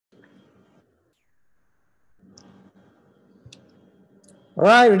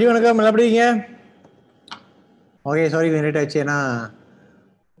Ready வணக்கம் எல்லாம் எப்படி இருக்கீங்க? ஓகே சாரி லேட் ஆச்சு. ஏன்னா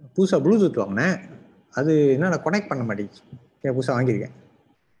புதுசாக ப்ளூடூத் வாங்கினேன். அது என்ன கனெக்ட் பண்ண மாட்டேங்குது. புதுசாக வாங்கியிருக்கேன்,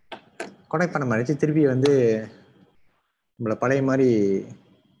 கனெக்ட் பண்ண மாட்டேச்சு. திருப்பி வந்து நம்மளை பழைய மாதிரி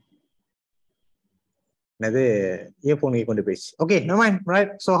என்னது இயர்ஃபோனுக்கு கொண்டு போயிடுச்சு. Okay no mind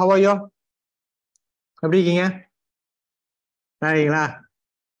right. So how are you? எப்படி இருக்கீங்க? நல்லா இருக்கீங்களா?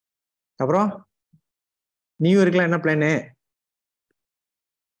 அப்புறம் நியூ இயர்க்குலாம் என்ன பிளானு?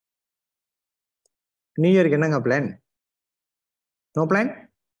 நியூ இயருக்கு என்னங்க பிளான்? No plan?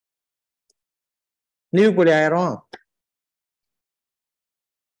 லீவு போலி 1000?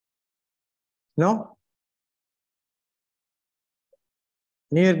 நோ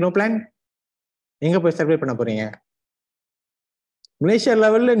நியூ இயர்க்கு நோ பிளான். எங்க போய் செலிப்ரேட் பண்ண போறீங்க? மலேசியா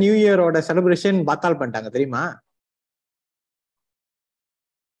லெவல்ல நியூ இயரோட செலிப்ரேஷன் பாத்தால் பண்ணிட்டாங்க தெரியுமா?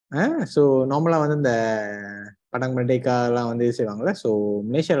 ஸோ நார்மலாக வந்து இந்த படங் மண்டேக்காலாம் வந்து செய்வாங்கல்ல. ஸோ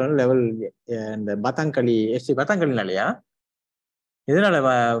மலேசியாவில் வந்து லெவல் இந்த பத்தாங்களி பத்தாங்களினாலயா எதனால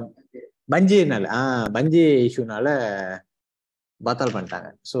பஞ்சினால பஞ்சி இஷ்யூனால பாத்தால் பண்ணிட்டாங்க.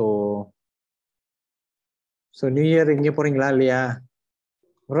 ஸோ நியூ இயர் இங்கே போறீங்களா இல்லையா?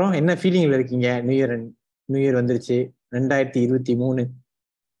 அப்புறம் என்ன ஃபீலிங்ல இருக்கீங்க? நியூ இயர் வந்துருச்சு 2023.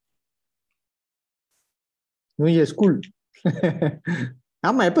 New year school.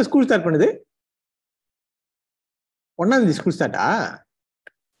 ஆமா, எப்போ ஸ்கூல் ஸ்டார்ட் பண்ணுது? 1ஆம் தேதி ஸ்கூல் ஸ்டார்ட்டா?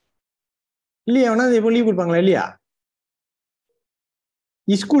 இல்லையா, 1ஆம் தேதி எப்போ லீவ் கொடுப்பாங்களா? இல்லையா,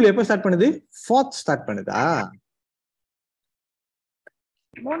 ஸ்கூல் எப்போ ஸ்டார்ட் பண்ணுது? 4th ஸ்டார்ட் பண்ணுதா?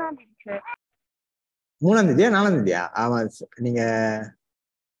 3ஆம் தேதி சார். 3ஆம் தேதியா 4ஆம் தேதியா? ஆமா, நீங்க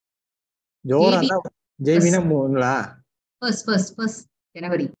ஜோரா தான். ஜேபினா 3ங்களா? ஃபர்ஸ்ட்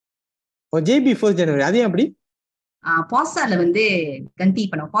ஜனவரி. ஓ, ஜேபி 1 ஜனவரி. அதே அப்படி பாசால வந்து கந்தி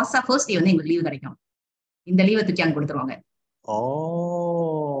பண்ணுவோம். பாசா ஃபர்ஸ்ட் டே வந்து எங்களுக்கு லீவு கிடைக்கும். இந்த லீவை தூக்கி அங்க கொடுத்துருவாங்க. ஓ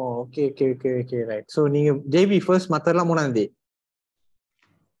okay okay okay okay right. So நீங்க ஜேபி ஃபர்ஸ்ட், மற்றெல்லாம் 3ஆம் தேதி.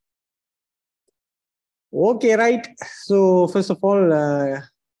 Okay right. So first of all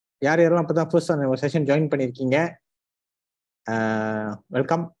யார் யாரெல்லாம் அப்போ தான் ஃபர்ஸ்ட் செஷன் ஜாயின் பண்ணியிருக்கீங்க,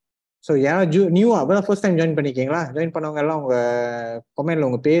 வெல்கம். ஸோ யாரும் நியூவா அப்போ தான் ஃபர்ஸ்ட் டைம் ஜாயின் பண்ணியிருக்கீங்களா? ஜாயின் பண்ணவங்க எல்லாம் உங்கள் கொமெண்ட்ல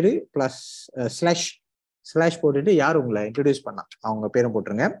உங்கள் பேர் ப்ளஸ் ஸ்லாஷ் போட்டுட்டு யார் உங்களை இன்ட்ரடியூஸ் பண்ணா அவங்க பேரும்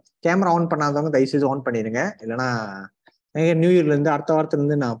போட்டுருங்க. கேமரா ஆன் பண்ணாதவங்க தயவுசெய்து ஆன் பண்ணிடுங்க. இல்லைன்னா நியூ இயர்லேருந்து அடுத்த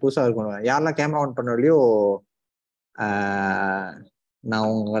வாரத்துலேருந்து நான் புதுசாக இருக்கணும். யாரெல்லாம் கேமரா ஆன் பண்ணலையோ நான்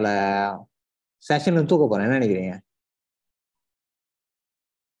உங்களை செஷன் தூக்க போறேன். என்ன நினைக்கிறீங்க?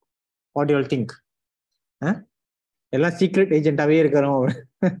 What you all think? எல்லாம் சீக்ரெட் ஏஜென்ட்டாவே இருக்கிறோம்.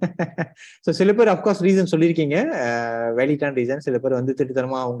 ஸோ சில பேர் அப்கோர்ஸ் ரீசன் சொல்லியிருக்கீங்க, வேலிட்டான ரீசன். சில பேர் வந்து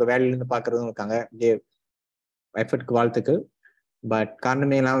திட்டத்தனமா அவங்க வேலையிலேருந்து பார்க்கறதும் இருக்காங்க. எஃபர்ட்க்கு வாழ்த்துக்கு. பட்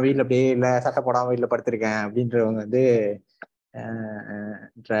காரணமே இல்லாமல் வீட்டில் அப்படியே இல்லை சட்டை போடாமல் வீட்டில் படுத்திருக்கேன் அப்படின்றவங்க வந்து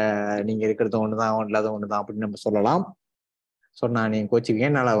நீங்க இருக்கிறது ஒண்ணுதான், இல்லாத ஒண்ணுதான் அப்படின்னு நம்ம சொல்லலாம். சொன்னா நீங்க கோச்சிக்கங்க,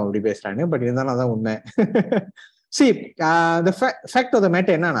 என்னால அவன் அப்படி பேசுறான்னு. பட் இருந்தாலும் அதான் உண்மை. சரி, ஃபேக்ட் ஆஃப் த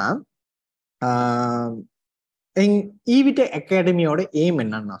மேட்டர் என்னன்னா, ஈவிடே அகாடமியோட எய்ம்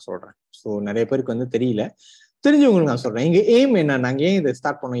என்னன்னு நான் சொல்றேன். ஸோ நிறைய பேருக்கு வந்து தெரியல, தெரிஞ்சவங்களுக்கு நான் சொல்றேன். எங்க எய்ம் என்ன, நாங்க ஏன் இதை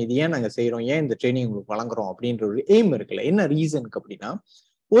ஸ்டார்ட் பண்ணோம், இது ஏன் நாங்க செய்யறோம், ஏன் இந்த ட்ரைனிங் உங்களுக்கு வழங்குறோம் அப்படின்ற ஒரு எய்ம் இருக்குல்ல. என்ன ரீசனுக்கு அப்படின்னா,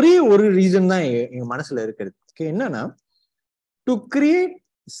 ஒரே ஒரு ரீசன் தான் எங்க மனசுல இருக்கிறதுக்கு. என்னன்னா, to create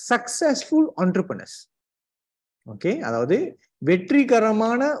successful entrepreneurs. Okay, அதாவது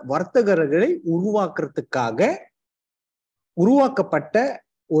வெற்றிகரமான வர்த்தகர்களை உருவாக்குறதுக்காக உருவாக்கப்பட்ட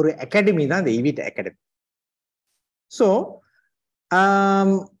ஒரு அகாடமி தான் இந்த ஈவிட் அகாடமி. ஸோ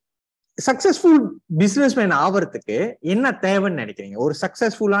சக்சஸ்ஃபுல் பிசினஸ்மேன் ஆவறதுக்கு என்ன தேவைன்னு நினைக்கிறீங்க? ஒரு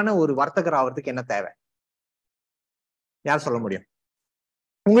சக்சஸ்ஃபுல்லான ஒரு வர்த்தகர் ஆவறதுக்கு என்ன தேவை? யார் சொல்ல முடியும்?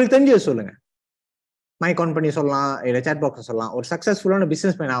 உங்களுக்கு தெரிஞ்சது சொல்லுங்க. மைக் ஆன் பண்ணி சொல்லலாம், இல்ல சாட் பாக்ஸ் சொல்லலாம். ஒரு சக்சஸ்ஃபுல்லான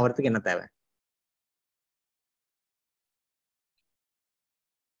பிசினஸ்மேன் ஆவறதுக்கு என்ன தேவை?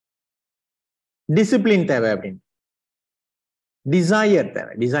 டிசிப்ளின் தேவை அப்படின்னு. டிசையர்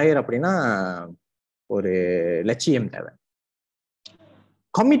தேவை. டிசையர் அப்படின்னா ஒரு லட்சியம் தேவை.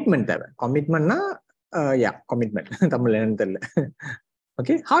 கமிட்மெண்ட் தேவை. கமிட்மெண்ட்னா கமிட்மெண்ட் தமிழ் என்னன்னு தெரியல.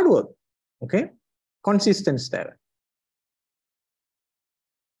 Okay, hard work. Okay, consistence தேவை.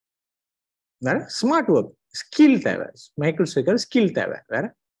 வேற ஸ்மார்ட் ஒர்க், ஸ்கில் தேவை. மைக்கேல் ஸ்விக்கர் ஸ்கில் தேவை. வேற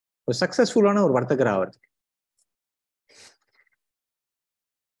ஒரு சக்சஸ்ஃபுல்லான ஒரு வர்த்தகர் ஆகிறதுக்கு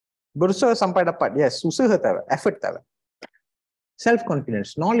பெருசாக சம்பாடப்பா உசுக தேவை, எஃபர்ட் தேவை, self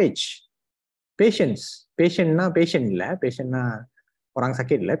confidence, knowledge, patience. பேஷன்னா fashion இல்லை, பேஷன்னா ஒராங்க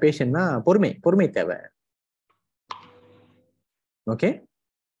சக்கெட் இல்லை, பேஷன்னா பொறுமை தேவை. ஓகே,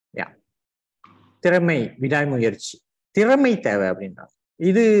 திறமை, விடாமுயற்சி, திறமை தேவை அப்படின்னா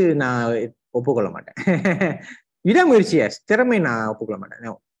இது நான் ஒப்புக்கொள்ள மாட்டேன். விடாமுயற்சி எஸ், திறமை நான் ஒப்புக்கொள்ள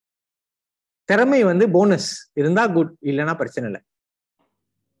மாட்டேன். திறமை வந்து போனஸ், இருந்தா குட், இல்லைன்னா பிரச்சனை இல்லை.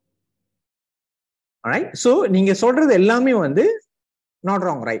 ரைட். ஸோ நீங்க சொல்றது எல்லாமே வந்து நாட்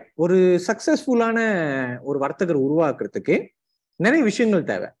ராங், ரைட். ஒரு சக்சஸ்ஃபுல்லான ஒரு வர்த்தகர் உருவாக்குறதுக்கு நிறைய விஷயங்கள்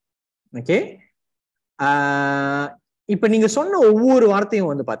தேவை. ஓகே, இப்ப நீங்க சொன்ன ஒவ்வொரு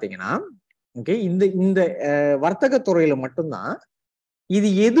வார்த்தையும் வந்து பாத்தீங்கன்னா, ஓகே, இந்த இந்த வர்த்தக துறையில மட்டும்தான் இது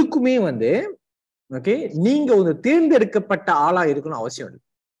எதுக்குமே வந்து ஓகே நீங்க ஒரு தேர்ந்தெடுக்கப்பட்ட ஆளா இருக்கணும் அவசியம் இல்லை.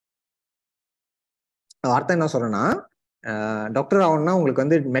 வார்த்தை என்ன சொல்றேன்னா, டாக்டர் ஆகணும்னா உங்களுக்கு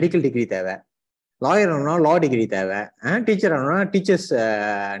வந்து மெடிக்கல் டிகிரி தேவை, லாயர் ஆகணும்னா லா டிகிரி தேவை, டீச்சர் ஆகணும்னா டீச்சர்ஸ்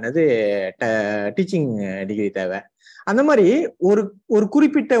என்னது டீச்சிங் டிகிரி தேவை. அந்த மாதிரி ஒரு ஒரு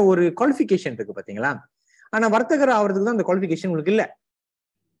குறிப்பிட்ட ஒரு குவாலிஃபிகேஷன் இருக்கு பாத்தீங்களா. ஆனா வர்த்தகர் ஆகிறதுக்கு தான் அந்த குவாலிஃபிகேஷன் உங்களுக்கு இல்லை.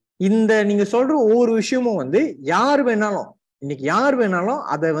 இந்த நீங்க சொல்ற ஒவ்வொரு விஷயமும் வந்து யார் வேணாலும் இன்னைக்கு யார் வேணாலும்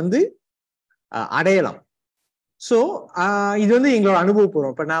அதை வந்து அடையலாம். ஸோ இது வந்து எங்களோட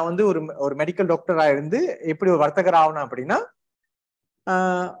அனுபவப்பூர்வம். இப்ப நான் வந்து ஒரு மெடிக்கல் டாக்டரா இருந்து எப்படி ஒரு வர்த்தகர் ஆகணும் அப்படின்னா,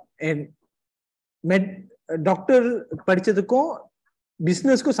 டாக்டர் படிச்சதுக்கும்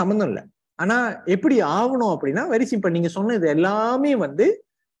பிசினஸ்க்கும் சம்மந்தம் இல்லை. ஆனா எப்படி ஆகணும் அப்படின்னா வெரி சிம்பிள். நீங்க சொன்னது எல்லாமே வந்து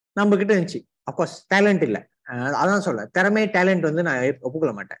நம்ம கிட்ட இருந்துச்சு. அப்கோர்ஸ் டேலண்ட் இல்லை, அதான் சொல்ல திறமை டேலண்ட் வந்து நான்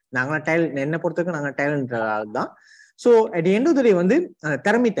ஒப்புக்கொள்ள மாட்டேன். நாங்களாம் டேலண்ட், என்னை பொறுத்தவரைக்கும் நாங்கள் டேலண்ட் தான். So at the end of the டே வந்து அந்த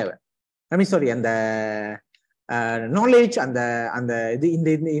திறமை தேவை. சாரி, அந்த நாலேஜ், அந்த அந்த இது இந்த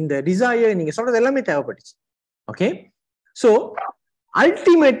இந்த டிசைர் நீங்க சொல்றது எல்லாமே தேவைப்பட்டுச்சு. ஓகே, ஸோ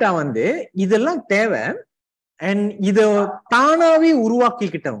அல்டிமேட்டா வந்து இதெல்லாம் தேவை. அண்ட் இதை தானாவே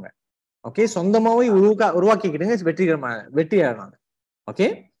உருவாக்கிக்கிட்டவங்க, ஓகே, சொந்தமாவே உருவாக்கிக்கிட்டுங்க வெற்றியானாங்க. ஓகே,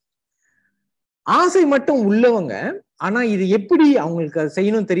 ஆசை மட்டும் உள்ளவங்க, ஆனா இது எப்படி அவங்களுக்கு அதை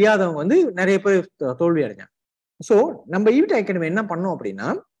செய்யணும் தெரியாதவங்க வந்து நிறைய பேர் தோல்வி அடைஞ்சாங்க. ஸோ நம்ம ஈவிட் அகாடமி என்ன பண்ணோம் அப்படின்னா,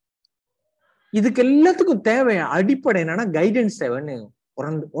 இதுக்கு எல்லாத்துக்கும் தேவை அடிப்படை என்னன்னா கைடன்ஸ் தேவைன்னு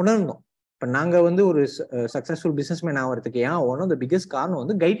உணர்ந்தோம். இப்ப நாங்க வந்து ஒரு சக்சஸ்ஃபுல் பிசினஸ் மேன் ஆகிறதுக்கு ஒன் ஆஃப் த பிகெஸ்ட் காரணம்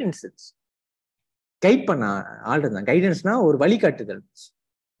வந்து கைடன்ஸ். கைட் பண்ண ஆள் இருந்தாங்க. கைடன்ஸ்னா ஒரு வழிகாட்டுதல்.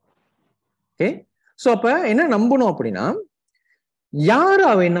 ஓகே, ஸோ அப்ப என்ன நம்பணும் அப்படின்னா, யாரா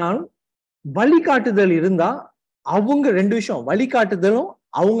வேணாலும் வழிகாட்டுதல் இருந்தா அவங்க ரெண்டு விஷயம், வழிகாட்டுதலும்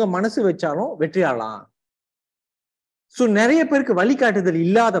அவங்க மனசு வச்சாலும் வெற்றியாளலாம். ஸோ நிறைய பேருக்கு வழிகாட்டுதல்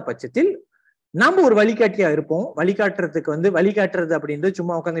இல்லாத பட்சத்தில் நாம ஒரு வழிகாட்டியா இருப்போம். வழிகாட்டுறதுக்கு வந்து வழிகாட்டுறது அப்படின்றது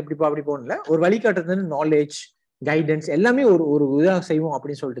சும்மா உட்காந்து இப்படி அப்படி போகல. ஒரு வழிகாட்டுறது நாலேஜ், கைடன்ஸ் எல்லாமே ஒரு ஒரு இதாக செய்வோம்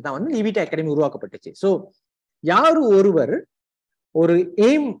அப்படின்னு சொல்லிட்டு தான் வந்து ஈவிட் அகாடமி உருவாக்கப்பட்டுச்சு. ஸோ யாரு ஒருவர் ஒரு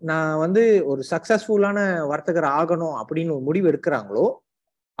எய்ம், நான் வந்து ஒரு சக்சஸ்ஃபுல்லான வர்த்தகர் ஆகணும் அப்படின்னு ஒரு முடிவு எடுக்கிறாங்களோ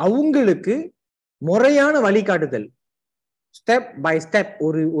அவங்களுக்கு முறையான வழிகாட்டுதல், ஸ்டெப் பை ஸ்டெப்,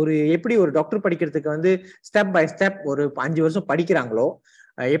 ஒரு எப்படி ஒரு டாக்டர் படிக்கிறதுக்கு வந்து ஸ்டெப் பை ஸ்டெப் ஒரு 5 வருஷம் படிக்கிறாங்களோ,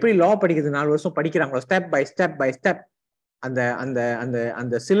 எப்படி லா படிக்கிறது 4 வருஷம் படிக்கிறாங்களோ, ஸ்டெப் பை ஸ்டெப் அந்த அந்த அந்த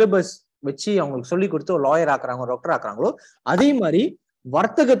அந்த சிலபஸ் வச்சு அவங்களுக்கு சொல்லி கொடுத்து ஒரு லாயர் ஆக்குறாங்க, டாக்டர் ஆக்குறாங்களோ, அதே மாதிரி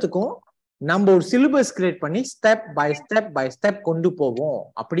வர்த்தகத்துக்கும் நம்ம ஒரு சிலபஸ் கிரியேட் பண்ணி ஸ்டெப் பை ஸ்டெப் கொண்டு போவோம்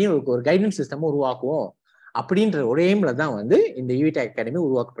அப்படின்னு ஒரு கைடன்ஸ் சிஸ்டம் உருவாக்குவோம் அப்படின்ற ஒரு எய்ம்ல தான் வந்து இந்த ஈவிட் அகாடமி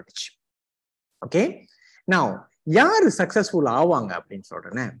உருவாக்கப்பட்டுச்சு. ஓகே, நான் யாரு சக்சஸ்ஃபுல் ஆவாங்க அப்படின்னு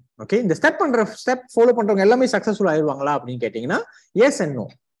சொல்றேன். ஓகே, இந்த ஸ்டெப் ஃபாலோ பண்றவங்க எல்லாமே சக்சஸ்ஃபுல் ஆயிடுவாங்களா அப்படின்னு கேட்டீங்கன்னா yes and no.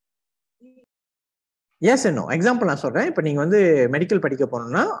 Yes and no. Example நான் சொல்றேன். இப்ப நீங்க வந்து மெடிக்கல் படிக்க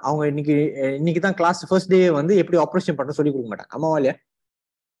போனோம்னா அவங்க இன்னைக்கு தான் கிளாஸ் ஃபர்ஸ்ட் டே வந்து எப்படி ஆப்ரேஷன் பண்ண சொல்லி கொடுக்க மாட்டாங்க. ஆமாவா இல்லையா?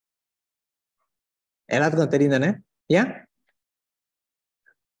 எல்லாத்துக்கும் தெரியும் தானே? ஏன்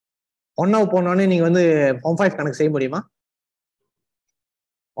ஒன்னாவு போனோடனே நீங்க வந்து ஃபார்ம் 5 கணக்கு செய்ய முடியுமா?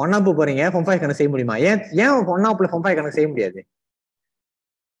 ஒன்னாப்பு போறீங்க, ஃபார்ம் 5 கணக்கு செய்ய முடியுமா? ஏன் ஒன்னாப்புல ஃபார்ம் 5 கணக்கு செய்ய முடியாது?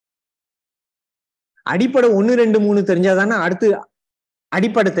 அடிப்படை 1 2 3 தெரிஞ்சாதானே அடுத்து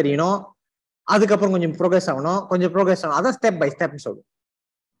அடிப்படை தெரியணும். அதுக்கப்புறம் கொஞ்சம் ப்ரோக்ரஸ் ஆகணும், கொஞ்சம் ப்ரோக்ரஸ் ஆகணும். அதான் ஸ்டெப் பை ஸ்டெப்னு சொல்லுவோம்.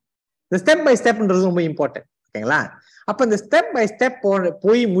 இந்த ஸ்டெப் பை ஸ்டெப்ன்றது ரொம்ப இம்பார்ட்டன்ட். ஓகேங்களா? அப்ப இந்த ஸ்டெப் பை ஸ்டெப்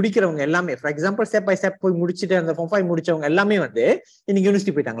போய் முடிக்கிறவங்க எல்லாமே, for example step by step போய் முடிச்சுட்டு அந்த ஃபார்ம் 5 முடிச்சவங்க எல்லாமே வந்து இன்னைக்கு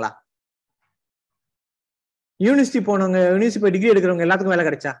யூனிவர்சிட்டி போயிட்டாங்களா? யூனிவர்சிட்டி போனவங்க, யூனிவர்சிட்டி போய் டிகிரி எடுக்கிறவங்க எல்லாத்துக்கும் வேலை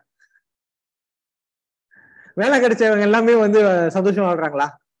கிடைச்சா? வேலை கிடைச்சவங்க எல்லாமே வந்து சந்தோஷமா வாழ்றாங்களா?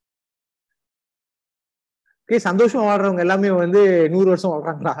 சந்தோஷமா வாழ்றவங்க எல்லாமே வந்து 100 வருஷம்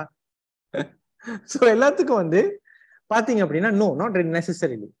வாழ்றாங்களா? சோ எல்லாத்துக்கும் வந்து பாத்தீங்க அப்படின்னா நோ, நாட்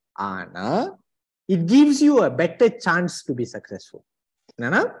நெசசரிலி. ஆனா it gives you a better chance to be successful.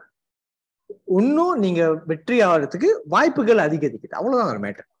 என்னன்னா இன்னும் நீங்க வெற்றி ஆகிறதுக்கு வாய்ப்புகள் அதிகரிக்குது, அவ்வளவுதான் ஒரு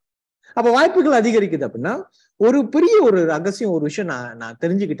மேட்டர். அப்ப வாய்ப்புகள் அதிகரிக்குது அப்படின்னா ஒரு பெரிய ஒரு ரகசியம், ஒரு விஷயம் நான்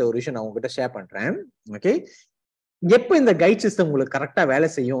தெரிஞ்சுக்கிட்ட ஒரு விஷயம் நான் உங்ககிட்ட ஷேர் பண்றேன். ஓகே, எப்ப இந்த கைட் சிஸ்டம் உங்களுக்கு கரெக்டா வேலை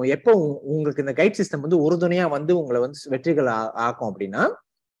செய்யும், எப்போ உங்களுக்கு இந்த கைட் சிஸ்டம் வந்து உறுதுணையா வந்து உங்களை வந்து வெற்றிகள் ஆக்கும் அப்படின்னா,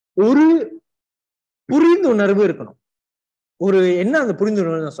 ஒரு புரிந்துணர்வு இருக்கணும். ஒரு என்ன அந்த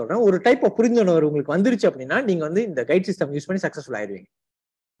புரிந்துணர்வு நான் சொல்றேன், ஒரு டைப் ஆஃப் புரிந்துணர்வு உங்களுக்கு வந்துருச்சு அப்படின்னா நீங்க வந்து இந்த கைட் சிஸ்டம் யூஸ் பண்ணி சக்சஸ்ஃபுல் ஆயிடுவீங்க.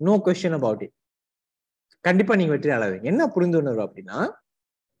 No question about it. கண்டிப்பா நீங்க வெற்றி அடைவீங்க. என்ன புரிந்துணர்வு அப்படின்னா,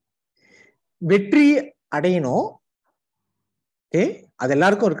 வெற்றி அடையணும், ஓகே, அது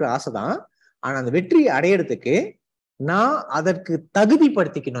எல்லாருக்கும் இருக்கிற ஆசைதான். ஆனா அந்த வெற்றி அடையறதுக்கு நான் அதற்கு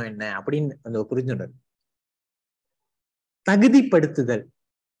தகுதிப்படுத்திக்கணும் என்ன அப்படின்னு அந்த புரிந்துணர்வு. தகுதிப்படுத்துதல்,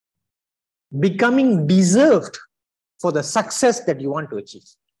 becoming deserved for the success that you want to achieve.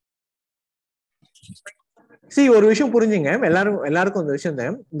 See, ஒரு விஷயம் புரிஞ்சுங்க, எல்லாருக்கும் இந்த விஷயம்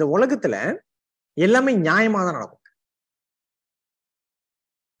தான், இந்த உலகத்துல எல்லாமே நியாயமா தான் நடக்கும்.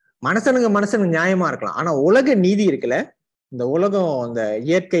 மனுஷனுங்க நியாயமா இருக்கலாம், ஆனா உலக நீதி இருக்குல்ல, இந்த உலகம், இந்த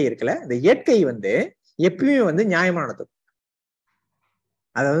இயற்கை இருக்குல்ல, இந்த இயற்கை வந்து எப்பயுமே வந்து நியாயமா நடக்கும்.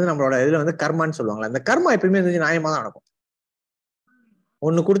 அதாவது நம்மளோட இதுல வந்து கர்மான்னு சொல்லுவாங்களா, இந்த கர்மா எப்பயுமே வந்து நியாயமா தான் நடக்கும்.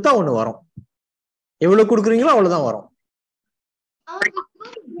 ஒண்ணு கொடுத்தா ஒண்ணு வரும், எவ்வளவு கொடுக்குறீங்களோ அவ்வளவுதான் வரும்.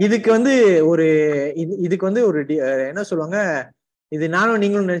 இதுக்கு வந்து ஒரு இதுக்கு வந்து ஒரு என்ன சொல்லுவாங்க, இது நானும்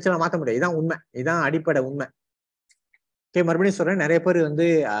நீங்களும் நினைச்சா மாத்த முடியாது. இதான் உண்மை, இதான் அடிப்படை உண்மை. ஓகே, மறுபடியும் சொல்றேன், நிறைய பேர் வந்து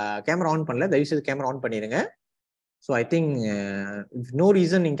கேமரா ஆன் பண்ணல, தயவு செய்து கேமரா ஆன் பண்ணிடுங்க. So I think no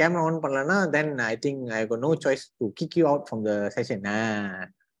reason நீங்க கேமரா ஆன் பண்ணலன்னா தென் I think I got no choice to kick you out from the session.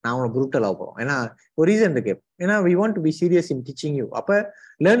 நான் உங்களை புரூட்டலாக போகிறோம். ஏன்னா ஒரு ரீசன் இருக்கு, ஏன்னா we want to be serious in teaching you. அப்போ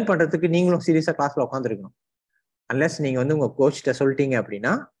லேர்ன் பண்றதுக்கு நீங்களும் சீரியஸா கிளாஸ்ல உட்காந்துருக்கணும். அன்லெஸ் நீங்க வந்து உங்க கோச்சிட்ட சொல்லிட்டீங்க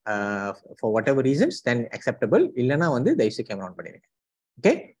அப்படின்னா for what ever reasons then acceptable, இல்லைன்னா வந்து தயவுசெய்து கேமரா ஆன் பண்ணிடுங்க.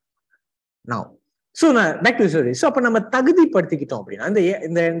 ஓகே, நவ் ஸோ நான் பேக் டு ஸ்டோரி. ஸோ அப்போ நம்ம தகுதிப்படுத்திக்கிட்டோம் அப்படின்னா,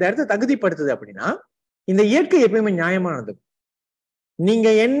 இந்த இடத்த தகுதிப்படுத்துது அப்படின்னா, இந்த இயற்கை எப்பயுமே நியாயமானது. நீங்க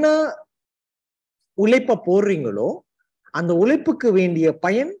என்ன உழைப்ப போடுறீங்களோ அந்த உழைப்புக்கு வேண்டிய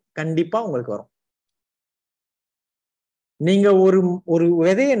பயன் கண்டிப்பா உங்களுக்கு வரும். நீங்க ஒரு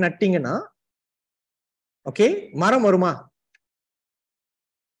விதையை நட்டீங்கன்னா, ஓகே, மரம் வருமா?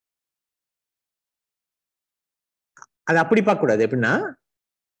 அது அப்படி பார்க்க கூடாது. எப்படின்னா,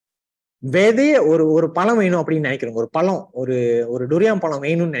 விதைய ஒரு பழம் வேணும் அப்படின்னு நினைக்கிறவங்க, ஒரு பழம், ஒரு டுரியான் பழம்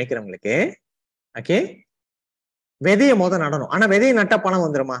வேணும்னு நினைக்கிறவங்களுக்கு, ஓகே, விதைய நடணும். ஆனா விதையை நட்டா பழம்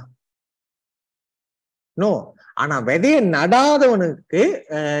வந்துருமா? நோ. ஆனா விதைய நடாதவனுக்கு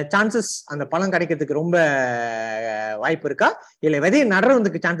சான்சஸ் அந்த பழம் கிடைக்கிறதுக்கு ரொம்ப வாய்ப்பு இருக்கா, இல்ல விதையை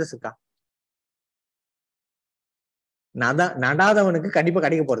நடுறவனுக்கு சான்சஸ் இருக்கா? நடாதவனுக்கு கண்டிப்பா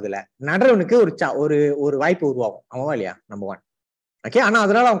கிடைக்க போறது இல்ல, நடுறவனுக்கு ஒரு வாய்ப்பு உருவாகும். அவன் இல்லையா? நம்பர் 1. ஓகே, ஆனா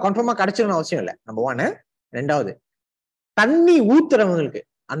அதனால அவன் கன்ஃபார்மா கிடைச்சிடணும் அவசியம் இல்லை. நம்பர் 1. 2வது, தண்ணி ஊத்துறவங்களுக்கு,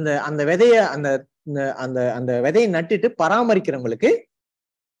 அந்த அந்த விதைய அந்த அந்த அந்த விதையை நட்டுட்டு பராமரிக்கிறவங்களுக்கு,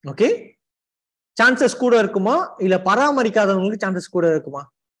 ஓகே, சான்சஸ் கூட இருக்குமா, இல்ல பராமரிக்காதவங்களுக்கு சான்சஸ் கூட இருக்குமா?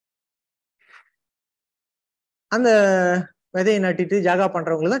 அந்த விதையை நட்டிட்டு ஜாகா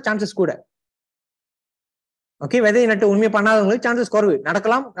பண்றவங்களுக்கு தான் சான்சஸ் கூட. ஓகே, விதையை நட்டு உண்மையை பண்ணாதவங்களுக்கு சான்சஸ் குறைவு.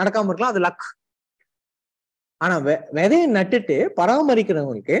 நடக்கலாம், நடக்காம இருக்கலாம், அது லக். ஆனா விதையை நட்டுட்டு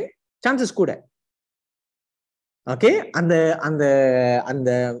பராமரிக்கிறவங்களுக்கு சான்சஸ் கூட. ஓகே, அந்த அந்த அந்த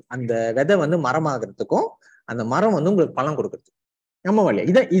அந்த விதை வந்து மரமாகிறதுக்கும் அந்த மரம் வந்து உங்களுக்கு பழம் கொடுக்கறதுக்கும் நம்ம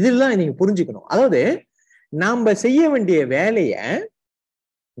வழியா இதெல்லாம் நீங்க புரிஞ்சுக்கணும். அதாவது நாம செய்ய வேண்டிய வேலைய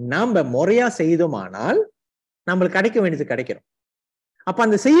நாம முறையா செய்தோமானால் நம்மளுக்கு கிடைக்க வேண்டியது கிடைக்கிறோம். அப்ப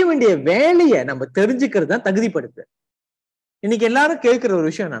அந்த செய்ய வேண்டிய வேலையை நம்ம தெரிஞ்சுக்கிறது தான் தகுதிப்படுத்து. இன்னைக்கு எல்லாரும் கேட்கிற ஒரு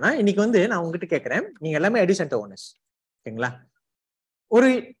விஷயம் என்னன்னா, இன்னைக்கு வந்து நான் உங்ககிட்ட கேட்கிறேன், நீங்க எல்லாமே எடிசென்ட் ஓனர்ஸ், ஓகேங்களா? ஒரு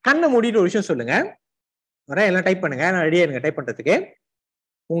கண்ணை மூடிட்டு ஒரு விஷயம் சொல்லுங்க, வர எல்லாம் டைப் பண்ணுங்க, நான் ரெடியா இருங்க டைப் பண்றதுக்கு.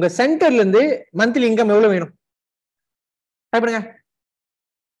 உங்க சென்டர்ல இருந்து மந்த்லி இன்கம் எவ்வளவு வேணும்? டைப் பண்ணுங்க.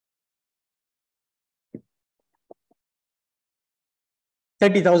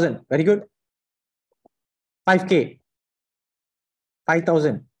 30,000. Very good. 5K,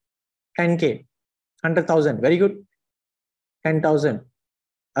 5,000, 10K, 100,000. Very good. 10,000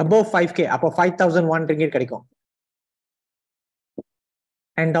 above 5K, அப்போ 5,001 ringgit கிடைக்கும்.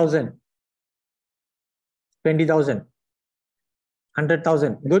 10,000, 20,000,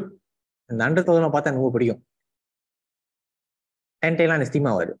 100,000. குட். இந்த 100,000 பார்த்தா எனக்கு பிடிக்கும். 10K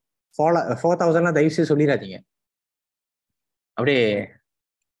நிச்சயமா வருது. 4,000 தயவுசெய்து சொல்லிடாதீங்க. அப்படியே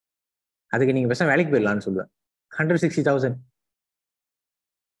அதுக்கு நீங்க பேச வேலைக்கு போயிடலாம்னு சொல்லுவேன். 160,000.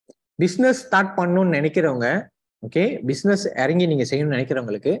 பிசினஸ் ஸ்டார்ட் பண்ணணும்னு நினைக்கிறவங்க, ஓகே, பிசினஸ் இறங்கி நீங்க செய்யணும்னு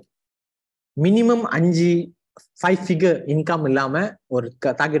நினைக்கிறவங்களுக்கு மினிமம் 5 ஃபிகர் இன்கம் இல்லாம ஒரு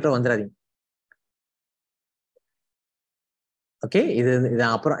டார்கெட்ல வந்துடாதீங்க. ஓகே, இது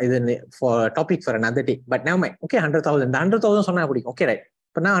அப்புறம் இது topic for another day. But now okay, 100,000. இந்த 100,000 சொன்னா பிடிக்கும். Okay, right.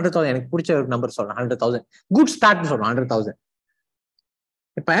 இப்ப நான் 100,000 எனக்கு பிடிச்ச ஒரு நம்பர் சொல்றேன். 100,000 குட் ஸ்டார்ட் சொல்றேன். 100,000.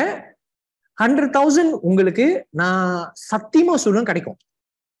 இப்ப 100,000 உங்களுக்கு நான் சத்தியமா சொல்றேன் கிடைக்கும்.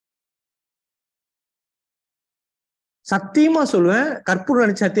 சத்தியமா சொல்லுவேன், கற்பூரம்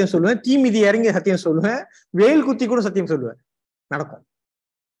நினைச்சு சத்தியம் சொல்லுவேன், தீ மிதி இறங்கி சத்தியம் சொல்லுவேன், வேல் குத்தி கூட சத்தியம் சொல்லுவேன், நடக்கும்.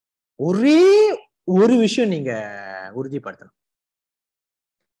 ஒரே ஒரு விஷயம் நீங்க உறுதிப்படுத்தணும்.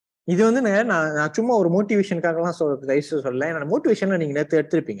 இது வந்து நான் சும்மா ஒரு மோட்டிவேஷனுக்காகலாம் சொல்ல. என்னோட மோட்டிவேஷன்ல நீங்க நேற்று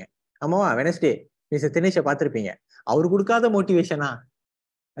எடுத்திருப்பீங்க. ஆமாவா, வெனஸ்டே மிஸ்டர் தினேஷை பார்த்திருப்பீங்க. அவரு கொடுக்காத மோட்டிவேஷனா?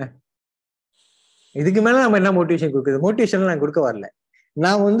 இதுக்கு மேல நம்ம என்ன மோட்டிவேஷன் கொடுக்குது? மோட்டிவேஷன் நான் கொடுக்க வரல.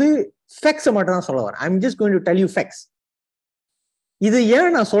 நான் வந்து ஃபேக்ட்ஸ் மட்டும் தான் சொல்ல வரேன். I am just going to tell you facts. இது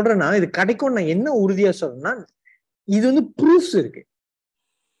ஏன் நான் சொல்றேன்னா, இது கிடைக்கும் நான் என்ன உறுதியா சொல்றேன்னா, இது வந்து ப்ரூஃப்ஸ் இருக்கு.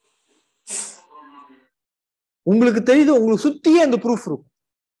 உங்களுக்கு தெரியுது, உங்களுக்கு சுத்தியே அந்த ப்ரூஃப் இருக்கும்.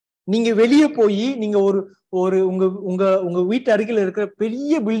 நீங்க வெளியே போய் நீங்க ஒரு ஒரு உங்க உங்க உங்க வீட்டு அருகில் இருக்கிற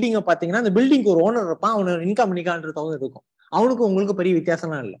பெரிய பில்டிங்கை பாத்தீங்கன்னா, அந்த பில்டிங்க்கு ஒரு ஓனர் இருப்பான், அவனோட இன்கம் $100,000 இருக்கும். அவனுக்கு உங்களுக்கு பெரிய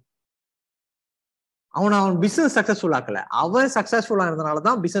வித்தியாசம்லாம் இல்லை. அவன் பிசினஸ் சக்சஸ்ஃபுல் ஆக்கல, அவன் சக்சஸ்ஃபுல்லா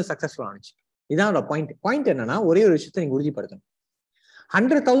இருந்தனாலதான் பிசினஸ் சக்சஸ்ஃபுல் ஆனிச்சு. இதான் பாயிண்ட் என்னன்னா, ஒரே ஒரு விஷயத்த நீங்க உறுதிப்படுத்தணும்.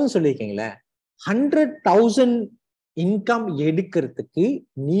 100,000 சொல்லியிருக்கீங்களே, 100,000 இன்கம் எடுக்கிறதுக்கு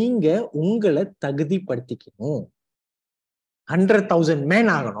நீங்க உங்களை தகுதிப்படுத்திக்கணும். 100,000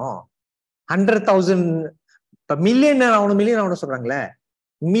 மேன் ஆகணும். 100,000 இப்ப மில்லியனர் ஆகணும் சொல்றாங்களே,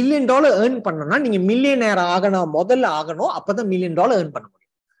 $1 million ஏர்ன் பண்ணணும்னா நீங்க மில்லியனர் ஆகணும், முதல்ல ஆகணும், அப்பதான் $1 million ஏர்ன் பண்ண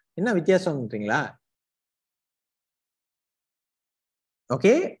முடியும். என்ன வித்தியாசம்ன்றீங்களா?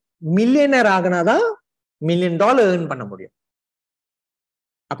 ஓகே, மில்லியனர் ஆகினாதான் $1 million ஏர்ன் பண்ண முடியும்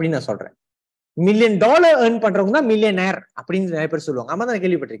அப்படின்னு நான் சொல்றேன். $1 million ஏர்ன் பண்றவங்க தான் மில்லியனர் அப்படின்னு நிறைய பேர் சொல்லுவாங்க. ஆமா தான்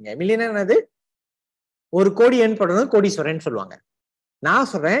கேள்விப்பட்டிருக்கீங்க. மில்லியனர் அது 1 கோடி ஏர்ன் பண்றது கோடீஸ்வரன் சொல்லுவாங்க. நான்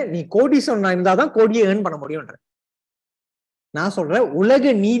சொல்றேன், நீ கோடீஸ்வரன் இருந்தாதான் கோடியை ஏர்ன் பண்ண முடியும்ன்ற. நான் சொல்றேன்,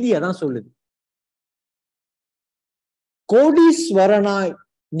 உலக நீதி அதான் சொல்லுது. கோடீஸ்வரனா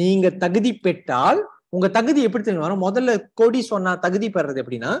நீங்க தகுதி பெற்றால், உங்க தகுதி எப்படி தெரியும் வரும்? முதல்ல கோடீஸ்வரனா தகுதி பெறது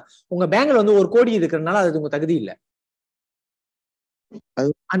எப்படின்னா, உங்க பேங்க்ல வந்து 1 கோடி இருக்கிறதுனால அது உங்க தகுதி இல்லை.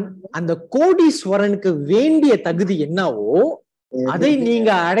 அந்த கோடீஸ்வரனுக்கு வேண்டிய தகுதி என்னவோ அதை நீங்க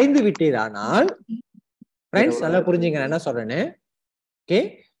அடைந்து விட்டீரானால், நல்லா புரிஞ்சுங்க நான் என்ன சொல்றேன்னு. ஓகே,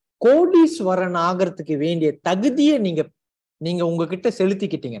 கோடீஸ்வரன் ஆகிறதுக்கு வேண்டிய தகுதியை நீங்க உங்ககிட்ட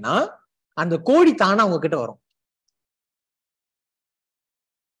செலுத்திக்கிட்டீங்கன்னா, அந்த கோடி தானா உங்ககிட்ட வரும்.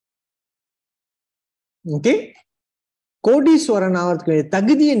 ஓகே, கோடீஸ்வரன் ஆகிறதுக்கு வேண்டிய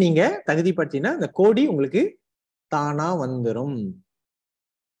தகுதியை நீங்க தகுதிப்படுத்தினா அந்த கோடி உங்களுக்கு தானா வந்துடும்.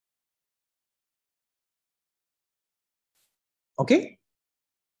 ஓகே,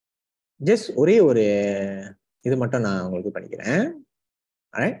 ஜஸ்ட் ஒரே ஒரு இது மட்டும் நான் உங்களுக்கு பண்ணிக்கிறேன்.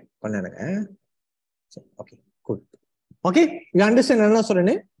 பண்ணுங்க. Okay, good. Okay, you understand என்ன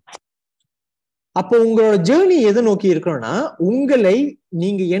சொல்றேன்னு? அப்போ உங்களோட ஜேர்னி எதை நோக்கி இருக்கணும்னா, உங்களை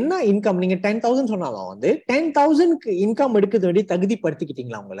நீங்க என்ன இன்கம், நீங்க 10,000 சொன்னாலும் வந்து 10,000க்கு இன்கம் எடுக்கிறது வேண்டிய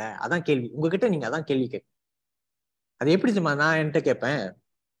தகுதிப்படுத்திக்கிட்டீங்களா உங்களை? அதான் கேள்வி. உங்ககிட்ட நீங்க அதான் கேள்வி கேட்பேன். அது எப்படி சும்மா நான் என்கிட்ட கேட்பேன்.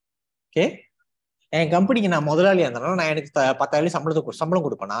 ஓகே, என் கம்பெனிக்கு நான் முதலாளியா இருந்தாலும் நான் எனக்கு 10,000 சம்பளம்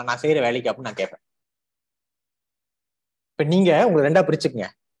கொடுப்பேனா நான் செய்யற வேலைக்கு அப்படின்னு நான் கேட்பேன். இப்ப நீங்க உங்களை 2ஆ பிரிச்சுக்கங்க.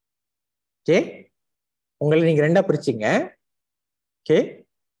 ஓகே, உங்களை நீங்க 2ஆ பிரிச்சுங்க. ஓகே,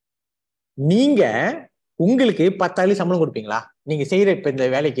 நீங்க உங்களுக்கு 10,000 சம்பளம் கொடுப்பீங்களா நீங்க செய்யற இப்ப இந்த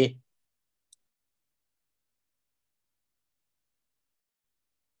வேலைக்கு?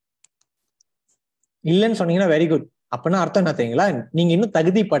 இல்லைன்னு சொன்னீங்கன்னா வெரி குட். அப்படின்னா அர்த்தம் என்ன தெரியுங்களா? நீங்க இன்னும்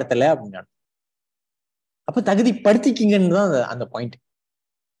தகுதிப்படுத்தல அப்படின்னா. அப்ப தகுதிப்படுத்திக்கிங்கன்னு தான் அந்த பாயிண்ட்.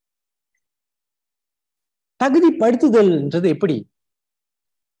 தகுதிப்படுத்துதல்ன்றது எப்படி?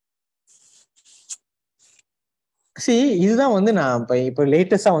 இதுதான் வந்து நான் இப்ப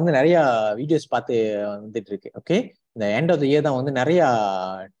லேட்டஸ்டா வந்து நிறைய வீடியோஸ் பார்த்து வந்துட்டு இருக்கு. ஓகே, இந்த எண்ட் ஆஃப் த இயர் தான் வந்து நிறைய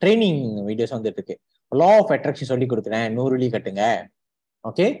ட்ரைனிங் வீடியோஸ் வந்துட்டு இருக்கு. லா ஆஃப் அட்ராக்ஷன் சொல்லி கொடுக்குறேன், 100 வெள்ளி கட்டுங்க.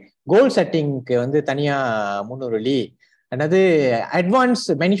 ஓகே, கோல் செட்டிங்க்கு வந்து தனியா 300 வெள்ளி. அதாவது அட்வான்ஸ்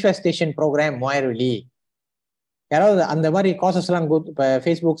மேனிஃபெஸ்டேஷன் ப்ரோக்ராம் 3000 வெள்ளி. யாராவது அந்த மாதிரி கோர்சஸ் எல்லாம் இப்ப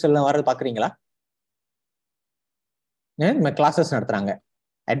ஃபேஸ்புக்ஸ் எல்லாம் வர்றது பாக்குறீங்களா? கிளாஸஸ் நடத்துறாங்க.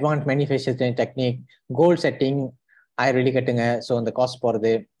 அட்வான்ஸ் மேனிஃபெஸ்டேஷன் டெக்னிக், கோல் செட்டிங் 1000 வெள்ளி கட்டுங்க. ஸோ அந்த காஸ்ட்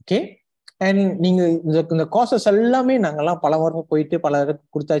போறது. ஓகே, அண்ட் நீங்க இந்த கோர்சஸ் எல்லாமே நாங்கெல்லாம் பல வாரம் போயிட்டு பல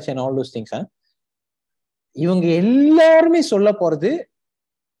கொடுத்தாச்சு. ஆல் தோஸ் திங்ஸ் இவங்க எல்லாருமே சொல்ல போறது,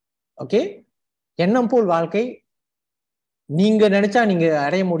 ஓகே, எண்ணம் போல் வாழ்க்கை நீங்க நினைச்சா நீங்க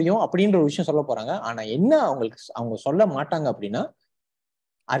அடைய முடியும் அப்படின்ற ஒரு விஷயம் சொல்ல போறாங்க. ஆனா என்ன அவங்க சொல்ல மாட்டாங்க அப்படின்னா,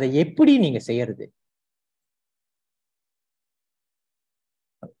 அதை எப்படி நீங்க செய்யறது.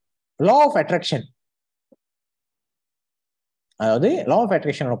 லா ஆஃப் அட்ராக்ஷன், அதாவது லா ஆஃப்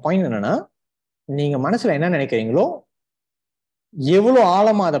அட்ராக்ஷனோட பாயிண்ட் என்னன்னா, நீங்க மனசுல என்ன நினைக்கிறீங்களோ, எவ்வளவு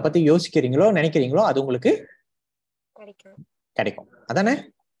ஆழமா அதை பத்தி யோசிக்கிறீங்களோ நினைக்கிறீங்களோ அது உங்களுக்கு கிடைக்கும். அதானே?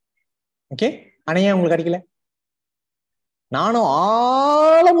 ஓகே, ஆனா ஏன் உங்களுக்கு கிடைக்கல? நானும்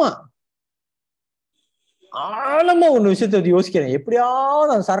ஆழமா ஒண்ணு விஷயத்த பத்தி யோசிக்கிறேன்,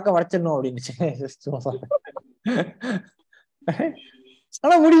 எப்படியாவது அந்த சரக்கை வரைச்சிடணும் அப்படின்னு.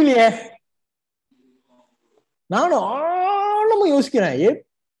 ஆனா முடியலையே. நானும் ஆழமா யோசிக்கிறேன்,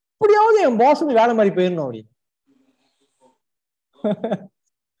 எப்படியாவது என் பாஸ் வேலை மாதிரி போயிடணும் அப்படின்னு.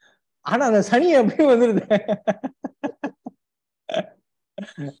 ஆனா அந்த சனி அப்படியே வந்துருது.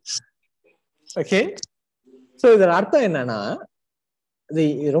 ஓகே, சோ இதோட அர்த்தம் என்னன்னா, இது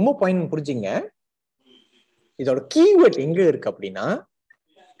ரொம்ப பாயிண்ட் புரிஞ்சுங்க. இதோட கீவேர்ட் எங்க இருக்கு அப்படின்னா,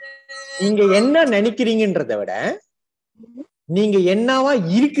 நீங்க என்ன நினைக்கிறீங்கன்றதை விட நீங்க என்னவா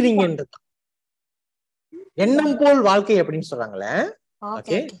இருக்கிறீங்கன்றது. எண்ணம் போல் வாழ்க்கை அப்படின்னு சொல்றாங்களே.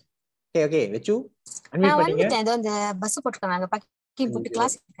 ஓகே ஓகே வெச்சு அன்மியூட் பண்ணீங்க. அந்த பஸ் போட்டுட்டாங்க பக்கிங் போட்டு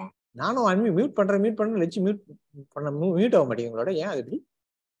கிளாஸ் இருக்கேன். நானும் மியூட் பண்றேன் வெச்சு மியூட் ஆக மாட்டேங்குது உங்களோட. ஏன் அது இப்படி?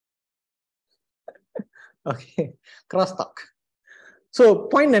 Okay, cross talk. So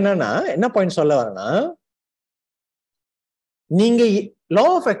point என்னன்னா, என்ன பாயிண்ட் சொல்ல வரேன்னா, நீங்க லா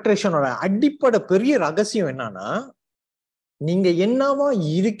ஆஃப் அட்ராக்ஷனோட அடிப்படை பெரிய ரகசியம் என்னன்னா, நீங்க என்னவா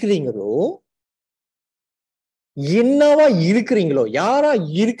இருக்கிறீங்களோ யாரா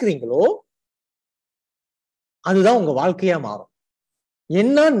இருக்கிறீங்களோ அதுதான் உங்க வாழ்க்கையா மாறும்.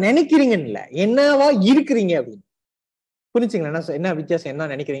 என்ன நினைக்கிறீங்கன்னு இல்ல, என்னவா இருக்கிறீங்க அப்படின்னு. புரிஞ்சுங்களா என்ன வித்தியாசம்? என்ன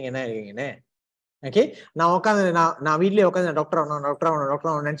நினைக்கிறீங்க என்ன இருக்கீங்கன்னு. ஓகே, நான் உட்காந்து நான் வீட்லயே உட்காந்து டாக்டர்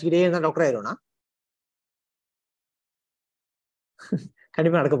ஆகணும் நினைச்சுக்கிட்டே இருந்தா டாக்டர் ஆயிடும்னா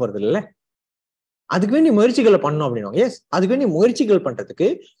கண்டிப்பா நடக்க போறது இல்ல. அதுக்கு வேண்டிய முயற்சிகளை பண்ணணும் அப்படின்னா, எஸ் அதுக்கு வேண்டிய முயற்சிகள் பண்றதுக்கு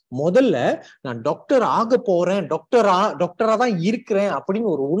முதல்ல நான் டாக்டர் ஆக போறேன், டாக்டரா தான் இருக்கிறேன்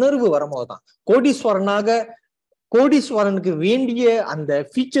அப்படின்னு ஒரு உணர்வு வரும்போதுதான் கோடீஸ்வரனுக்கு வேண்டிய அந்த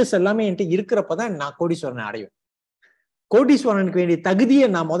ஃபீச்சர்ஸ் எல்லாமே என்கிட்ட இருக்கிறப்பதான் நான் கோடீஸ்வரனை அடையும். கோடீஸ்வரனுக்கு வேண்டிய தகுதியை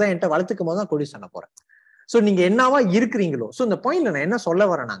நான் என்கிட்ட வளர்த்துக்கும் போது தான் கோடீஸ்வரனை போறேன். சோ நீங்க என்னவா இருக்கிறீங்களோ. சோ இந்த பாயிண்ட்ல நான் என்ன சொல்ல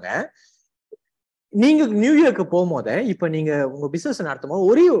வரேன்னாங்க, நீங்க நியூ இயர்க்கு போகும்போது இப்ப நீங்க உங்க பிசினஸ் நடத்தும் போது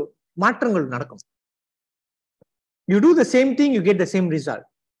ஒரே மாற்றங்கள் நடக்கும். You do the same thing, you get the same result.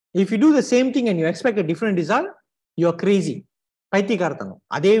 If you do the same thing and you expect a different result, you are crazy. பைத்தியக்காரத்தனம்.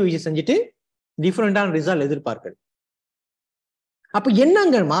 அதே விஷயம் செஞ்சுட்டு டிஃபரெண்டான ரிசல்ட் எதிர்பார்க்கிறது. அப்ப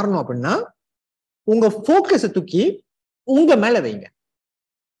என்னங்க மாறணும் அப்படின்னா, உங்க போக்கஸை தூக்கி உங்க மேல வைங்க.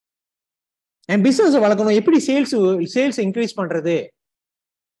 என் பிசினஸ் வளர்க்கணும், எப்படி சேல்ஸ் இன்க்ரீஸ் பண்றது?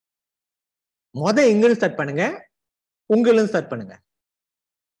 எங்க ஸ்டார்ட் பண்ணுங்க, உங்களும் ஸ்டார்ட் பண்ணுங்க.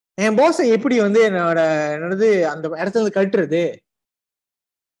 என் பாஸை எப்படி என்னோட அந்த இடத்துல இருந்து கட்டுறது?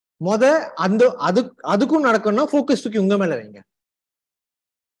 அதுக்கும் நடக்கணும்னா போக்கஸ் தூக்கி உங்க மேல வைங்க.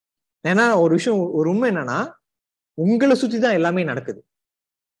 ஏன்னா ஒரு விஷயம், ஒரு உண்மை என்னன்னா, உங்களை சுத்தி தான் எல்லாமே நடக்குது.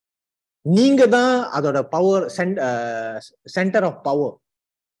 நீங்க தான் அதோட பவர் சென்டர் ஆஃப் பவர்.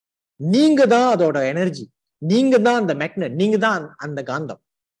 நீங்க தான் அதோட எனர்ஜி, நீங்க தான் அந்த மேக்னெட், நீங்க தான் அந்த காந்தம்.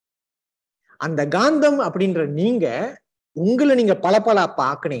 அந்த காந்தம் அப்படின்ற நீங்க உங்களை நீங்க பளபளப்பா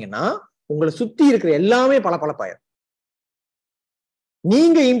ஆக்குனீங்கன்னா உங்களை சுத்தி இருக்கிற எல்லாமே பளபளப்பாயிரும்.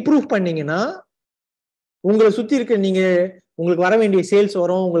 நீங்க இம்ப்ரூவ் பண்ணீங்கன்னா உங்களை சுத்தி இருக்க உங்களுக்கு வர வேண்டிய சேல்ஸ்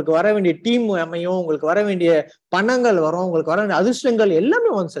வரும், உங்களுக்கு வர வேண்டிய டீம் அமையும், உங்களுக்கு வர வேண்டிய பணங்கள் வரும், உங்களுக்கு வர வேண்டிய அதிர்ஷ்டங்கள்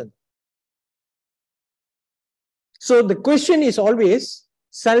எல்லாமே வந்து சேர்ந்து. So the question is always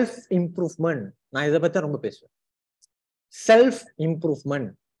self improvement. நான் இதை பத்தி ரொம்ப பேசுவேன். Self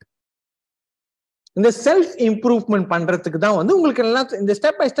improvement. இந்த செல்ஃப் இம்ப்ரூவ்மெண்ட் பண்றதுக்கு தான் உங்களுக்கு எல்லாம் இந்த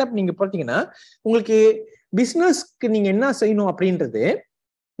ஸ்டெப் பை ஸ்டெப் நீங்க பார்த்தீங்கன்னா உங்களுக்கு பிசினஸ்க்கு நீங்க என்ன செய்யணும் அப்படின்றது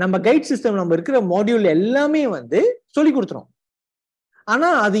நம்ம கைட் சிஸ்டம், நம்ம இருக்கிற மாடியூல் எல்லாமே சொல்லி கொடுத்துரும். ஆனா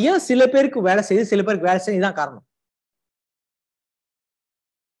அது ஏன் சில பேருக்கு வேலை செய்யுது, சில பேருக்கு வேலை செய்யுதான் காரணம்.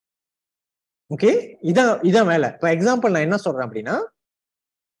 ஓகே, இதான் வேலை. ஃபார் எக்ஸாம்பிள் நான் என்ன சொல்றேன் அப்படின்னா,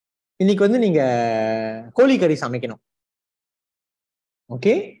 இன்னைக்கு நீங்க கோழிக்கறி சமைக்கணும்.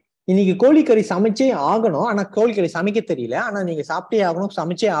 ஓகே, இன்னைக்கு கோழிக்கறி சமைச்சே ஆகணும். ஆனா கோழிக்கறி சமைக்க தெரியல, ஆனா நீங்க சாப்பிட்டே ஆகணும்,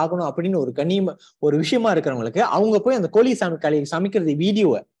 சமைச்சே ஆகணும் அப்படின்னு ஒரு விஷயமா இருக்கிறவங்களுக்கு அவங்க போய் அந்த கோழி சமைக்கிறது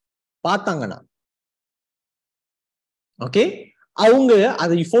வீடியோவை பார்த்தாங்கன்னா ஓகே, அவங்க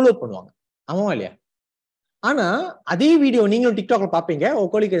அதை ஃபாலோ பண்ணுவாங்க. ஆமாவா இல்லையா? ஆனா அதே வீடியோ நீங்களும் டிக்டாக்ல பாப்பீங்க,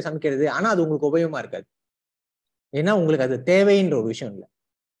 கோழிக்கறி சமைக்கிறது, ஆனா அது உங்களுக்கு உபயோகமா இருக்காது. ஏன்னா உங்களுக்கு அது தேவைன்ற ஒரு விஷயம் இல்லை.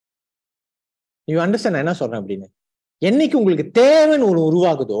 யூ அண்டர்ஸ்டாண்ட் நான் என்ன சொல்றேன் அப்படின்னு? என்னைக்கு உங்களுக்கு தேவைன்னு ஒரு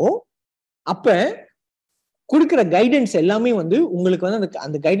உருவாகுதோ அப்ப கொடுக்குற கைடன்ஸ் எல்லாமே உங்களுக்கு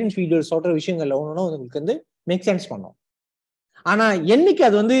அந்த கைடன்ஸ் வீடியோ சொல்ற விஷயங்கள்ல ஒண்ணுன்னா உங்களுக்கு மேக் சென்ஸ் பண்ணும். ஆனா என்னைக்கு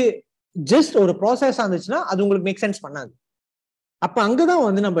அது ஜஸ்ட் ஒரு ப்ராசஸா இருந்துச்சுன்னா அது உங்களுக்கு மேக் சென்ஸ் பண்ணாது. அப்ப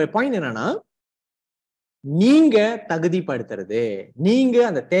அங்கதான் நம்ம பாயிண்ட் என்னன்னா, நீங்க தகுதிப்படுத்துறது, நீங்க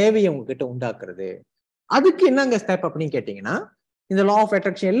அந்த தேவையை உங்ககிட்ட உண்டாக்குறது. அதுக்கு என்னங்க ஸ்டெப் அப்படின்னு கேட்டீங்கன்னா, இந்த லா ஆஃப்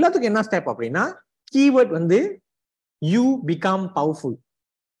அட்ராக்ஷன் எல்லாத்துக்கும் என்ன ஸ்டெப் அப்படின்னா, கீவேர்ட் யூ பிகம் பவர்ஃபுல்.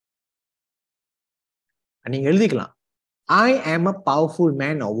 நீங்க எழுதிக்கலாம், ஐ ஆம் a powerful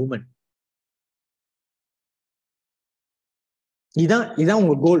man R woman. இதான்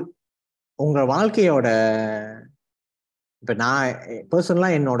உங்க கோல், உங்க வாழ்க்கையோட. இப்ப நான் பர்சனலா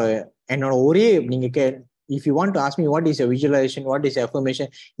என்னோட ஒரே, நீங்க if you want to ask me what is visualisation, what is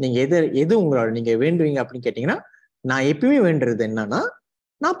affirmation, நீங்க எது உங்களோட நீங்க வேண்டுவீங்க அப்படின்னு கேட்டீங்கன்னா, நான் எப்பயுமே வேண்டுறது என்னன்னா,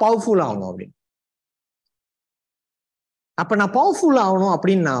 நான் பவர்ஃபுல் ஆகணும் அப்படின்னு. அப்ப நான் பவர்ஃபுல் ஆகணும்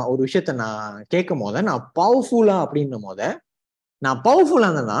அப்படின்னு நான் ஒரு விஷயத்த நான் கேட்கும் போத, நான் பவர்ஃபுல்லா அப்படின்னும் போத, நான் பவர்ஃபுல்லா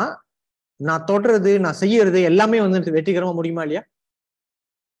இருந்தேன்னா நான் தொடறது, நான் செய்யறது எல்லாமே வந்து வெற்றிகரமா முடியுமா இல்லையா?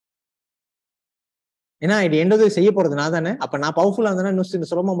 ஏன்னா இது என்னது செய்ய போறது நான் தானே. அப்ப நான் பவர்ஃபுல்லா இருந்தேன்னா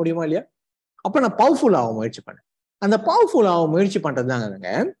இன்னும் சுலபமா முடியுமா இல்லையா? அப்ப நான் பவர்ஃபுல் ஆக முயற்சி பண்ணேன். அந்த பவர்ஃபுல் ஆக முயற்சி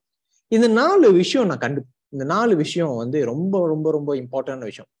பண்றதுதாங்க இந்த 4 விஷயம். இந்த 4 விஷயம் வந்து ரொம்ப ரொம்ப ரொம்ப இம்பார்ட்டன்ட்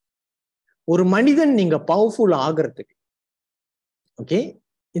விஷயம். ஒரு மனிதன் நீங்க பவர்ஃபுல் ஆகிறதுக்கு, ஓகே,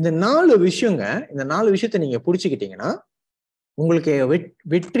 இந்த 4 விஷயங்க, இந்த 4 விஷயத்த நீங்க புடிச்சுக்கிட்டீங்கன்னா உங்களுக்கு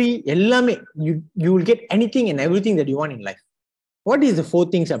வெற்றி எல்லாமே. You will get anything and everything that you want in life. What is the 4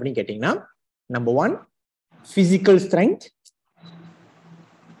 things அப்படின்னு கேட்டீங்கன்னா, number 1 physical strength.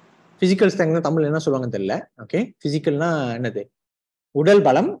 Physical strength Tamil என்ன சொல்லுவாங்கன்னு தெரியல. ஓகே, பிசிக்கல்னா என்னது? உடல்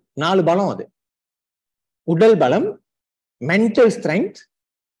பலம். 4 பலம் அது. உடல் பலம், மென்டல் ஸ்ட்ரெங்க்,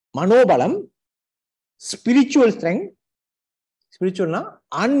 மனோபலம், ஸ்பிரிச்சுவல் ஸ்ட்ரெங்க். ஸ்பிரிச்சுவல்னா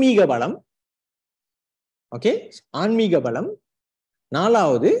ஆன்மீக பலம். ஓகே, ஆன்மீக பலம்.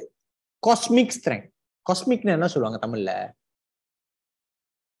 4வது காஸ்மிக் ஸ்ட்ரெங்க். காஸ்மிக்னா என்ன சொல்லுவாங்க தமிழ்ல?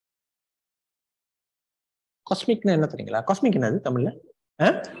 காஸ்மிக்னா என்ன தெரியுங்களா? காஸ்மிக் என்னது தமிழ்ல?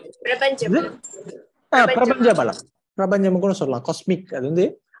 பிரபஞ்ச பலம். பிரபஞ்சம் கூட சொல்லலாம் காஸ்மிக். அது வந்து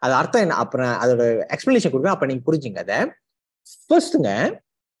அது அர்த்தம் என்ன, அப்புறம் அதோட எக்ஸ்பிளனேஷன் கொடுப்பேன், அப்ப நீங்க புரிஞ்சுங்க அதை. ஃபர்ஸ்ட்ங்க,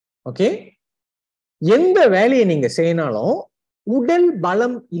 ஓகே, எந்த வேலையை நீங்க செய்யினாலும் உடல்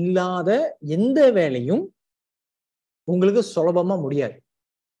பலம் இல்லாத எந்த வேலையும் உங்களுக்கு சுலபமா முடியாது.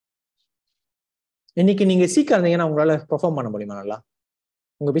 இன்னைக்கு நீங்க சீக்கிரம் இருந்தீங்கன்னா உங்களால பெர்ஃபார்ம் பண்ண முடியுமா? நல்லா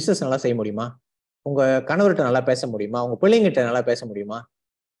உங்க பிசினஸ் நல்லா செய்ய முடியுமா? உங்க கணவர்கிட்ட நல்லா பேச முடியுமா? உங்க பிள்ளைங்கிட்ட நல்லா பேச முடியுமா?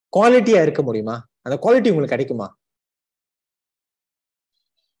 குவாலிட்டியா இருக்க முடியுமா? அந்த குவாலிட்டி உங்களுக்கு கிடைக்குமா?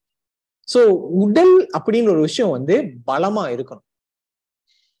 சோ உடல் அப்படின்ற ஒரு விஷயம் வந்து பலமா இருக்கணும்.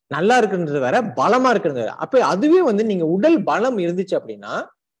 நல்லா இருக்குன்றது வேற, பலமா இருக்கிறது வேற. அப்ப அதுவே வந்து நீங்க உடல் பலம் இருந்துச்சு அப்படின்னா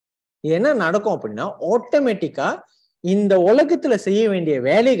என்ன நடக்கும் அப்படின்னா, ஆட்டோமேட்டிக்கா இந்த உலகத்துல செய்ய வேண்டிய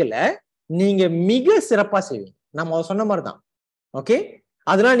வேலைகளை நீங்க மிக சிறப்பா செய்வீங்க. நம்ம சொன்ன மாதிரிதான். ஓகே,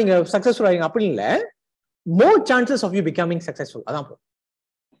 அதெல்லாம் நீங்க சக்சஸ்ஃபுல் ஆவீங்க அப்படி இல்ல, more chances of you becoming successful. அதான்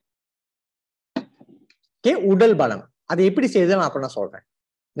ஓகே. உடல் பலம் அதை எப்படி செய்யுது நான் அப்ப நான் சொல்றேன்.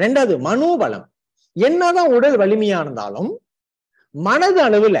 2வது மனோபலம். என்னதான் உடல் வலிமையா இருந்தாலும் மனது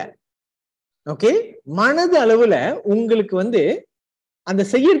அளவுல, ஓகே, மனது அளவுல உங்களுக்கு வந்து அந்த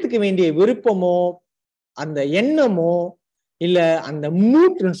செய்யறதுக்கு வேண்டிய விருப்பமோ அந்த எண்ணமோ இல்ல அந்த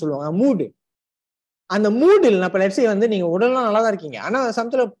மூட்னு சொல்லுவாங்க, மூடு, அந்த மூடு இல்ல. இப்ப லெட்ஸ் சே வந்து நீங்க உடல்லாம் நல்லா தான் இருக்கீங்க, ஆனா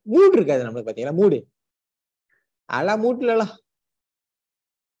சமத்துல மூடு இருக்காது நம்மளுக்கு. பாத்தீங்களா மூடு அதெல்லாம் மூட்லாம்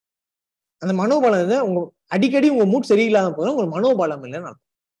அந்த மனோபலம் உங்க அடிக்கடி உங்க மூட் சரியில்லாத போதும் உங்களுக்கு மனோபலம் இல்லைன்னு அர்த்தம்.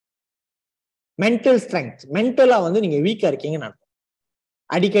 மென்டல் ஸ்ட்ரென்த், மென்டலா வந்து நீங்க வீக்கா இருக்கீங்கன்னு அர்த்தம்.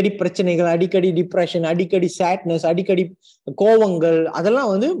 அடிக்கடி பிரச்சனைகள், அடிக்கடி டிப்ரெஷன், அடிக்கடி சேட்னஸ், அடிக்கடி கோவங்கள்,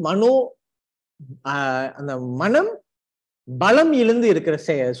 அதெல்லாம் வந்து அந்த மனம் பலம் இழந்து இருக்கிற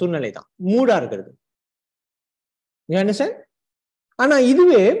சூழ்நிலை தான் மூடா இருக்கிறது. ஆனா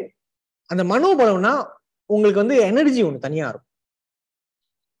இதுவே அந்த மனோபலம்னா உங்களுக்கு வந்து எனர்ஜி ஒண்ணு தனியா இருக்கும்,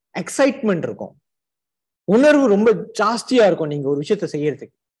 எக்ஸைட்மெண்ட் இருக்கும், உணர்வு ரொம்ப ஜாஸ்தியா இருக்கும் நீங்க ஒரு விஷயத்த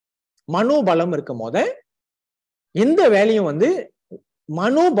செய்யறதுக்கு. மனோபலம் இருக்கும் போத எந்த வேலையும் வந்து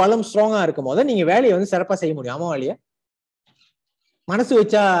மனோபலம் ஸ்ட்ராங்கா இருக்கும் போத நீங்க வேலையை வந்து சிறப்பா செய்ய முடியும். ஆமா இல்லையா? மனசு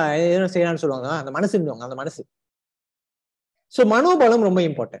வச்சா எதுவும் செய்யலாம்னு சொல்லுவாங்க, அந்த மனசு, அந்த மனசு. சோ மனோபலம் ரொம்ப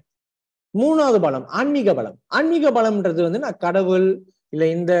இம்பார்ட்டன்ட். 3வது பலம் ஆன்மீக பலம். ஆன்மீக பலம்ன்றது வந்து நான் கடவுள் இல்ல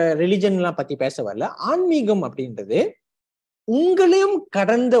இந்த ரிலிஜன் எல்லாம் பத்தி பேச வரல. ஆன்மீகம் அப்படின்றது உங்களையும்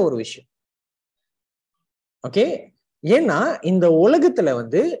கடந்த ஒரு விஷயம். ஓகே, ஏன்னா இந்த உலகத்துல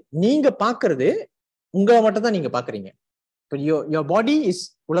வந்து நீங்க பாக்குறது உங்களை மட்டும் தான் நீங்க பாக்குறீங்க. யோர் பாடி இஸ்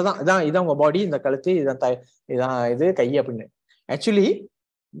இவ்வளவுதான், இதான் உங்க பாடி, இந்த கழுத்து, இதான் இது கை அப்படின்னு. ஆக்சுவலி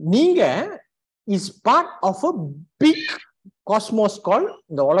நீங்க is part of a big Cosmos கால்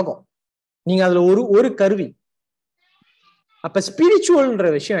இந்த உலகம். நீங்க அதுல ஒரு கருவி. அப்ப ஸ்பிரிச்சுவல்ன்ற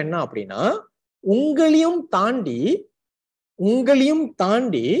விஷயம் என்ன அப்படின்னா, உங்களையும்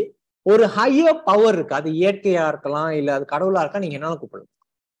தாண்டி ஒரு ஹையர் பவர் இருக்கு. அது இயற்கையா இருக்கலாம், இல்ல அது கடவுளா இருக்கா, நீங்க என்னால கூப்பிடலாம்.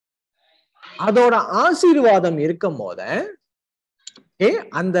 அதோட ஆசீர்வாதம் இருக்கும் போத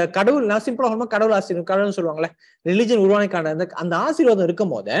அந்த கடவுள், நான் சிம்பிளா கடவுள் ஆசீர்வாதம், கடவுள்னு சொல்லுவாங்கல்ல, ரிலிஜன் உருவானக்கான அந்த ஆசீர்வாதம்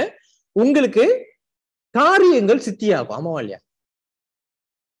இருக்கும் போது உங்களுக்கு காரியங்கள் சித்தியாகும். ஆமாவா இல்லையா?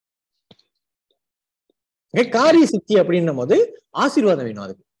 காரிய சித்தி அப்படின்னும் போது ஆசீர்வாதம் வேணும்.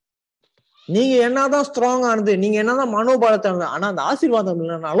 அதுக்கு நீங்க என்னதான் ஸ்ட்ராங் ஆனது, நீங்க என்னதான் மனோபலத்தை, ஆனா அந்த ஆசீர்வாதம்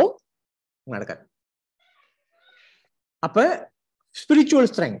இல்லைனாலும் நடக்காது. அப்ப ஸ்பிரிச்சுவல்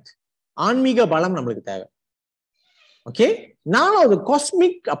ஸ்ட்ரென்த், ஆன்மீக பலம் நம்மளுக்கு தேவை. ஓகே, நாலாவது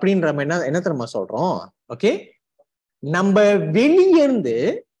காஸ்மிக் அப்படின்ற என்னத்தை நம்ம சொல்றோம்? ஓகே, நம்ம வெளியிருந்து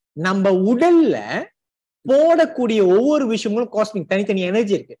நம்ம உடல்ல போடக்கூடிய ஒவ்வொரு விஷயங்களும் காஸ்மிக், தனித்தனி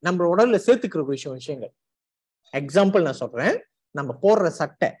எனர்ஜி இருக்கு. நம்ம உடல்ல சேர்த்துக்கிற விஷயங்கள். எக்ஸாம்பிள் நான் சொல்றேன், நம்ம போடுற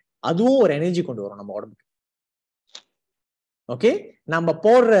சட்டை, அதுவும் ஒரு எனர்ஜி கொண்டு வரும் நம்ம உடம்புக்கு. ஓகே, நம்ம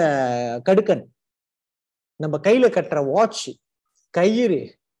போடுற கடுக்கன், நம்ம கையில கட்டுற வாட்ச், கயிறு,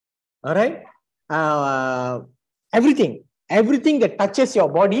 everything that touches your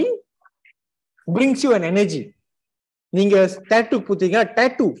body brings you an energy. நீங்க டேட்டூ பூத்தீங்கன்னா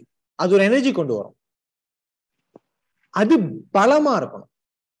டேட்டூ அது ஒரு எனர்ஜி கொண்டு வரும். அது பலமா இருக்கணும்.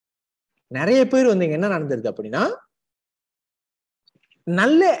 நிறைய பேர் என்ன நடந்திருக்கு அப்படின்னா,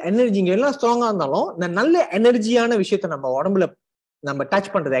 நல்ல எனர்ஜி, இங்க எல்லாம் ஸ்ட்ராங்கா இருந்தாலும் இந்த நல்ல எனர்ஜியான விஷயத்த நம்ம உடம்புல நம்ம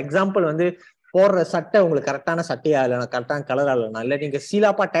டச் பண்றது. எக்ஸாம்பிள் போடுற சட்டை உங்களுக்கு கரெக்டான சட்டையா இல்லைனா கரெக்டான கலரா இல்லைனா, இல்ல நீங்க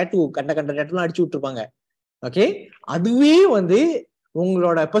சீலாப்பா டேட்டூ கண்ட டேட்டூலாம் அடிச்சு விட்டுருப்பாங்க. ஓகே, அதுவே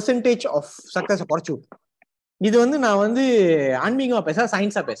உங்களோட பெர்சன்டேஜ் ஆஃப் சக்சஸ் குறைச்சு விட்டு. இது நான் ஆன்மீகமா பேச,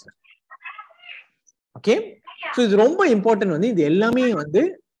 சயின்ஸா பேசுறேன். ஓகே, ஸோ இது ரொம்ப இம்பார்ட்டன்ட். இது எல்லாமே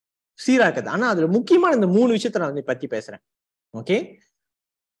சீராக்குது. ஆனா அதுல முக்கியமான இந்த 3 விஷயத்த நான் பத்தி பேசுறேன். ஓகே,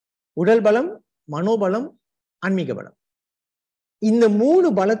 உடல் பலம், மனோபலம், ஆன்மீக பலம். இந்த 3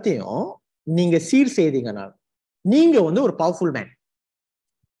 பலத்தையும் நீங்க சீர் செய்தீங்கன்னா நீங்க ஒரு பவர்ஃபுல் மேன்.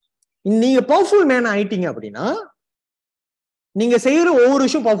 நீங்க பவர்ஃபுல் மேன் ஆயிட்டீங்க அப்படின்னா நீங்க செய்யற ஒவ்வொரு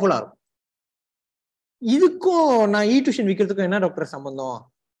விஷயம் பவர்ஃபுல்லா இருக்கும். இதுக்கும் நான் டியூஷன் விற்கிறதுக்கும் என்ன டாக்டர் சம்பந்தம்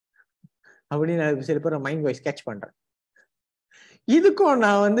அப்படின்னு சில பேர் மைண்ட் வாய்ஸ் கேட்ச் பண்றேன். இதுக்கும்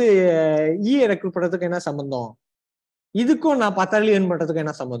நான் ரெக்ரூட் பண்றதுக்கு என்ன சம்பந்தம், இதுக்கும் நான் 10,000 ஏர்ன் பண்றதுக்கு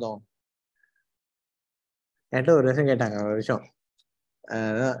என்ன சம்பந்தம்? என்கிட்ட ஒரு விஷயம் கேட்டாங்க. ஒரு விஷயம்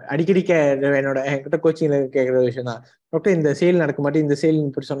அடிக்கடி என்கிட்ட கோச்சிங்ல கேட்கற விஷயம் தான். டாக்டர் இந்த சேல் நடக்க மாட்டேன், இந்த சேல்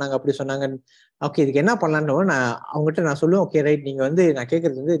இப்படி சொன்னாங்க அப்படி சொன்னாங்க. ஓகே, இதுக்கு என்ன பண்ணலான்னு நான் அவங்ககிட்ட நான் சொல்லுவேன். ஓகே ரைட், நீங்க நான்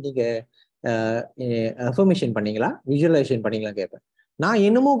கேட்கறது நீங்க அஃபர்மேஷன் பண்ணீங்களா, விஜுவலைசேஷன் பண்ணீங்களா கேட்பேன். நான்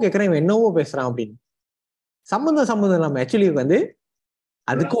என்னமோ கேட்கறேன், இவன் என்னவோ பேசுறான் அப்படின்னு. சம்பந்தம் இல்லாம ஆக்சுவலி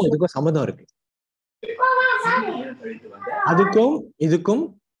அதுக்கும் இதுக்கும் சம்மந்தம் இருக்கு. அதுக்கும் இதுக்கும்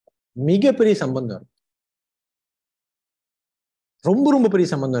மிகப்பெரிய சம்பந்தம் இருக்கு. ரொம்ப ரொம்ப பெரிய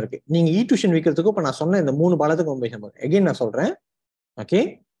சம்பந்தம் இருக்கு. நீங்க டியூஷன் விற்கிறதுக்கும் இப்ப நான் சொன்ன இந்த 3 பலத்துக்கும் ரொம்ப சம்பந்தம். எகைன் நான் சொல்றேன். ஓகே,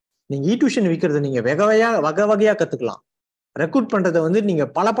 நீங்க டியூஷன் விற்கிறத நீங்க வகை வகையா கத்துக்கலாம். ரெக்ரூட் பண்றதை நீங்க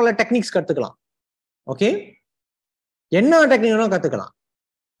பல டெக்னிக்ஸ் கத்துக்கலாம். ஓகே, என்ன டெக்னிக் வேணாலும் கத்துக்கலாம்.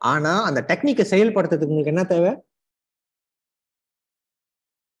 ஆனா அந்த டெக்னிக்கை செயல்படுத்துறதுக்கு உங்களுக்கு என்ன தேவை?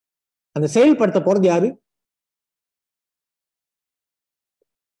 அந்த செயல்படுத்த போறது யாரு?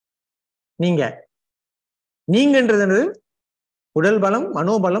 நீங்கன்றது உடல் பலம்,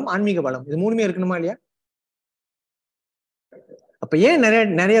 மனோபலம், ஆன்மீக பலம், இது 3மே இருக்கணுமா இல்லையா? அப்ப ஏன்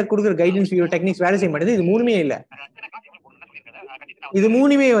நிறைய கொடுக்குற கைடன்ஸ் டெக்னிக்ஸ் வேலை செய்ய மாட்டேங்குது? இது 3மே இல்ல. இது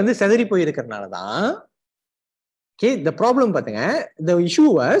 3மே செதறி போய் இருக்கிறதுனாலதான் the problem பாத்துங்க. the issue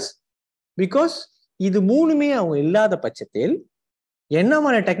was because இது 3மே அவங்க இல்லாத பட்சத்தில் என்ன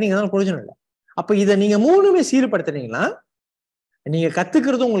மாதிரி டெக்னிக் தான் பிரயோஜனம் இல்லை. அப்ப இதை நீங்க 3மே சீர்படுத்துறீங்கன்னா நீங்க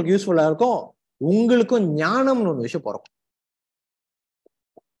கத்துக்கிறதும் உங்களுக்கு யூஸ்ஃபுல்லா இருக்கும், உங்களுக்கும் ஞானம்னு ஒரு விஷயம் பிறக்கும்.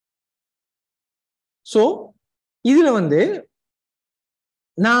 சோ இதுல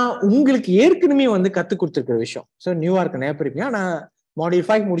நான் உங்களுக்கு ஏற்கனவே கத்து கொடுத்துருக்கிற விஷயம். So New York நேப்பிருப்பீங்க. ஆனா மாடியூல்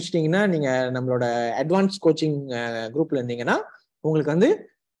 5 முடிச்சிட்டீங்கன்னா நீங்க நம்மளோட அட்வான்ஸ் கோச்சிங் குரூப்ல இருந்தீங்கன்னா உங்களுக்கு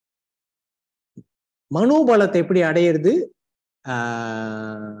மனோபலத்தை எப்படி அடையிறது,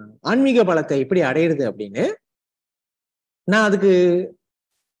 ஆன்மீக பலத்தை எப்படி அடையிறது அப்படின்னு நான் அதுக்கு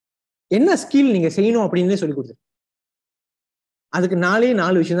என்ன ஸ்கில் நீங்க செய்யணும் அப்படின்னு சொல்லி கொடுத்துருக்கேன். அதுக்கு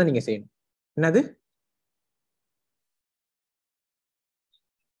 4 விஷயம் தான் நீங்க செய்யணும். என்னது?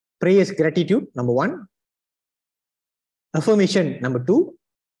 Praise, gratitude, number 1. Affirmation, number 2.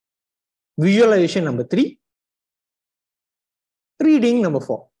 Visualization, number 3. Reading, number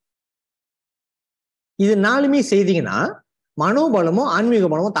 4. இது 4மே செய்தீங்கன்னா மனோபலமோ ஆன்மீக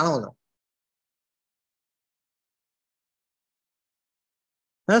பலமோ தானே வந்துடும்.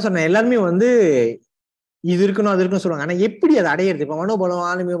 நான் சொன்னேன், எல்லாருமே இது இருக்கணும் அது இருக்கணும் சொல்லுவாங்க. ஆனா எப்படி அதை அடையிறது? இப்ப மனோபலம்,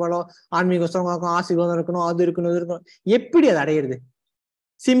 ஆன்மீக பலம், ஆன்மீக ஸ்ட்ராங்காகும், ஆசீர்வாதம் இருக்கணும், அது இருக்கணும், இது இருக்கணும். எப்படி அதை அடையிறது?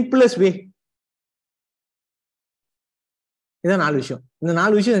 சிம்பிளஸ்ட் வே, இதான் 4 விஷயம். இந்த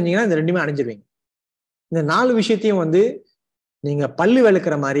 4 விஷயம் செஞ்சீங்கன்னா இந்த 2மே அடைஞ்சிருவீங்க. இந்த 4 விஷயத்தையும் வந்து நீங்க பல்லு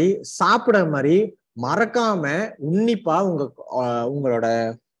விளக்குற மாதிரி, சாப்பிடுற மாதிரி மறக்காம உன்னிப்பா உங்களோட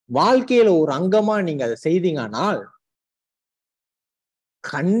வாழ்க்கையில ஒரு அங்கமா நீங்க அதை செய்தீங்கன்னா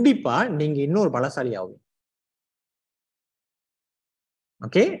கண்டிப்பா நீங்க இன்னொரு பலசாலி ஆகும்.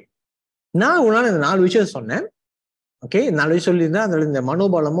 ஓகே, நான் உங்களால இந்த 4 விஷயம் சொன்னேன். ஓகே, 4 விஷயம் சொல்லியிருந்தேன். அதுல இந்த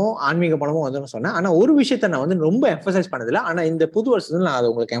மனோபலமோ ஆன்மீக பலமோ வந்து சொன்னேன். ஆனா ஒரு விஷயத்த நான் வந்து ரொம்ப எம்பசைஸ் பண்ணதில்லை. ஆனா இந்த புது வருஷத்துல நான் அதை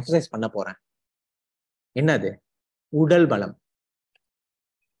உங்களுக்கு எம்பசைஸ் பண்ண போறேன். என்னது? உடல் பலம்.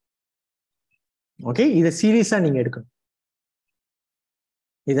 ஓகே, இதை சீரியஸா நீங்க எடுக்கணும்.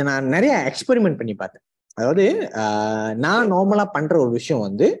 இதை நான் நிறைய எக்ஸ்பெரிமெண்ட் பண்ணி பார்த்தேன். அதாவது நான் நார்மலா பண்ற ஒரு விஷயம்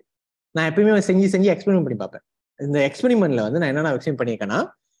வந்து நான் எப்பயுமே செஞ்சு எக்ஸ்பெரிமெண்ட் பண்ணி பார்ப்பேன். இந்த எக்ஸ்பெரிமெண்ட்ல வந்து நான் என்னென்ன எக்ஸ்பெரிமெண்ட் பண்ணியிருக்கேன்னா,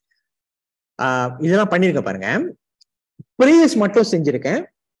 இதெல்லாம் பண்ணியிருக்கேன் பாருங்க. ப்ரேயர்ஸ் மட்டும் செஞ்சிருக்கேன்.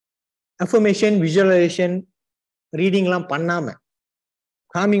 அஃபர்மேஷன், விஜுவலைசேஷன், ரீடிங் எல்லாம் பண்ணாம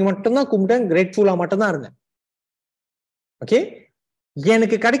சாமிக்கு மட்டும்தான் கும்பிட்டேன். கிரேட்ஃபுல்லா மட்டும் தான் இருந்தேன். ஓகே,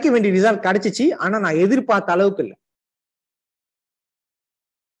 எனக்கு கிடைக்க வேண்டிய ரிசல்ட் கிடைச்சிச்சு. ஆனா நான் எதிர்பார்த்த அளவுக்கு இல்லை.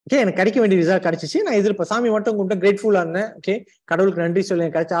 ஓகே, எனக்கு கிடைக்க வேண்டிய ரிசல்ட் கிடைச்சிச்சு. நான் சாமி மட்டும் கும்பிட்டு கிரேட்ஃபுல்லா இருந்தேன். ஓகே, கடவுளுக்கு நன்றி சொல்லி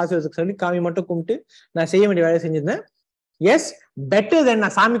எனக்கு கிடைச்ச ஆசீர்வாதத்துக்கு சொல்லி சாமி மட்டும் கும்பிட்டு நான் செய்ய வேண்டிய வேலையை செஞ்சிருந்தேன். எஸ், பெட்டர் தென்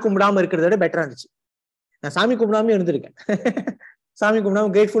நான் சாமி கும்பிடாம இருக்கிறத விட பெட்டரா இருந்துச்சு. நான் சாமி கும்பிடாம இருந்திருக்கேன். சாமி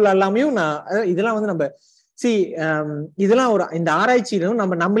கும்பிடாம கிரேட்ஃபுல்லா எல்லாமையும் நான் இதெல்லாம் வந்து நம்ம இதெல்லாம் ஒரு இந்த ஆராய்ச்சியிலும்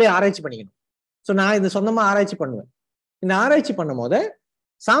நம்மளே ஆராய்ச்சி பண்ணிக்கணும். ஸோ நான் இது சொந்தமா ஆராய்ச்சி பண்ணுவேன். இந்த ஆராய்ச்சி பண்ணும் போது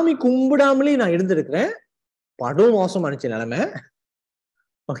சாமி கும்பிடாமலே நான் இருந்திருக்கிறேன். படும் மோசமானுச்சு நிலைமை.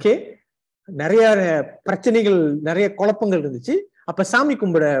 ஓகே, நிறைய பிரச்சனைகள், நிறைய குழப்பங்கள் இருந்துச்சு. அப்ப சாமி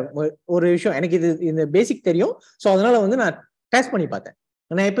கும்பிட ஒரு விஷயம் எனக்கு இந்த பேசிக் தெரியும். ஸோ அதனால வந்து நான் டெஸ்ட் பண்ணி பார்த்தேன்.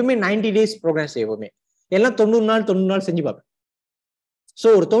 நான் எப்பவுமே 90 days ப்ரோக்ராம் செய்வோமே, எல்லாம் 90 நாள் செஞ்சு பார்ப்பேன். ஸோ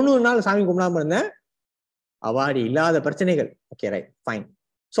ஒரு 90 நாள் சாமி கும்பிடாம இருந்தேன். அவாடி இல்லாத பிரச்சனைகள். Okay, right, fine.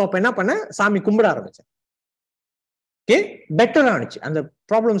 ஸோ அப்ப என்ன பண்ணேன், சாமி கும்பிட ஆரம்பிச்சேன். ஓகே, பெட்டர் ஆனிச்சு. அந்த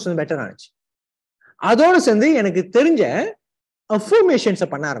ப்ராப்ளம்ஸ் வந்து பெட்டர் ஆனிச்சு. அதோட சேர்ந்து எனக்கு தெரிஞ்ச அஃபர்மேஷன்ஸை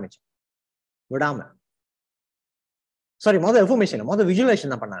பண்ண ஆரம்பிச்சேன் விடாம. சாரி, அஃபர்மேஷன்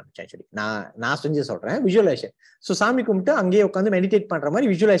விஜுவலைசேஷன் தான் பண்ண ஆரம்பிச்சேன். ஆக்சுவலி நான் செஞ்சு சொல்றேன் விஜுவலைசேஷன். ஸோ சாமி கும்பிட்டு அங்கேயே உட்காந்து மெடிடேட் பண்ற மாதிரி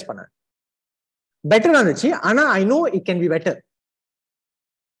விஜுவலைஸ் பண்ணேன். பெட்டரா இருந்துச்சு. ஆனா I know it can be better.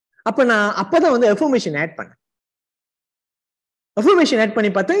 அப்ப நான் அப்பதான் வந்து அஃபர்மேஷன் ஆட் பண்ணேன். அஃபர்மேஷன் ஆட் பண்ணி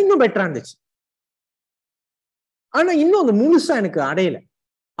பார்த்தா இன்னும் பெட்டரா இருந்துச்சு. ஆனா இன்னும் அந்த முழுசா எனக்கு அடையல.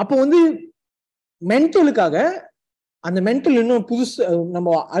 அப்போ வந்து மென்டலுக்காக அந்த மென்டல் இன்னும் புதுசு,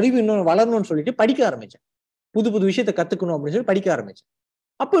 நம்ம அறிவு இன்னும் வளரணும்னு சொல்லிட்டு படிக்க ஆரம்பிச்சேன். புது விஷயத்த கத்துக்கணும் அப்படின்னு சொல்லி படிக்க ஆரம்பிச்சேன்.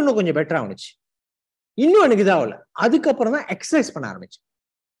 அப்போ இன்னும் கொஞ்சம் பெட்டரா ஆனிச்சு. இன்னும் எனக்கு இதாகல. அதுக்கப்புறம் தான் எக்ஸசைஸ் பண்ண ஆரம்பிச்சேன்.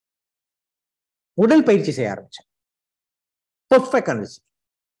 உடல் பயிற்சி செய்ய ஆரம்பிச்சேன். பெர்ஃபெக்ட் இருந்துச்சு.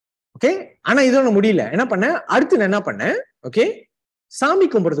 ஓகே, ஆனா இதோட முடியல. என்ன பண்ணேன், அடுத்து நான் என்ன பண்ணேன், ஓகே, சாமி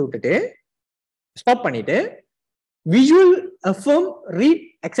கும்பிடுறத விட்டுட்டு ஸ்டாப் பண்ணிட்டு விஷுவல் அஃபர்ம் ரீட்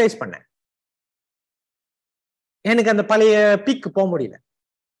எக்ஸசைஸ் பண்ணேன். எனக்கு அந்த பழைய பீக் போக முடியல.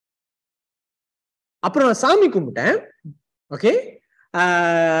 அப்புறம் நான் சாமி கும்பிட்டேன். ஓகே,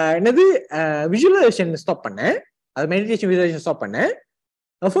 என்னது விஜுவலைசேஷன் ஸ்டாப் பண்ணேன். அது மெடிடேஷன் விஜுவலைசேஷன் ஸ்டாப் பண்ணேன்.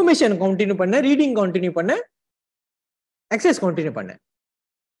 அஃபர்மேஷன் கண்டினியூ பண்ணேன். ரீடிங் கண்டினியூ பண்ணேன். எக்ஸசைஸ் கண்டினியூ பண்ணேன்.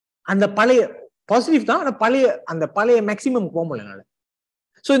 அந்த பழைய பாசிட்டிவ் தான், ஆனா அந்த பழைய மேக்சிமம் போக முடியல என்னால.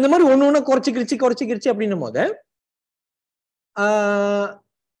 ஸோ இந்த மாதிரி ஒண்ணு குறைச்சிக்கிருச்சு அப்படின்னும் போது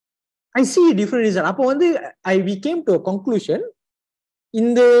I see a different result. அப்போ வந்து we came to a conclusion.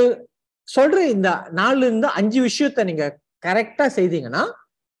 இந்த சொல்ற இந்த 4-5 விஷயத்த நீங்க கரெக்டா செய்தீங்கன்னா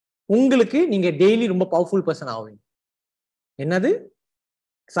உங்களுக்கு நீங்க டெய்லி ரொம்ப பவர்ஃபுல் பர்சன் ஆவீங்க. என்னது,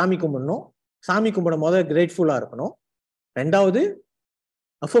 சாமி கும்பிடணும். சாமி கும்பிடும் போது கிரேட்ஃபுல்லா இருக்கணும். 2வது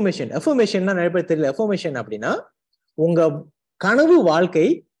அஃபர்மேஷன்னா நிறைய பேர் தெரியல. அஃபர்மேஷன் அப்படின்னா உங்க கனவு வாழ்க்கை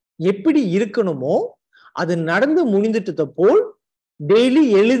எப்படி இருக்கணுமோ அது நடந்து முடிந்துட்டு போல் டெய்லி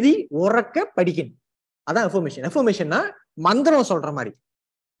எழுதி உறக்க படிக்கணும். அதான் அஃபர்மேஷன். அஃபர்மேஷன்னா மந்திரம் சொல்ற மாதிரி.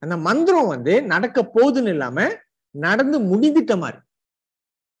 அந்த மந்திரம் வந்து நடக்க போகுதுன்னு இல்லாம நடந்து முடிந்துட்ட மாதிரி.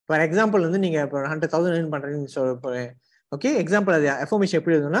 ஃபார் எக்ஸாம்பிள் வந்து நீங்க இப்போ 100,000 earn பண்றீங்கன்னு சொல்ல, ஓகே, எக்ஸாம்பிள் அது அஃபர்மேஷன்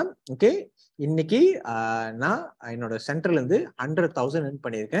எப்படி இருக்குன்னா, ஓகே, இன்னைக்கு நான் என்னோட சென்டர்ல இருந்து 100,000 earn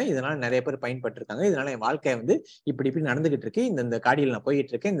பண்ணியிருக்கேன். இதனால நிறைய பேர் பயன்பட்டிருக்காங்க. இதனால என் வாழ்க்கை வந்து இப்படி நடந்துகிட்டு இருக்கு. இந்த காடியில் நான்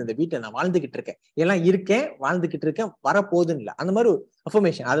போயிட்டு இருக்கேன். இந்த வீட்டில் நான் வாழ்ந்துகிட்டு இருக்கேன். எல்லாம் இருக்கேன், வாழ்ந்துகிட்டு இருக்கேன், வரப்போகுதுன்னு இல்லை. அந்த மாதிரி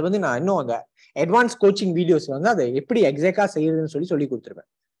அஃபர்மேஷன் அது வந்து நான் இன்னும் அந்த அட்வான்ஸ் கோச்சிங் வீடியோஸ் வந்து அதை எப்படி எக்ஸாக்டா செய்யுதுன்னு சொல்லி கொடுத்துருவேன்.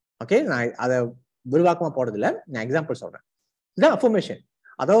 ஓகே, நான் அதை விரிவாக்கமா போடுறதில்ல, நான் எக்ஸாம்பிள் சொல்றேன். இதுதான் அஃபர்மேஷன்.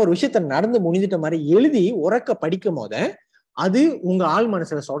 அதாவது ஒரு விஷயத்த நடந்து முடிஞ்சிட்ட மாதிரி எழுதி உறக்க படிக்கும் போத அது உங்க ஆள்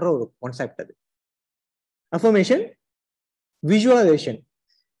மனசுல சொல்ற ஒரு கான்செப்ட். அது அஃபர்மேஷன். விஜுவலைசேஷன்,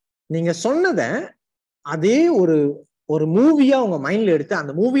 நீங்க சொன்னத அதே ஒரு மூவியா உங்க மைண்ட்ல எடுத்து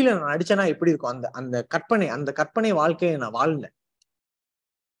அந்த மூவில நான் நடிச்சேன்னா எப்படி இருக்கும், அந்த கற்பனை வாழ்க்கையை நான் வாழ்ந்தேன்.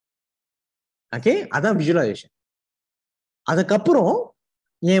 ஓகே, அதான் விஜுவலைசேஷன். அதுக்கப்புறம்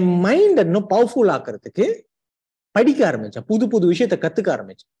என் மைண்ட் இன்னும் பவர்ஃபுல் ஆக்குறதுக்கு படிக்க ஆரம்பிச்சேன். புது புது விஷயத்த கத்துக்க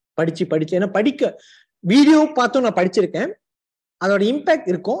ஆரம்பிச்சேன். படிச்சு ஏன்னா வீடியோ பார்த்தும் நான் படிச்சிருக்கேன், அதோட இம்பாக்ட்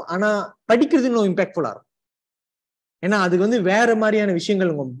இருக்கும். ஆனா படிக்கிறது இன்னும் இம்பாக்ட்ஃபுல்லா இருக்கும். ஏன்னா அது வேற மாதிரியான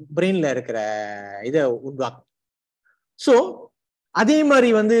விஷயங்கள் உங்க பிரெயின்ல இருக்கிற இதை உருவாக்கும். ஸோ அதே மாதிரி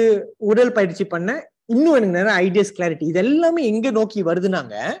உடல் பயிற்சி பண்ண இன்னும் எனக்கு நிறைய ஐடியாஸ், கிளாரிட்டி, இது எல்லாமே எங்க நோக்கி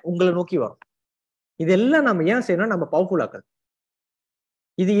வருதுனாங்க உங்களை நோக்கி வரும். இதெல்லாம் நம்ம ஏன் செய்யணும், நம்ம பவர்ஃபுல் ஆக்குறது.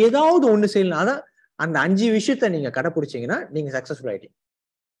 இது ஏதாவது ஒண்ணு செய்யலாம். அதான் அந்த 5 விஷயத்த நீங்க கடைபிடிச்சீங்கன்னா நீங்க சக்சஸ்ஃபுல் ஆயிட்டீங்க.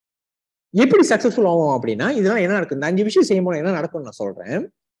 எப்படி சக்சஸ்ஃபுல் ஆகும் அப்படின்னா, இதெல்லாம் என்ன நடக்கும், இந்த 5 விஷயம் செய்யும்போது என்ன நடக்கும்னு நான் சொல்றேன்.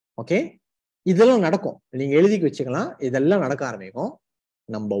 ஓகே, இதெல்லாம் நடக்கும், நீங்க எழுதி வச்சுக்கலாம். இதெல்லாம் நடக்க ஆரம்பிக்கும்.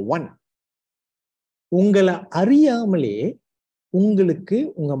 நம்பர் 1, உங்களை அறியாமலே உங்களுக்கு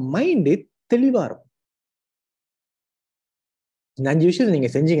உங்க மைண்டு தெளிவா இருக்கும். இந்த 5 விஷயத்தை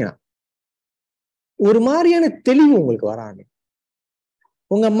நீங்க செஞ்சீங்கன்னா ஒரு மாதிரியான தெளிவு உங்களுக்கு வர ஆரம்பிக்கும்.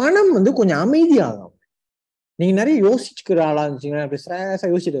 உங்க மனம் கொஞ்சம் அமைதியாகும். நீங்க நிறைய யோசிச்சுக்கிற ஆளா இருந்துச்சீங்கன்னா, அப்படி ஸ்ட்ரெஸ்ஸா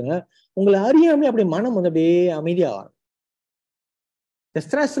யோசிச்சுட்டுங்க, உங்களை அறியாமலே அப்படியே மனம் அப்படியே அமைதியாகும். இந்த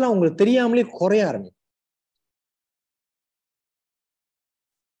ஸ்ட்ரெஸ் எல்லாம் உங்களுக்கு தெரியாமலே குறைய ஆரம்பிக்கும்.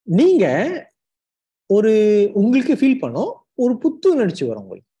 நீங்க உங்களுக்கு ஃபீல் பண்ணும், ஒரு புத்துணர்ச்சி வரும்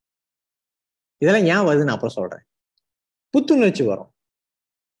உங்களுக்கு. இதெல்லாம் ஏன் வருதுன்னு அப்புறம் சொல்றேன். புத்துணர்ச்சி வரும்.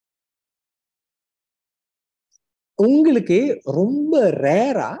 உங்களுக்கு ரொம்ப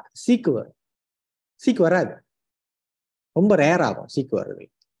ரேரா சீக்கு வரும். சீக்கு வராது, ரொம்ப ரேர் ஆகும் சீக்கு வருது.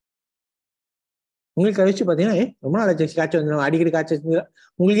 உங்களுக்கு கழிச்சு பாத்தீங்கன்னா ரொம்ப நாள் காய்ச்சல் வந்து அடிக்கடி காய்ச்சல்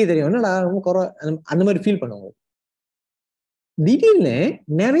உங்களுக்கே தெரியும், என்னடா ரொம்ப குறை, அந்த மாதிரி ஃபீல் பண்ணுவாங்க. திடீர்னு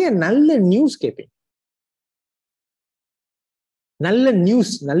நிறைய நல்ல நியூஸ் கேட்பீங்க. நல்ல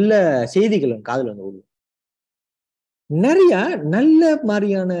நியூஸ், நல்ல செய்திகள் காதுல விழும். நிறைய நல்ல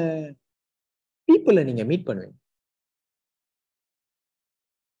மாதிரியான பீப்புளை நீங்க மீட் பண்ணுவீங்க.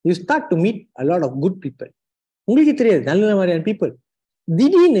 You start to meet a lot of good people. உங்களுக்கு தெரியாது நல்ல மாதிரியான பீப்புள்.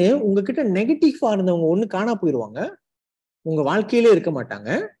 திடீர்னு உங்ககிட்ட நெகட்டிவா இருந்தவங்க ஒண்ணு காணா போயிடுவாங்க, உங்க வாழ்க்கையிலே இருக்க மாட்டாங்க.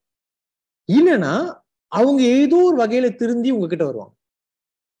 இல்லைன்னா அவங்க ஏதோ ஒரு வகையில திருந்தி உங்ககிட்ட வருவாங்க.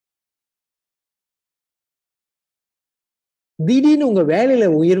 திடீர்னு உங்க வேலையில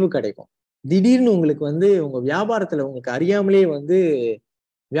உயர்வு கிடைக்கும். திடீர்னு உங்களுக்கு உங்க வியாபாரத்துல உங்களுக்கு அறியாமலே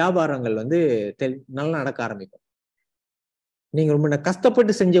வியாபாரங்கள் நல்லா நடக்க ஆரம்பிக்கும். நீங்க ரொம்ப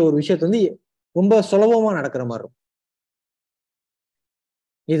கஷ்டப்பட்டு செஞ்ச ஒரு விஷயத்த ரொம்ப சுலபமா நடக்கிற மாதிரி இருக்கும்.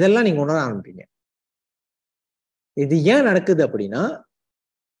 இதெல்லாம் நீங்க உணர ஆரம்பிப்பீங்க. இது ஏன் நடக்குது அப்படின்னா,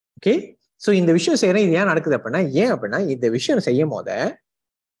 ஓகே, சோ இந்த விஷயம் செய்யறேன், இது ஏன் நடக்குது அப்படின்னா, இந்த விஷயம் செய்யும் போத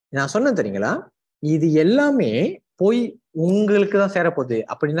நான் சொன்னேன் தெரியுங்களா, இது எல்லாமே போய் உங்களுக்கு தான் சேரப்போகுது.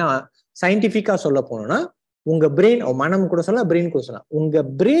 அப்படின்னா சயின்டிபிக்கா சொல்ல போனோம்னா, உங்க பிரெயின், மனம் கூட சொல்லலாம், பிரெயின் கூட சொல்லலாம், உங்க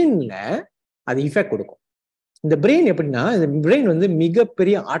பிரெயின்ல அது இஃபெக்ட் கொடுக்கும். இந்த பிரெயின் எப்படின்னா, இந்த பிரெயின்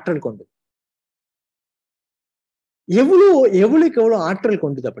மிகப்பெரிய ஆற்றல் கொண்டு, எவ்வளவுக்கு எவ்வளவு ஆற்றல்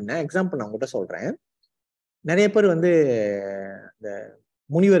கொண்டது அப்படின்னா, எக்ஸாம்பிள் நான் உங்ககிட்ட சொல்றேன். நிறைய பேர் இந்த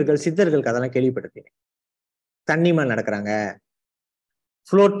முனிவர்கள், சித்தர்கள் கதெல்லாம் கேள்விப்பட்டிருக்கீங்க. தண்ணி மேல் நடக்கிறாங்க,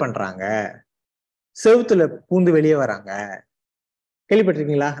 ஃப்ளோட் பண்றாங்க, செவுத்துல பூந்து வெளியே வராங்க,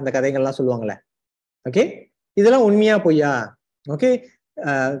 கேள்விப்பட்டிருக்கீங்களா? அந்த கதைகள்லாம் சொல்லுவாங்கல்ல. ஓகே, இதெல்லாம் உண்மையா பொய்யா? ஓகே,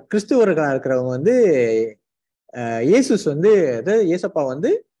 கிறிஸ்துவர்களா இருக்கிறவங்க இயேசுஸ் அதாவது ஏசப்பா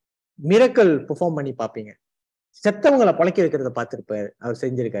மிரக்கல் பெர்ஃபார்ம் பண்ணி பார்ப்பீங்க. செத்தவங்களை பொழைக்க வைக்கிறத பார்த்திருப்பாரு, அவர்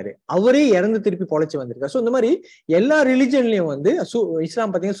செஞ்சிருக்காரு. அவரே இறந்து திருப்பி பொழைச்சு வந்திருக்காரு. ஸோ இந்த மாதிரி எல்லா ரிலிஜன்லயும் இஸ்லாம்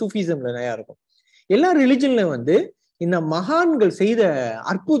பார்த்தீங்கன்னா சூஃபிசம்ல நிறையா இருக்கும். எல்லா ரிலிஜன்லயும் இந்த மகான்கள் செய்த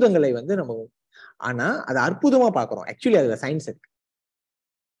அற்புதங்களை நம்ம, ஆனா அதை அற்புதமா பார்க்கிறோம். ஆக்சுவலி அதுல சயின்ஸ் இருக்கு.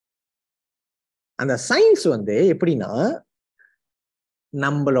 அந்த சயின்ஸ் எப்படின்னா,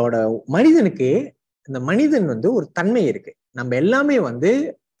 நம்மளோட மனிதனுக்கு, இந்த மனிதன் ஒரு தன்மை இருக்கு. நம்ம எல்லாமே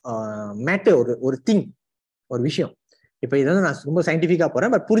மேட்டர், ஒரு திங், ஒரு விஷயம். இப்ப இதை நான் ரொம்ப சயின்டிபிக்கா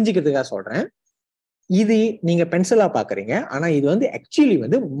போறேன், பட் புரிஞ்சுக்கிறதுக்காக சொல்றேன். இது நீங்க பென்சிலா பாக்குறீங்க, ஆனா இது actually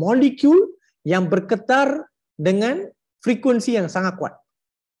molecule yang bergetar dengan frekuensi yang sangat kuat,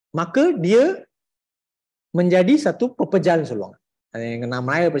 maka dia menjadi satu pepejalan சொல்லுவாங்க. அது நான்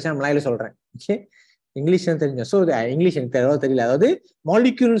மலையாள படிச்சா மலையாள சொல்றேன். ஓகே, இங்கிலீஷ் தெரிஞ்ச, ஸோ இங்கிலீஷ் எனக்கு தெரியல. அதாவது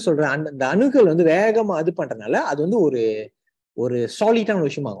மாலிக்யூல்னு சொல்ற அந்த அணுக்கள் வேகமா அது பண்றதுனால அது ஒரு சாலிடான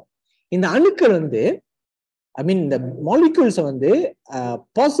விஷயமாகும். இந்த அணுக்கள் ஐ மீன் இந்த molecules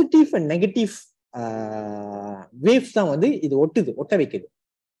positive and negative waves தான் இது ஒட்ட வைக்குது.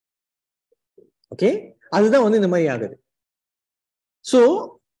 ஓகே, அதுதான் இந்த மாதிரி ஆகுது. ஸோ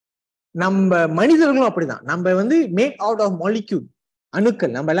நம்ம மனிதர்களும் அப்படிதான். நம்ம வந்து மேக் அவுட் ஆஃப் மாலிக்யூல்,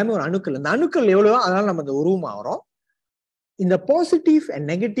 அணுக்கள். நம்ம எல்லாமே ஒரு அணுக்கள். இந்த அணுக்கள் எவ்வளவோ அதனால நம்ம இந்த உருவமாகறோம். இந்த பாசிட்டிவ் அண்ட்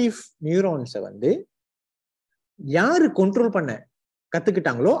நெகட்டிவ் நியூரான்ஸை வந்து யாரு கண்ட்ரோல் பண்ண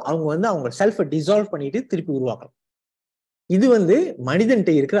கத்துக்கிட்டாங்களோ அவங்க வந்து அவங்க செல்ஃபை டிசால்வ் பண்ணிட்டு திருப்பி உருவாக்கலாம். இது வந்து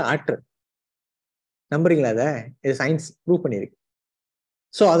மனிதன்கிட்ட இருக்கிற ஆற்றல். நம்புறீங்களா? அத இது சயின்ஸ் ப்ரூவ் பண்ணிருக்கு.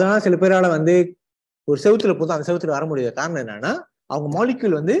 ஸோ அதனால சில பேரால வந்து ஒரு செவுத்துல போதும் அந்த செவுத்துல வர முடியாத காரணம் என்னன்னா அவங்க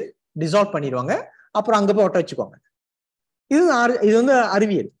மாலிக்யூல் வந்து டிசால்வ் பண்ணிடுவாங்க, அப்புறம் அங்க போய் ஒட்ட வச்சுக்குவாங்க. இது வந்து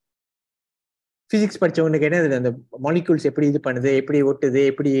அறிவியல். பிசிக்ஸ் படிச்சவனுக்கு என்ன இதுல அந்த மாலிக்யூல்ஸ் எப்படி இது பண்ணுது, எப்படி ஒட்டுது,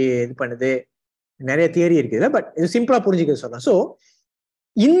 எப்படி இது பண்ணுது, நிறைய தியரி இருக்குது. பட் இது சிம்பிளா புரிஞ்சுக்க சொல்றேன். ஸோ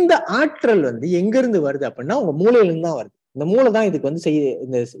இந்த ஆற்றல் வந்து எங்க இருந்து வருது அப்படின்னா உங்க மூளையில இருந்து தான் வருது. இந்த மூளை தான் இதுக்கு வந்து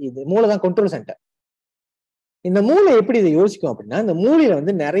இந்த மூளை தான் கண்ட்ரோல் சென்டர். இந்த மூளை எப்படி இதை யோசிக்கும் அப்படின்னா இந்த மூளையில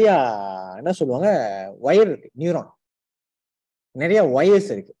வந்து நிறைய என்ன சொல்லுவாங்க ஒயர் இருக்கு, நியூரான், நிறைய ஒயர்ஸ்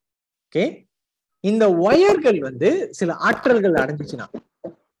இருக்கு. ஓகே, இந்த ஒயர்கள் வந்து சில ஆற்றல்கள் அடைஞ்சிச்சுன்னா,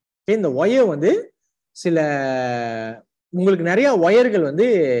 இந்த ஒயர் வந்து சில உங்களுக்கு நிறைய ஒயர்கள் வந்து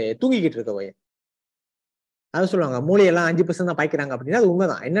தூங்கிக்கிட்டு இருக்க ஒயர். அதை சொல்லுவாங்க மூளையெல்லாம் 5% தான் பாய்க்கிறாங்க அப்படின்னா அது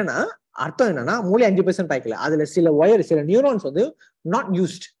உண்மைதான். என்னன்னா அர்த்தம் என்னன்னா மூளை 5% பாய்க்கல, அதுல சில ஒயர் சில நியூரான்ஸ் வந்து நாட்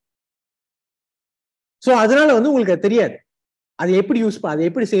யூஸ்ட். ஸோ அதனால வந்து உங்களுக்கு அது தெரியாது அது எப்படி அது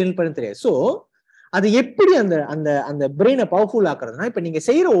எப்படி செயல்படுன்னு தெரியாது. ஸோ அது எப்படி அந்த அந்த அந்த பிரெயினை பவர்ஃபுல் ஆக்குறதுனா இப்ப நீங்க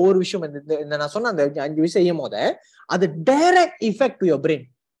செய்யற ஒவ்வொரு விஷயம் இந்த நான் சொன்ன அந்த 5 விஷயம் செய்யும் போத அது direct effect to your brain.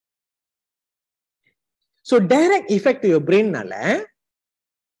 So direct effect to your பிரெயின்னால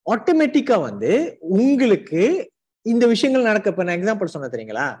ஆட்டோமேட்டிக்கா வந்து உங்களுக்கு இந்த விஷயங்கள் நடக்க. இப்ப நான் எக்ஸாம்பிள் சொன்ன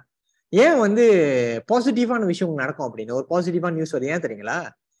தெரியுங்களா, ஏன் வந்து பாசிட்டிவான விஷயம் நடக்கும் அப்படின்னு ஒரு பாசிட்டிவான நியூஸ் வருது ஏன் தெரியுங்களா?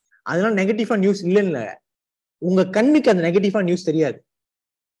 அதெல்லாம் நெகட்டிவா நியூஸ் இல்லைன்னு, உங்க கண்ணுக்கு அந்த நெகட்டிவா நியூஸ் தெரியாது.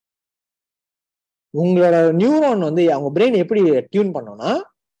 உங்களோட நியூரான் வந்து அவங்க பிரெயின் எப்படி டியூன் பண்ணோம்னா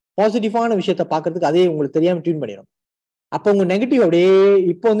பாசிட்டிவான விஷயத்த பாக்குறதுக்கு அதே உங்களுக்கு தெரியாம டியூன் பண்ணிடும். அப்ப உங்க நெகட்டிவ் அப்படியே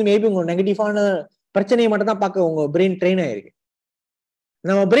இப்போ வந்து மேபி உங்க நெகட்டிவான பிரச்சனையை மட்டும் தான் பார்க்க உங்க பிரெயின் ட்ரெயின் ஆயிருக்கு.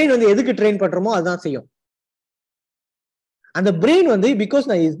 நம்ம பிரெயின் வந்து எதுக்கு ட்ரெயின் பண்றோமோ அதுதான் செய்யும். அந்த பிரெயின் வந்து பிகாஸ்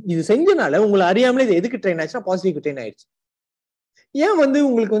நான் இது செஞ்சனால உங்களை அறியாமலே இது எதுக்கு ட்ரெயின் ஆச்சுன்னா பாசிட்டிவ் ட்ரெயின் ஆயிடுச்சு. ஏன் வந்து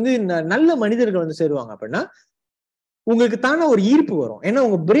உங்களுக்கு வந்து நல்ல மனிதர்கள் வந்து சேருவாங்க அப்படின்னா உங்களுக்கு தானே ஒரு ஈர்ப்பு வரும். ஏன்னா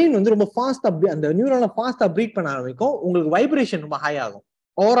உங்க பிரெயின் வந்து ரொம்ப ஃபாஸ்டா அந்த நியூரான ஃபாஸ்டா ப்ரீட் பண்ண ஆரம்பிக்கும். உங்களுக்கு வைப்ரேஷன் ரொம்ப ஹை ஆகும்,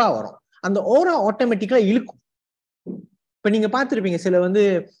 ஓரா வரும். அந்த ஓரா ஆட்டோமேட்டிக்கா இழுக்கும். இப்ப நீங்க பார்த்திருப்பீங்க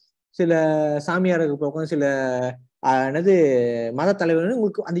சில சாமியாருக்கு போகும், சில என்னது மத தலைவர்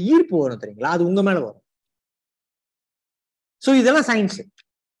உங்களுக்கு அந்த ஈர்ப்பு வரும் தெரியுங்களா, அது உங்க மேல வரும். ஸோ இதெல்லாம் சயின்ஸ்.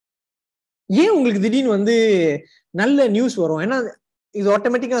 ஏன் உங்களுக்கு திடீர்னு வந்து நல்ல நியூஸ் வரும்? ஏன்னா இது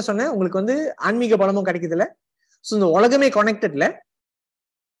ஆட்டோமேட்டிக்கா சொன்னேன் உங்களுக்கு வந்து ஆன்மீக பலமும் கிடைக்குது இல்ல, ஸோ இந்த உலகமே கனெக்டட்ல.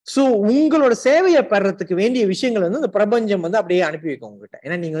 ஸோ உங்களோட சேவையை பெறறதுக்கு வேண்டிய விஷயங்கள் வந்து இந்த பிரபஞ்சம் வந்து அப்படியே அனுப்பி வைக்கும் உங்ககிட்ட.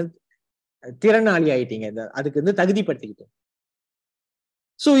 ஏன்னா நீங்க வந்து திறனாளி ஆயிட்டீங்க, அதுக்கு வந்து தகுதிப்படுத்திக்கிட்டு.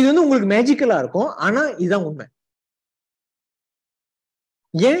 ஸோ இது வந்து உங்களுக்கு மேஜிக்கலா இருக்கும். ஆனா இதுதான் உண்மை.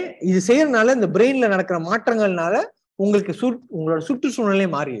 ஏன் இது செய்யறதுனால இந்த பிரெயின்ல நடக்கிற மாற்றங்கள்னால உங்களுக்கு உங்களோட சுற்றுச்சூழ்நிலை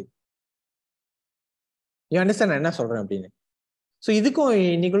மாறிடுது. யூ அண்டர்ஸ்டாண்ட் நான் என்ன சொல்றேன் அப்படின்னு. ஸோ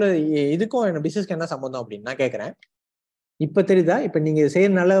இதுக்கும் என்ன பிசினஸ்க்கு என்ன சம்பந்தம் அப்படின்னு நான் கேட்கறேன். இப்ப தெரியுதா? இப்ப நீங்க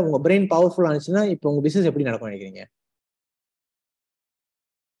செய்யறதுனால உங்க பிரெயின் பவர்ஃபுல் ஆனிச்சுன்னா இப்ப உங்க பிசினஸ் எப்படி நடக்கும் நினைக்கிறீங்க?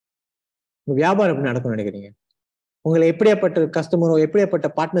 உங்க வியாபாரம் எப்படி நடக்கும்னு நினைக்கிறீங்க? உங்களை எப்படியாப்பட்ட கஸ்டமரோ எப்படியாப்பட்ட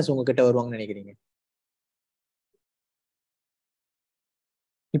பார்ட்னர்ஸ் உங்ககிட்ட வருவாங்கன்னு நினைக்கிறீங்க?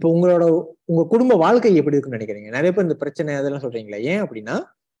 இப்ப உங்க குடும்ப வாழ்க்கை எப்படி இருக்குன்னு நினைக்கிறீங்க? நிறைய பேர் இந்த பிரச்சனை அதெல்லாம் சொல்றீங்களா, ஏன் அப்படின்னா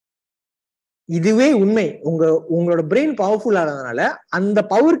இதுவே உண்மை. உங்களோட பிரெயின் பவர்ஃபுல் ஆனதுனால அந்த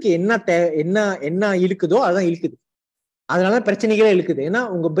பவருக்கு என்ன இழுக்குதோ அதான் இழுக்குது. அதனால பிரச்சனைகளே இழுக்குது. ஏன்னா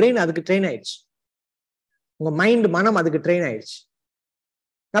உங்க பிரெயின் அதுக்கு ட்ரெயின் ஆயிடுச்சு, உங்க மனம் அதுக்கு ட்ரெயின் ஆயிடுச்சு.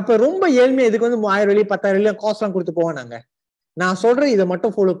 அப்ப ரொம்ப ஏழ்மையா இதுக்கு வந்து 1000 வெள்ளி 10,000 வெள்ளி காஸ்ட் எல்லாம் கொடுத்து போவேன். நான் சொல்றேன் இதை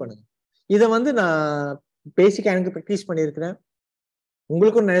மட்டும் ஃபாலோ பண்ணுங்க. இதை வந்து நான் பேசிக்கா எனக்கு ப்ராக்டிஸ் பண்ணியிருக்கிறேன்,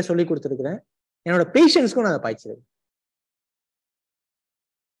 உங்களுக்கும் நிறைய சொல்லி கொடுத்துருக்கிறேன், என்னோட பேஷன்ஸ்க்கும் நான் அதை பாய்ச்சிருக்கேன்.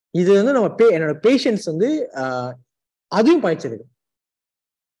 இது வந்து என்னோட பேஷன்ஸ் வந்து அதையும் பாய்ச்சிருக்கு.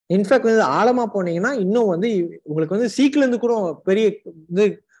 இன்ஃபேக்ட் வந்து ஆழமா போனீங்கன்னா இன்னும் வந்து உங்களுக்கு வந்து சீக்கிரம் இருந்து கூட பெரிய இது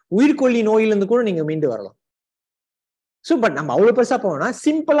உயிர்கொல்லி நோயிலிருந்து கூட நீங்க மீண்டு வரலாம். ஸோ பட் நம்ம அவ்வளவு பெருசா போனோம்னா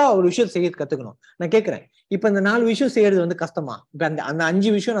சிம்பிளா ஒரு விஷயம் செய்யறது கத்துக்கணும். நான் கேட்கிறேன், இப்ப இந்த 4 விஷயம் செய்யறது வந்து கஷ்டமா? இப்ப அந்த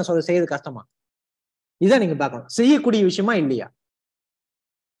 5 விஷயம் நான் செய்யறது கஷ்டமா? இதான் நீங்க பார்க்கணும். செய்யக்கூடிய விஷயமா இல்லையா?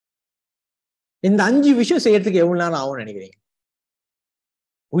 இந்த 5 விஷயம் செய்யறதுக்கு எவ்வளவு நாள் ஆகும்னு நினைக்கிறீங்க?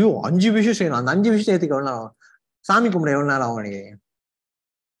 ஐயோ 5 விஷயம் செய்யணும், அந்த 5 விஷயம் செய்யறதுக்கு எவ்வளவு நாள் ஆகும்? சாமி கும்பிட எவ்வளவு நாள் ஆகும் நினைக்கிறீங்க?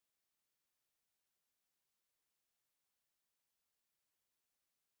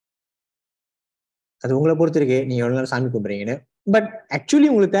 அது உங்களை பொறுத்து இருக்கு, நீங்க எவ்வளவு நாள் சாமி கும்பிடுறீங்கன்னு. பட் ஆக்சுவலி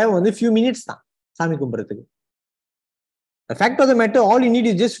உங்களுக்கு தேவை வந்து ஃபியூ மினிட்ஸ் தான் சாமி கும்பிட்றதுக்கு. The fact of the matter, all you need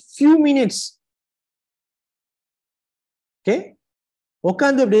is just few minutes. Okay,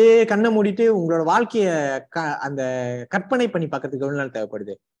 உட்காந்து அப்படியே கண்ணை மூடிட்டு உங்களோட வாழ்க்கைய அந்த கற்பனை பண்ணி பார்க்கறதுக்கு எவ்வளவு நாள்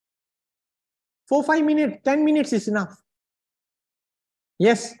தேவைப்படுது? 4-5 minutes, 10 minutes is enough.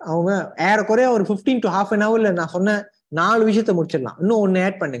 S, அவங்க ஏறக்குறைய ஒரு 15 to half an hourல நான் சொன்ன 4 விஷயத்த முடிச்சிடலாம். இன்னும் 1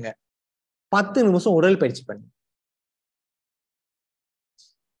 ஆட் பண்ணுங்க, 10 நிமிஷம் உடல் பயிற்சி பண்ணுங்க.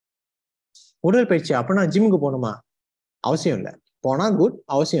 உடல் பயிற்சி அப்படின்னா ஜிம்முக்கு போகணுமா? அவசியம் இல்லை. போனா குட்,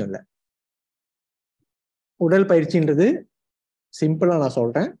 அவசியம் இல்லை. உடல் பயிற்சின்றது சிம்பிளா நான்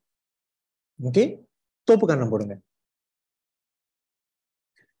சொல்றேன். ஓகே, தோப்பு கண்ணம் போடுங்க,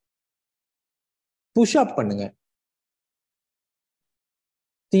 புஷ் அப் பண்ணுங்க.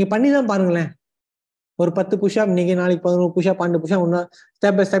 நீங்க பண்ணிதான் பாருங்களேன். ஒரு 10 புஷ்அப், நீங்க நாளைக்கு 11 புஷ்அப், 12 புஷ்அப், ஒன்னா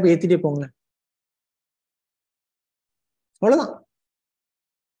ஸ்டெப் பை ஸ்டெப் ஏத்திட்டே போங்க. அவ்வளவுதான்,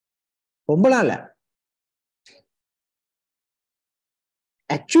 ரொம்பலாம் இல்ல.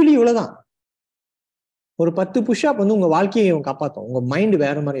 ஆக்சுவலி இவ்வளவுதான். ஒரு 10 புஷ்அப் வந்து உங்க வாழ்க்கையை காப்பாற்றும். உங்க மைண்ட்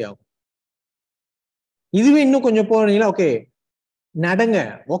வேற மாதிரி ஆகும். இதுவே இன்னும் கொஞ்சம் போனீங்களா, ஓகே நடங்க,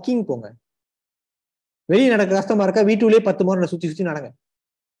 வாக்கிங் போங்க. வெளியே நடக்க கஷ்டமா இருக்கா, வீட்டுக்குள்ளேயே 10 முறை சுத்தி சுத்தி நடங்க.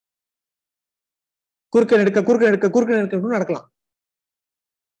 குறுக்க நெடுக்க நடக்கலாம்.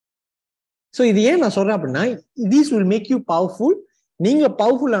 சோ இது ஏன் நான் சொல்றேன் அப்படின்னா, these will make you powerful. நீங்க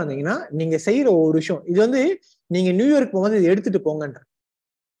பவர்ஃபுல்லா இருந்தீங்கன்னா நீங்க செய்யற ஒரு விஷயம் இது வந்து நீங்க நியூயார்க் போகும்போது இதை எடுத்துட்டு போங்கன்ற.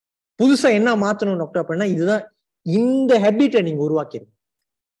 புதுசா என்ன மாத்தணும் அப்படின்னா இதுதான், இந்த ஹேபிட்டை நீங்க உருவாக்கிருங்க.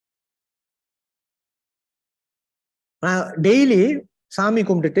 டெய்லி சாமி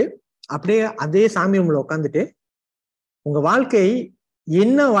கும்பிட்டுட்டு அப்படியே அதே சாமி ரூம்ல உட்காந்துட்டு உங்க வாழ்க்கை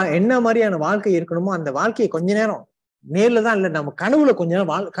என்ன மாதிரியான வாழ்க்கை இருக்கணுமோ அந்த வாழ்க்கையை கொஞ்ச நேரம் நேர்ல தான் இல்ல, நம்ம கனவுல கொஞ்ச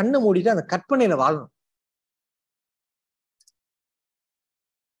நேரம் கண்ணை மூடிட்டு அந்த கற்பனையில வாழணும்.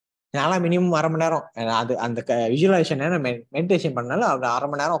 நான்லாம் மினிமம் 1/2 மணி நேரம் அது அந்த விஜுவலைசேஷன் மெடிடேஷன் பண்ணாலும் அந்த 1/2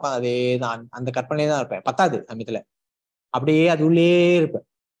 மணி நேரம் உட்காந்து அதே தான் அந்த கற்பனையே தான் இருப்பேன். பத்தாது சமயத்துல அப்படியே அது உள்ளே இருப்பேன்.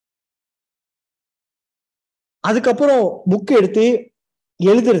 அதுக்கப்புறம் புக் எடுத்து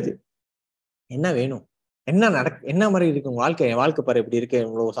எழுதுறது, என்ன வேணும், என்ன மாதிரி இருக்கு உங்க வாழ்க்கை, என் வாழ்க்கை பாரு இப்படி இருக்கு,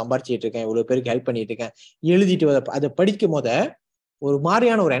 இவ்வளவு சம்பாரிச்சிட்டு இருக்கேன், இவ்வளவு பேருக்கு ஹெல்ப் பண்ணிட்டு இருக்கேன், எழுதிட்டு அதை படிக்கும் போத ஒரு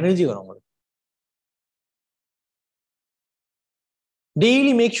மாதிரியான ஒரு எனர்ஜி வரும் உங்களுக்கு.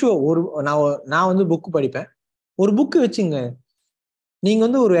 டெய்லி மேக் ஷூர் நான் வந்து புக் படிப்பேன். ஒரு புக்கு வச்சுங்க. நீங்க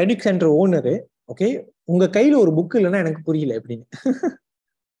வந்து ஒரு எடிக் சென்டர் ஓனரு, ஓகே, உங்க கையில ஒரு புக் இல்லைன்னா எனக்கு புரியல எப்படின்னு.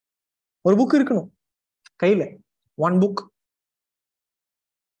 ஒரு புக் இருக்கணும் கையில, 1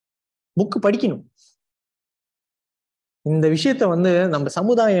 புக் படிக்கணும். இந்த விஷயத்த வந்து நம்ம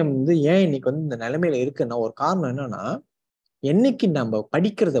சமுதாயம் வந்து ஏன் இன்னைக்கு வந்து இந்த நிலைமையில இருக்குன்னா ஒரு காரணம் என்னன்னா, என்னைக்கு நம்ம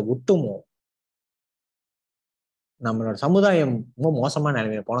படிக்கிறத விட்டுமோ நம்மளோட சமுதாயம் ரொம்ப மோசமான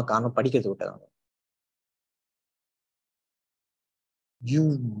நிலைமையில போன காரணம் படிக்கிறது விட்டதாங்க. You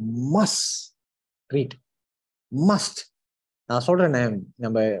must read, must. நான் சொல்றேன்,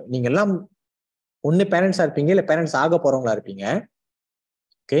 நீங்க எல்லாம் ஒண்ணு பேரண்ட்ஸா இருப்பீங்க, இல்ல பேரண்ட்ஸ் ஆக போறவங்களா இருப்பீங்க.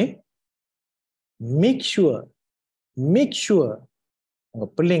 ஓகே, மேக் ஷுவர் உங்க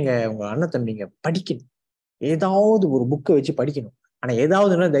பிள்ளைங்க, உங்க அண்ணன் தம்பிங்க படிக்கணும். ஏதாவது ஒரு புக்கை வச்சு படிக்கணும். ஆனா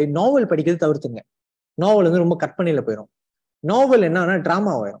ஏதாவது நாவல் படிக்கிறது தவிர்த்துங்க. நாவல் வந்து ரொம்ப கற்பனையில போயிடும். நாவல் என்னன்னா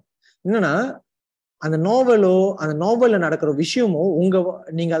டிராமா ஆயிரும். என்னன்னா அந்த நாவல்ல நடக்கிற விஷயமோ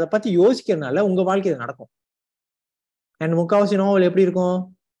நீங்க அதை பத்தி யோசிக்கிறதுனால உங்க வாழ்க்கையில நடக்கும். அண்ட் முக்காவாசி நாவல் எப்படி இருக்கும்,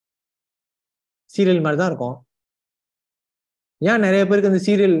 சீரியல் மாதிரிதான் இருக்கும். ஏன் நிறைய பேருக்கு அந்த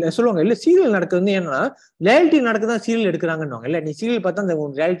சீரியல் சொல்லுவாங்க, இல்ல சீரியல் நடக்குது வந்து ஏன்னா ரியாலிட்டி நடக்குதான் சீரியல் எடுக்கிறாங்கன்னு. இல்ல, நீ சீரியல் பார்த்தா அந்த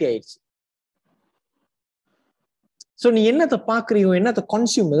ரியாலிட்டி ஆயிடுச்சு. சோ நீ என்னத்தை பாக்குறீங்க, என்னத்தை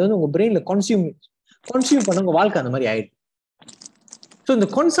கன்சியூம், அதாவது உங்க பிரெயின்ல கன்சியூம் பண்ண உங்க வாழ்க்கை அந்த மாதிரி ஆயிடுச்சு. ஸோ இந்த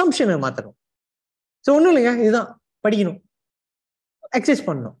கன்சம்ஷனை மாத்தணும். ஸோ ஒண்ணும் இல்லைங்க, இதுதான் படிக்கணும், எக்ஸசைஸ்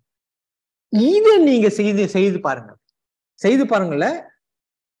பண்ணணும். இதை நீங்க செய்து பாருங்கல்ல.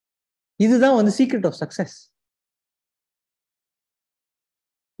 இதுதான் வந்து சீக்ரெட் ஆஃப் சக்சஸ்.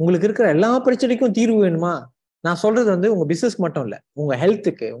 உங்களுக்கு இருக்கிற எல்லா பிரச்சனைக்கும் தீர்வு வேணுமா? நான் சொல்றது வந்து உங்க பிசினஸ் மட்டும் இல்ல, உங்க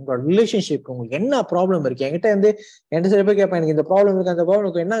ஹெல்த்துக்கு, உங்களோட ரிலேஷன்ஷிப்க்கு, உங்களுக்கு என்ன ப்ராப்ளம் இருக்கு, என்கிட்ட சில பேர் கேட்பேன், எனக்கு இந்த ப்ராப்ளம் இருக்கு, அந்த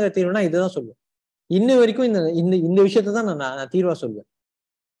ப்ராப்ளம் என்ன தீர்வுனா இதுதான் சொல்லுவேன். இன்ன வரைக்கும் இந்த விஷயத்த தான் நான் தீர்வா சொல்லுவேன்.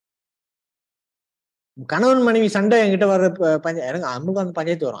 கணவன் மனைவி சண்டை என்கிட்ட வர்ற எனக்கு அமுக்கு அந்த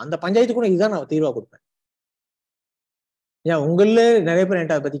பஞ்சாயத்து வரும், அந்த பஞ்சாயத்து கூட இதுதான் நான் தீர்வா கொடுப்பேன். ஏன் உங்கள நிறைய பேர்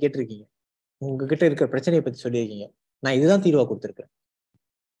என்கிட்ட அதை பத்தி கேட்டிருக்கீங்க, உங்ககிட்ட இருக்கிற பிரச்சனையை பத்தி சொல்லியிருக்கீங்க, நான் இதுதான் தீர்வா கொடுத்துருக்கேன்.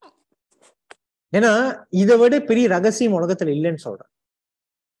 ஏன்னா இதை விட பெரிய ரகசியம் உலகத்துல இல்லைன்னு சொல்றேன்.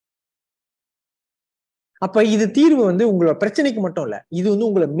 அப்ப இது தீர்வு வந்து உங்களோட பிரச்சனைக்கு மட்டும் இல்ல, இது வந்து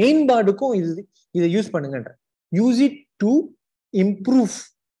உங்களை மேம்பாடுக்கும் இதை use பண்ணுங்கன்ற. Use it to improve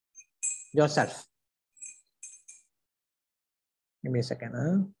yourself. Give me a second.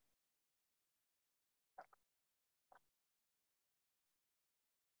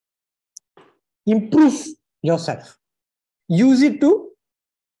 Improve yourself. Use it to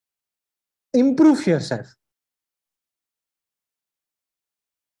improve yourself.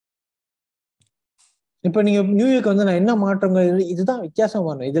 இப்ப நீங்க நியூ இயர்க்கு வந்து நான் என்ன மாற்றங்கள் இதுதான் வித்தியாசம்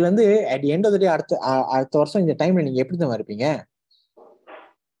வரணும். இதுல இருந்து அட் எண்ட் ஆஃப் தி டே அடுத்த வருஷம் இந்த டைம்ல நீங்க எப்படி தான் இருப்பீங்க?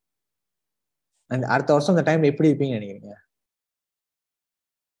 அடுத்த வருஷம் இந்த டைம்ல எப்படி இருப்பீங்கன்னு நினைக்கிறீங்க?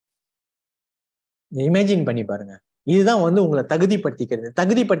 இமேஜின் பண்ணி பாருங்க. இதுதான் வந்து உங்களை தகுதிப்படுத்திக்கிறது.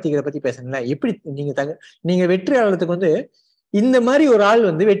 தகுதிப்படுத்திக்கிறத பத்தி பேசணும்ல, எப்படி நீங்க வெற்றி ஆகிறதுக்கு வந்து இந்த மாதிரி ஒரு ஆள்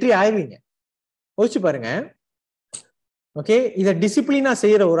வந்து வெற்றி ஆய்வீங்க. யோசிச்சு பாருங்க. ஓகே, இத டிசிப்ளினா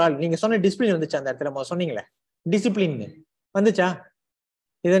செய்யற ஒரு ஆள். நீங்க சொன்ன டிசிப்ளின் வந்துச்சா அந்த இடத்துல? சொன்னீங்களே டிசிப்ளின் வந்துச்சா?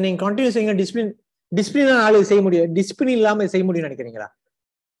 இதை நீங்க கண்டினியூ செய்யுங்க. டிசிப்ளினா ஆளு செய்ய முடியும். டிசிப்ளின் இல்லாம செய்ய முடியும்னு நினைக்கிறீங்களா?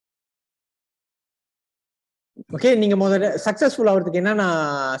 ஓகே, நீங்க முதல்ல சக்சஸ்ஃபுல் ஆகிறதுக்கு என்னன்னா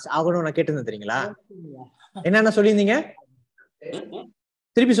ஆகணும் நான் கேட்டிருந்தேன் தெரியுங்களா? என்னென்ன சொல்லியிருந்தீங்க?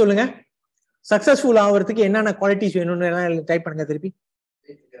 திருப்பி சொல்லுங்க. சக்சஸ்ஃபுல் ஆகிறதுக்கு என்னென்ன குவாலிட்டிஸ் வேணும்னு டைப் பண்ணுங்க திருப்பி.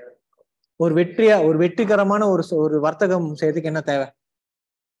 ஒரு வெற்றிகரமான ஒரு வர்த்தகம் செய்யறதுக்கு என்ன தேவை?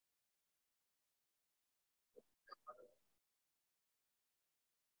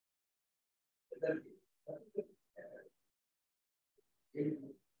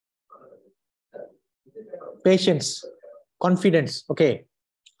 Patience, confidence, okay,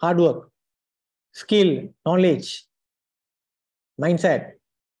 hard work, skill, knowledge, mindset.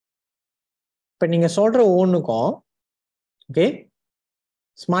 இப்ப நீங்க சொல்ற ஒவ்வொன்றுக்கும் okay,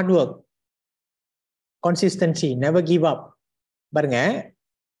 smart work, consistency, never give up பாருங்க.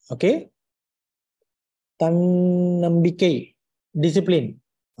 ஓகே, தன்னம்பிக்கை, டிசிப்ளின்.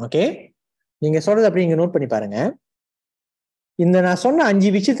 ஓகே, நீங்க சொல்றது அப்படி நீங்க நோட் பண்ணி பாருங்க. இந்த நான் சொன்ன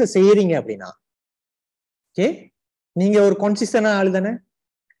 5 விஷயத்த செய்யறீங்க அப்படின்னா ஓகே, நீங்க ஒரு கன்சிஸ்டன்டான ஆளு தானே?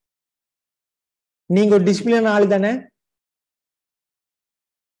 நீங்க ஒரு டிசிப்ளினான ஆளு தானே?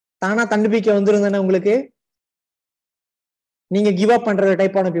 தானா தன்னம்பிக்கை வந்துரும் தானே உங்களுக்கு? நீங்க கிவ் அப் பண்ற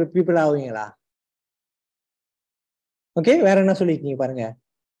டைப்பான பீப்புள் ஆவீங்களா? ஓகே, வேற என்ன சொல்லிருக்கீங்க பாருங்க.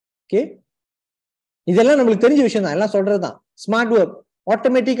 ஓகே, இதெல்லாம் நம்மளுக்கு தெரிஞ்ச விஷயம் தான், எல்லாம் சொல்றதுதான். ஸ்மார்ட் ஒர்க்,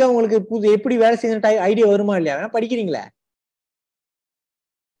 ஆட்டோமேட்டிக்கா உங்களுக்கு எப்படி வேலை செய்யணும் ஐடியா வருமா இல்லையா? படிக்கிறீங்களா?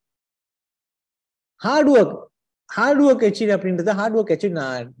 ஹார்ட் ஒர்க் அச்சீவ் அப்படின்றது ஹார்ட் ஒர்க் அச்சீவ்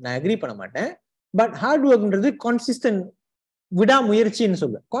நான் அக்ரி பண்ண மாட்டேன். பட் ஹார்ட் ஒர்க்ன்றது கான்சிஸ்டன்ட், விடாமுயற்சின்னு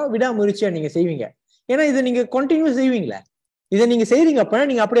சொல்லுவேன். விடாமுயற்சியா நீங்க செய்வீங்க. ஏன்னா இதை நீங்க கண்டினியூ செய்வீங்களா? இதை நீங்க செய்றீங்க அப்படின்னா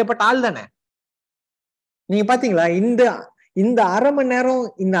நீங்க அப்படியேப்பட்ட ஆள் தானே. நீங்க பாத்தீங்களா, இந்த அரை மணி நேரம்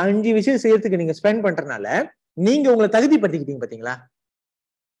இந்த 5 விஷயம் செய்யறதுக்கு நீங்க ஸ்பெண்ட் பண்றதுனால நீங்க உங்களை தகுதிப்படுத்திக்கிட்டீங்க. பாத்தீங்களா,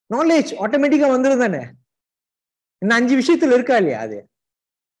 நாலேஜ் ஆட்டோமேட்டிக்கா வந்துடும் தானே. இந்த 5 விஷயத்துல இருக்கா இல்லையா? அது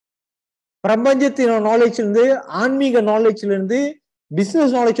பிரபஞ்சத்தின் நாலேஜ்ல இருந்து, ஆன்மீக நாலேஜ்ல இருந்து,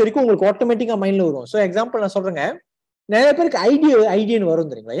 பிசினஸ் நாலேஜ் வரைக்கும் உங்களுக்கு ஆட்டோமேட்டிக்கா மைண்ட்ல வரும். ஸோ எக்ஸாம்பிள் நான் சொல்றேங்க, நிறைய பேருக்கு ஐடியான்னு வரும்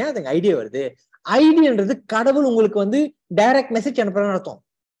தெரியுங்களா? ஏன் அதுங்க ஐடியா வருது? ஐடியான்றது கடவுள் உங்களுக்கு வந்து டைரக்ட் மெசேஜ் அனுப்புறன்னு அர்த்தம்.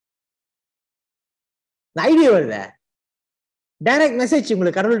 ஐடியா வருது, டைரக்ட் மெசேஜ்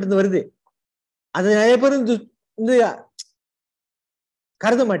உங்களுக்கு கடவுள்கிட்ட இருந்து வருது. அது நிறைய பேர் வந்து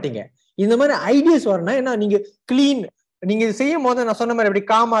கருத மாட்டீங்க. இந்த மாதிரி ஐடியாஸ் வரணும். ஏன்னா நீங்க கிளீன் நீங்க செய்யும் போது நான் சொன்ன மாதிரி எப்படி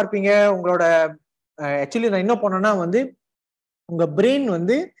காமா இருப்பீங்க. உங்களோட ஆக்சுவலி நான் என்ன பண்ணேன்னா வந்து உங்க பிரெயின்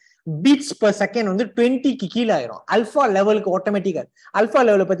வந்து பீட்ஸ் பர் செகண்ட் வந்து 20க்கு கீழே ஆயிரும். அல்பா லெவலுக்கு ஆட்டோமேட்டிக்கா. அல்பா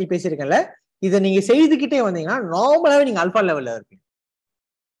லெவலை பத்தி பேசியிருக்கேன்ல, இதை நீங்க செய்துக்கிட்டே வந்தீங்கன்னா நார்மலாவே நீங்க அல்பா லெவல்ல இருப்பீங்க.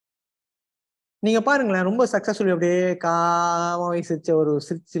 நீங்க பாருங்களேன், ரொம்ப சக்சஸ்ஃபுல் அப்படியே காமா சிரிச்ச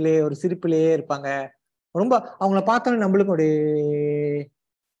ஒரு சிரிப்பிலே இருப்பாங்க. ரொம்ப அவங்கள பார்த்தோன்னே நம்மளுக்கும் அப்படியே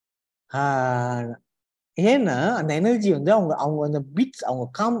ஏன்னா அந்த எனர்ஜி வந்து அவங்க அந்த பீட்ஸ், அவங்க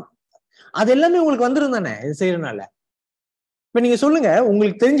காம், அது எல்லாமே உங்களுக்கு வந்துடும் தானே இது செய்யறதுனால. இப்ப நீங்க சொல்லுங்க,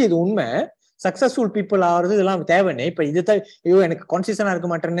 உங்களுக்கு தெரிஞ்ச இது உண்மை, சக்சஸ்ஃபுல் பீப்புள் ஆகிறது இதெல்லாம் தேவைன்னு. இப்ப இது ஐயோ எனக்கு கான்சியஸா இருக்க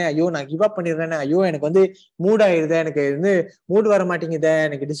மாட்டேன்னு, ஐயோ நான் கிவ் அப் பண்ணிடுறேன்னு, ஐயோ எனக்கு வந்து மூட் ஆயிடுது, எனக்கு வந்து மூட் வர மாட்டேங்குது,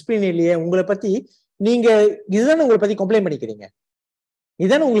 எனக்கு டிசிப்ளின் இல்லையே, உங்களை பத்தி நீங்க இதுதானே உங்களை பத்தி கம்ப்ளைண்ட் பண்ணிக்கிறீங்க.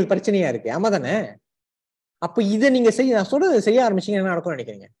 இதுதானே உங்களுக்கு பிரச்சனையா இருக்கு. ஆமா தானே? அப்ப இதை நீங்க நான் சொல்றது செய்ய ஆரம்பிச்சீங்க என்ன நடக்கும்னு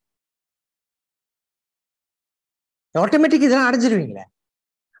நினைக்கிறீங்க? ஆட்டோமேட்டிக் இதெல்லாம் அடைஞ்சிருவீங்களே.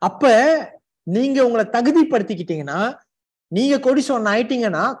 அப்ப நீங்க உங்களை தகுதிப்படுத்திக்கிட்டீங்கன்னா, நீங்க கோடீஸ்வரன்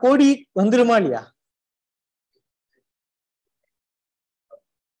ஆயிட்டீங்கன்னா கோடி வந்துருமா இல்லையா?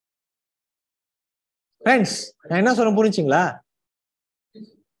 ஃப்ரெண்ட்ஸ், நான் என்ன சொல்ல புரிஞ்சுங்களா?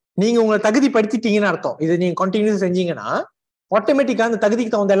 நீங்க உங்களை தகுதிப்படுத்திட்டீங்கன்னு அர்த்தம். இதை நீங்க கண்டினியூஸ் செஞ்சீங்கன்னா ஆட்டோமேட்டிக்கா அந்த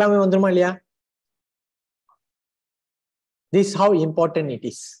தகுதிக்கு தகுந்த எல்லாமே வந்துருமா இல்லையா? This is how important it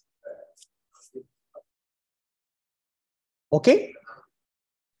is. Okay,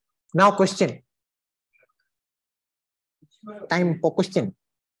 now question. Time for question.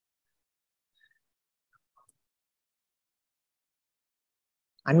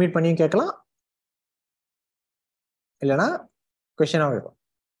 Unmute பண்ணி கேட்கலாம், இல்லனா question ஆகும்.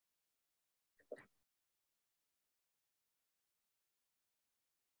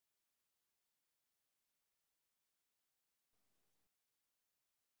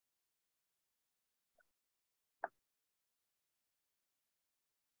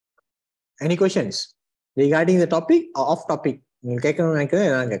 Any questions regarding the topic or off topic? நீங்க கேட்கணும்னு நினைக்கிறேன்,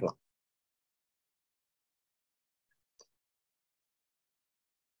 எல்லாம் கேட்கலாம்.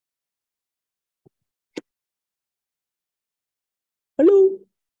 ஹலோ,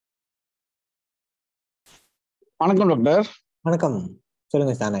 வணக்கம் டாக்டர். வணக்கம்,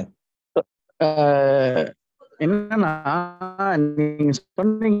 சொல்லுங்க சானே. என்னன்னா, நீங்க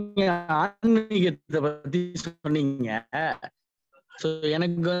சொன்னீங்க ஆன்மீகத்தை பத்தி சொன்னீங்க. ஸோ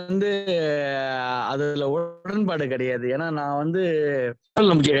எனக்கு அதுல உடன்பாடு கிடையாது. ஏன்னா நான்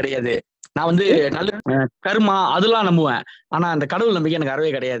கடவுள் நம்பிக்கை கிடையாது. நான் நல்ல கர்மா அதெல்லாம் நம்புவேன். ஆனா அந்த கடவுள் நம்பிக்கை எனக்கு அறவே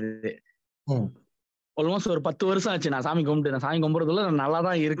கிடையாது. ஆல்மோஸ்ட் ஒரு 10 வருஷம் ஆச்சு நான் சாமி கும்பிட்டு. நான் சாமி கும்பிடுறதுல நான் நல்லா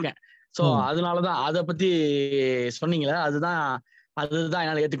தான் இருக்கேன். ஸோ அதனாலதான் அதை பத்தி சொன்னீங்களே, அதுதான்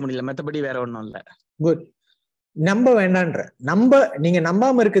என்னால ஏத்துக்க முடியல. மத்தபடி வேற ஒண்ணும் இல்ல. குட். நம்ப வேண்டான்ற நீங்க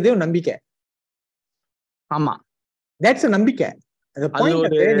நம்பாம இருக்குதே நம்பிக்கை. ஆமா, தட்ஸ் நம்பிக்கை.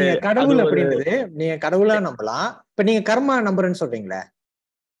 நீங்க கடவுள் அப்படின்றது நீங்க கடவுளா நம்பலாம். இப்ப நீங்க கர்மா நம்புறேன்னு சொல்றீங்களே,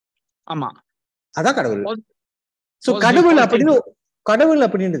 ஆமா, அதான் கடவுள். சோ கடவுள்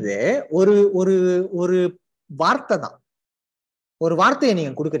அப்படின்றது ஒரு ஒரு ஒரு வார்த்தை தான். ஒரு வார்த்தையை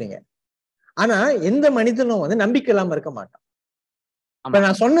நீங்க கொடுக்குறீங்க. ஆனா எந்த மனிதனும் நம்பிக்கை இல்லாம இருக்க மாட்டான். இப்ப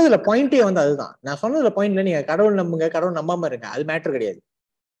நான் சொன்னதுல பாயிண்டே அதுதான். நான் சொன்னதுல பாயிண்ட்ல நீங்க கடவுள் நம்புங்க, கடவுள் நம்பாம இருங்க, அது மேட்டர் கிடையாது.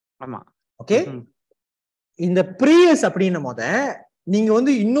 ஆமா, ஓகே. இந்த ப்ரேயர்ஸ் அப்படின்னும் போத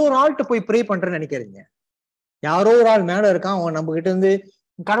நீங்க இன்னொரு ஆள்கிட்ட போய் ப்ரே பண்றேன்னு நினைக்கிறீங்க. யாரோ ஒரு ஆள் மேல இருக்கான், அவன் நம்ம கிட்ட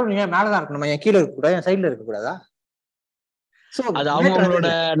கடவுள் ஏன் மேலதான் இருக்கணுமா, என் கீழே இருக்க கூடாது, என் சைட்ல இருக்க கூடாதா? அது அவங்களோட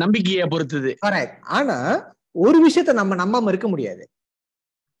நம்பிக்கையை பொறுத்தது. கரெக்ட். ஆனா ஒரு விஷயத்த நம்ம நம்பாம இருக்க முடியாது.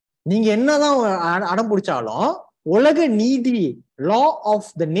 நீங்க என்னதான் அடம் பிடிச்சாலும் உலக நீதி, லா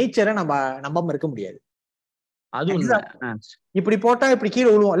ஆஃப் த நேச்சரை நம்ம நம்பாம இருக்க முடியாது. அது இப்படி போட்டா இப்படி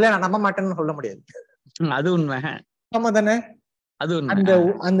கீழே விழுவோம், இல்ல நான் நம்ப மாட்டேன்னு சொல்ல முடியாது. அது உண்மை. ஆமா தானே? அது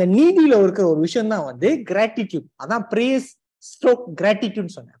அந்த நீதியில இருக்கிற ஒரு விஷயம் தான் கிராட்டிடியூட். அதான் பிரேஸ் ஸ்ட்ரோக்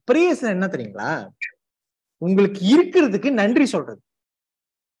கிராட்டிடியூட் சொன்னேன். பிரேஸ் என்ன தெரியுங்களா? உங்களுக்கு இருக்கிறதுக்கு நன்றி சொல்றது.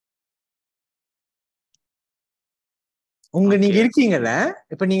 நீங்க இருக்கீங்கல்ல,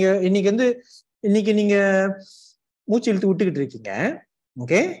 இப்ப நீங்க இன்னைக்கு நீங்க மூச்சு இழுத்து விட்டுக்கிட்டு இருக்கீங்க.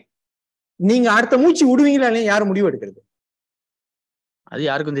 ஓகே, நீங்க அடுத்த மூச்சு விடுவீங்களா இல்லையா? யாரும் முடிவு எடுக்கிறது? அது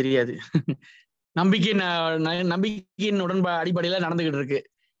யாருக்கும் தெரியாது. நம்பிக்கையின் அடிப்படையில நடந்துகிட்டு இருக்கு.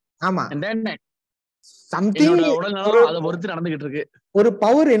 ஆமா, சம்திங் அதை பொறுத்து நடந்துகிட்டு இருக்கு. ஒரு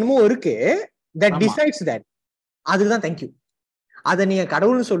பவர் என்னமோ இருக்கு, that decides that. அதுதான் தேங்க்யூ. அத நீங்க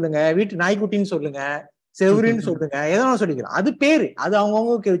கடவுள்னு சொல்லுங்க, வீட்டு நாய்க்குட்டின்னு சொல்லுங்க, செவரின்னு சொல்லுங்க, எதனா சொல்லிக்கலாம். அது பேரு, அது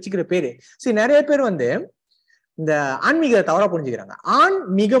அவங்கவுங்க வச்சுக்கிற பேரு. சரி, நிறைய பேர் இந்த ஆன்மீகத்தை தவறா புரிஞ்சுக்கிறாங்க.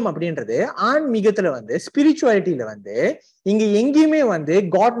 ஆன்மீகம் அப்படின்றது, ஆன்மீகத்துல ஸ்பிரிச்சுவாலிட்டியில இங்க எங்கேயுமே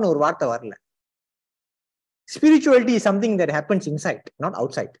காட்னு ஒரு வார்த்தை வரல. Spirituality is something that happens inside, not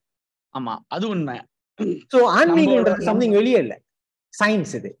outside. ஆமா, அது உண்மை. So ஆன்மீகம்ன்றது something வெளியே இல்ல,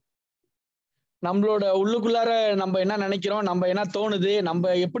 சயின்ஸ். இது நம்மளோட உள்ளுக்குள்ளார நம்ம என்ன நினைக்கிறோம், நம்ம என்ன தோணுது,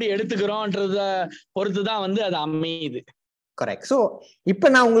 நம்ம எப்படி எடுத்துக்கிறோம்ன்றத பொறுத்துதான் அது அமையுது. கரெக்ட். சோ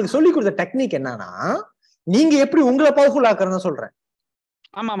இப்ப நான் உங்களுக்கு சொல்லி கொடுத்த டெக்னிக் என்னன்னா, நீங்க எப்படி உங்களை பவர்ஃபுல் ஆக்குறதுன்னு சொல்றேன்.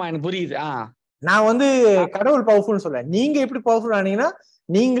 ஆமா, எனக்கு புரியுது. நான் கடவுள் பவர்ஃபுல் சொல்றேன். நீங்க எப்படி பவர்ஃபுல் ஆனீங்கன்னா,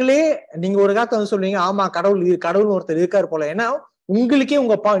 நீங்க ஒரு காலத்தை சொல்லுவீங்க, ஆமா கடவுள் ஒருத்தர் இருக்காரு போல. ஏன்னா உங்களுக்கே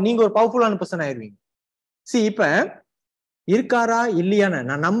நீங்க ஒரு பவர்ஃபுல்லான பர்சன் ஆயிருவீங்க. இப்ப இருக்காரா இல்லையான்னு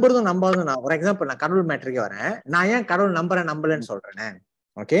நான் நம்புறதும் நம்பாததும், நான் ஒரு எக்ஸாம்பிள், நான் கடவுள் மேட்ருக்கே வரேன். நான் ஏன் கடவுள் நம்பலன்னு சொல்றேன்.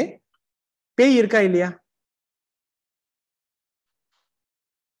 ஓகே, பேய் இருக்கா இல்லையா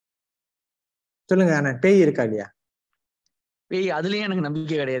சொல்லுங்க. பேய் இருக்கா இல்லையா? பேய் அதுலயும் எனக்கு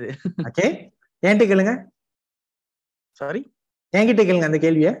நம்பிக்கை கிடையாது. ஓகே, என்கிட்ட கேளுங்க. சாரி, என்கிட்ட கேளுங்க அந்த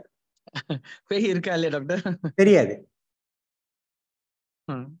கேள்விய. பேய் இருக்கா இல்லையா டாக்டர்? தெரியாது.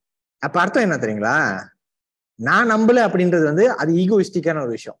 அப்ப அர்த்தம் என்ன தெரியுங்களா? நான் நம்பல அப்படின்றது அது ஈகோயிஸ்டிக்கான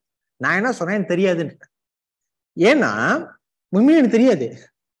ஒரு விஷயம். நான் என்ன சொன்னேன், தெரியாதுன்னு. ஏன்னா உண்மையா எனக்கு தெரியாது.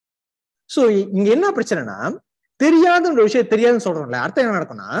 சோ இங்க என்ன பிரச்சனைனா, தெரியாத ஒரு விஷயம் தெரியாதுன்னு சொல்றோம்ல, அர்த்தம் என்ன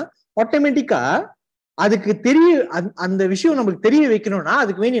நடக்கும்னா, ஆட்டோமேட்டிக்கா அதுக்கு அந்த விஷயம் நமக்கு தெரிய வைக்கணும்னா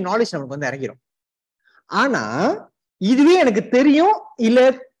அதுக்கு வேண்டிய நாலேஜ் நமக்கு இறங்கிடும். ஆனா இதுவே எனக்கு தெரியும் இல்ல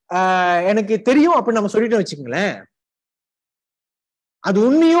எனக்கு தெரியும் அப்படின்னு நம்ம சொல்லிட்டோம் வச்சுக்கோங்களேன், அது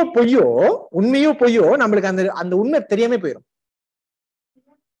உண்மையோ பொய்யோ நம்மளுக்கு அந்த அந்த உண்மை தெரியாம போயிடும்.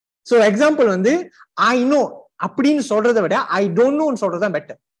 சோ எக்ஸாம்பிள் வந்து ஐ நோ அப்படின்னு சொல்றதை விட ஐ டோன்ட் நோன்னு சொல்றதுதான்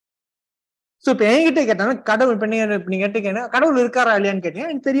பெட்டர். சோ இப்ப என்கிட்ட கேட்டாங்கன்னா கடவுள், இப்ப நீங்க கேட்டீங்கன்னா கடவுள் இருக்காரா இல்லையான்னு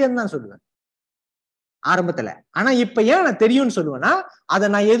கேட்டீங்கன்னா எனக்கு தெரியாதுன்னு தான் சொல்லுவேன் ஆரம்பத்துல. ஆனா இப்ப ஏன் நான் தெரியும்னு சொல்லுவேன்னா அதை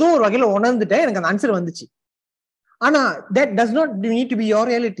நான் ஏதோ ஒரு வகையில உணர்ந்துட்டேன், எனக்கு அந்த ஆன்சர் வந்துச்சு. ஆனா that does not need to be your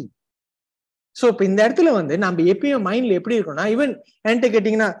reality. So இப்ப இந்த இடத்துல வந்து நம்ம எப்பயும் மைண்ட்ல எப்படி இருக்கணும்னா, ஈவன் என்கிட்ட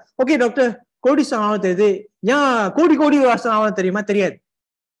கேட்டீங்கன்னா ஓகே டாக்டர் கோடீஸ்வரன் ஆக தெரியுது, ஏன் கோடி வருஷம் ஆக தெரியுமா? தெரியாது,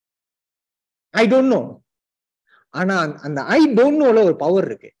 ஐ டோன்ட் நோ. ஆனா அந்த ஐ டோன்ட் நோல ஒரு பவர்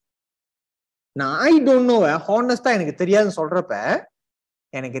இருக்கு. நான் ஐ டோன்ட் நோவை ஹானஸ்டா எனக்கு தெரியாதுன்னு சொல்றப்ப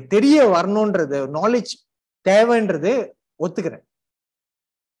எனக்கு தெரிய வரணும்ன்றது நாலேஜ் தேவைன்றது ஒத்துக்கிறேன்.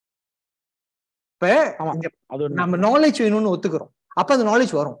 இப்ப நம்ம நாலேஜ் வேணும்னு ஒத்துக்கிறோம், அப்ப அந்த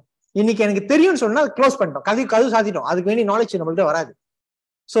நாலேஜ் வரும். இன்னைக்கு எனக்கு தெரியும்னு சொன்னா க்ளோஸ் பண்ணிட்டோம், கதவு சாத்திட்டோம், அதுக்கு வேண்டிய நாலேஜ் நம்மள்ட்ட வராது.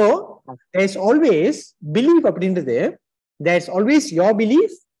 So there is always believe அப்படின்றது, there is always your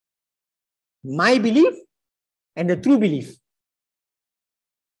belief, my belief and the true belief.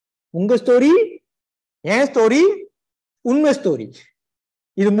 உங்க ஸ்டோரி, என் ஸ்டோரி, உண்மை ஸ்டோரி,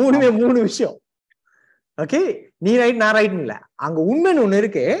 இது மூணு விஷயம். ஓகே, நீ ரைட் நான் ரைட் இல்ல, அங்க உண்மைன்னு ஒண்ணு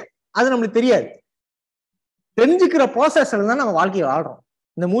இருக்கு, அது நம்மளுக்கு தெரியாது. தெரிஞ்சுக்கிற ப்ராசஸ்ல தான் நம்ம வாழ்க்கையை வாழ்றோம்,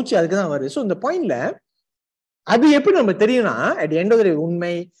 இந்த மூச்சு அதுக்கு தான் வருது. ஸோ இந்த பாயிண்ட்ல அது எப்படி நம்ம தெரியும்னா அட் எண்ட் ஆஃப் தி டே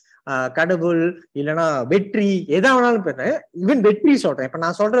உண்மை, கடவுள் இல்லைன்னா வெற்றி, எதா வேணாலும் போயிட்டேன். ஈவன் வெற்றி சொல்றேன், இப்ப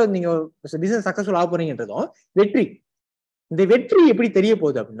நான் சொல்றது நீங்க பிசினஸ் சக்சஸ்ஃபுல் ஆக போறீங்கன்றதும் வெற்றி. இந்த வெற்றி எப்படி தெரிய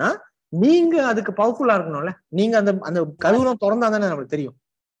போகுது அப்படின்னா, நீங்க அதுக்கு பவர்ஃபுல்லா இருக்கணும்ல. நீங்க அந்த அந்த கதவுலாம் திறந்தா தானே நம்மளுக்கு தெரியும்.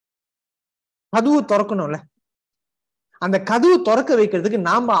 கதவு திறக்கணும்ல, அந்த கதவு திறக்க வைக்கிறதுக்கு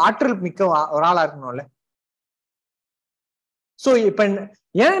நாம ஆற்றல் மிக்க ஒரு ஆளா இருக்கணும்ல. சோ இப்ப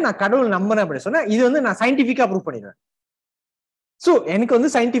ஏன் நான் கடவுள் நம்புறேன் அப்படின்னு சொன்னா, இது வந்து நான் சயின்டிபிக்கா ப்ரூவ் பண்ணிடுவேன். சோ எனக்கு வந்து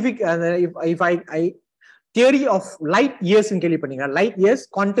scientific theory of light years கேள்விப்பட்டீங்கன்னா, light years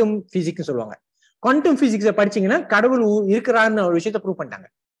quantum physics சொல்லுவாங்க. குவாண்டம் பிசிக்ஸை படிச்சீங்கன்னா கடவுள் இருக்கிறான்னு ஒரு விஷயத்த ப்ரூவ் பண்ணிட்டாங்க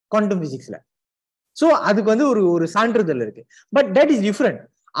குவாண்டம் பிசிக்ஸ்ல. சோ அதுக்கு வந்து ஒரு சான்றிதழ் இருக்கு. But that is different.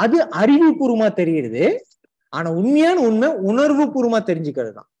 அது அறிவுபூர்வமா தெரியுது, ஆனா உண்மையான உண்மை உணர்வு பூர்வமா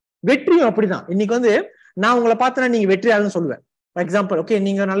தெரிஞ்சுக்கிறது தான். வெற்றியும் அப்படிதான். இன்னைக்கு வந்து நான் உங்களை பார்த்தேன்னா நீங்க வெற்றியாளன்னு சொல்லுவேன். ஃபார் எக்ஸாம்பிள், ஓகே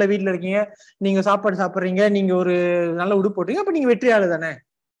நீங்க நல்ல வீட்டுல இருக்கீங்க, நீங்க சாப்பாடு சாப்பிட்றீங்க, நீங்க ஒரு நல்ல உடுப்பு போட்டீங்க, அப்ப நீங்க வெற்றியாளர் தானே.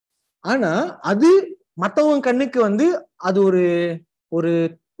 ஆனா அது மத்தவங்க கண்ணுக்கு வந்து அது ஒரு ஒரு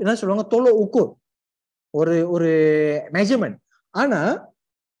என்ன சொல்லுவாங்க, ஒரு மெஷர்மெண்ட். ஆனா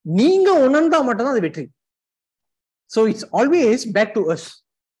நீங்க உணர்ந்தா மட்டும்தான் அது வெற்றி. So it's always back to us.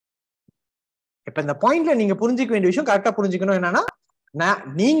 இப்ப இந்த பாயிண்ட்ல நீங்க புரிஞ்சுக்க வேண்டிய விஷயம் கரெக்டா புரிஞ்சுக்கணும். என்னன்னா,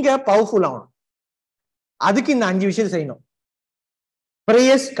 நீங்க பவர்ஃபுல் ஆகணும், அதுக்கு இந்த 5 விஷயம் செய்யணும்.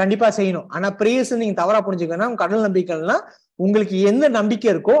 பிரேயர்ஸ் கண்டிப்பா செய்யணும். ஆனா பிரேயர்ஸ் நீங்க தவறா புரிஞ்சுக்கணும். கடவுள் நம்பிக்கைன்னா உங்களுக்கு எந்த நம்பிக்கை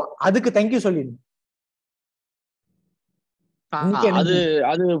இருக்கோ அதுக்கு தேங்க்யூ சொல்லிடணும்.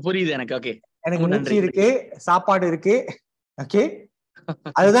 அது புரியுது எனக்கு. ஓகே, எனக்கு மூச்சு இருக்கு, சாப்பாடு இருக்கு. ஓகே,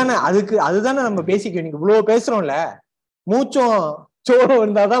 அதுதானே நம்ம பேசிக்க. இன்னைக்கு இவ்வளவு பேசுறோம்ல, மூச்சும் சோறும்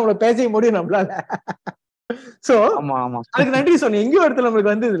இருந்தாதான் இவ்வளவு பேச முடியும் நம்மளால. சோ அதுக்கு நன்றி சொன்னேன். எங்கேயோ இடத்துல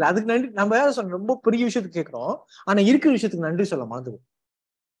நம்மளுக்கு வந்து இல்ல, அதுக்கு நன்றி. நம்ம யாரும் சொன்ன ரொம்ப பெரிய விஷயத்துக்கு கேட்கிறோம், ஆனா இருக்கிற விஷயத்துக்கு நன்றி சொல்ல மறந்துடும்.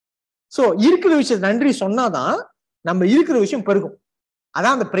 சோ இருக்கிற விஷயத்துக்கு நன்றி சொன்னாதான் நம்ம இருக்கிற விஷயம் பெருகும்.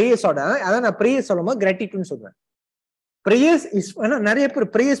 அதான் அந்த பிரேயர்ஸோட, அதான் நான் பிரேயர்ஸ் சொல்லும் போது கிராட்டிடியூட்னு சொல்றேன். பிரேயர்ஸ் இஸ், நிறைய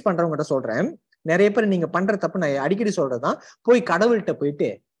பேர் பிரேயர்ஸ் பண்றவங்க சொல்றேன், நிறைய பேர் நீங்க பண்ற தப்பு நான் அடிக்கடி சொல்றதுதான், போய் கடவுள்கிட்ட போயிட்டு,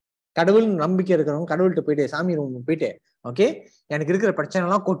 கடவுள் நம்பிக்கை இருக்கிறவங்க கடவுள்கிட்ட போயிட்டு, சாமி ரூம் போயிட்டு, ஓகே எனக்கு இருக்கிற பிரச்சனை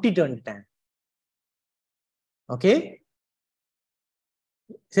எல்லாம் கொட்டிட்டு வந்துட்டேன், ஓகே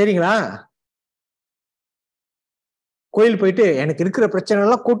சரிங்களா, கோயில் போயிட்டு எனக்கு இருக்கிற பிரச்சனை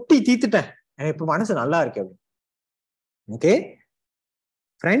எல்லாம் கொட்டி தீத்துட்டேன், எனக்கு இப்ப மனசு நல்லா இருக்கு அப்படின்னு. ஓகே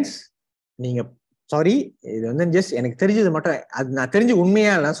ஃப்ரெண்ட்ஸ், நீங்க சாரி, இது வந்து ஜஸ்ட் எனக்கு தெரிஞ்சது மட்டும், அது நான் தெரிஞ்ச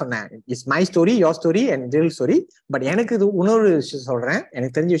உண்மையா எல்லாம் சொன்னேன். It's my story, your story and real story. But எனக்கு இது இன்னொரு விஷயம் சொல்றேன்,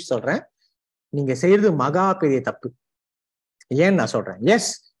 எனக்கு தெரிஞ்ச விஷயம் சொல்றேன். நீங்க செய்யறது மகா பெரிய தப்பு. ஏன்னு நான் சொல்றேன். எஸ்,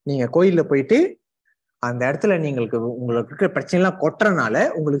 நீங்க கோயில்ல போயிட்டு அந்த இடத்துல உங்களுக்கு இருக்கிற பிரச்சனை எல்லாம் கொட்டுறனால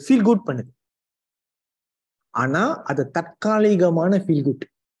உங்களுக்கு ஃபீல் குட் பண்ணுது. ஆனா அது தற்காலிகமான ஃபீல் குட்.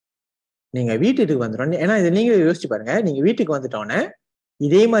 நீங்க வீட்டுக்கு வந்துடும். ஏன்னா இதை நீங்க யோசிச்சு பாருங்க, நீங்க வீட்டுக்கு வந்துட்டோன்னே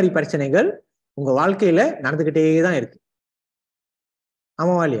இதே மாதிரி பிரச்சனைகள் உங்க வாழ்க்கையில நடந்துகிட்டே தான் இருக்கு.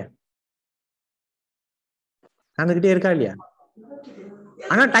 ஆமாவா இல்லையா? நடந்துகிட்டே இருக்கா இல்லையா?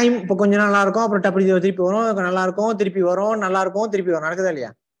 ஆனா டைம் இப்போ கொஞ்சம் நல்லா இருக்கும், அப்புறம் திருப்பி வரும், நல்லா இருக்கும் திருப்பி வரும், நல்லா இருக்கும் திருப்பி வரும். நடக்குதா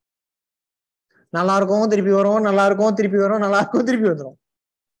இல்லையா? நல்லா இருக்கும் திருப்பி வரும், நல்லா இருக்கும் திருப்பி வரும், நல்லா இருக்கும் திருப்பி வந்துடும்.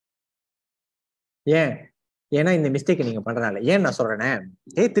 ஏன்னா இந்த மிஸ்டேக் நீங்க பண்றதுனால. ஏன் நான் சொல்றேனே,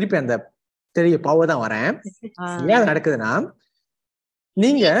 திருப்பி அந்த தெரிய பாவ தான் வரேன். ஏன் நடக்குதுன்னா,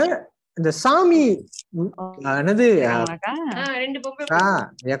 நீங்க இந்த சாமி என்னது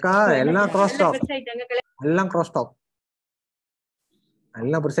ஏக்கா எல்லாம் கிராஸ் டாப், எல்லாம் கிராஸ் டாப்,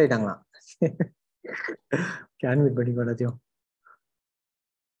 எல்லாம் பெருசாயிட்டாங்களா? கேன்மிட் பண்ணி எல்லாத்தையும்.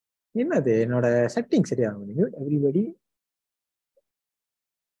 என்னது என்னோட செட்டிங் சரியா எவ்ரிபடி.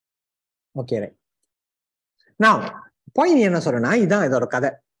 Okay right. நான் பாயிண்ட் என்ன சொல்றேன்னா, இதான் இதோட கதை.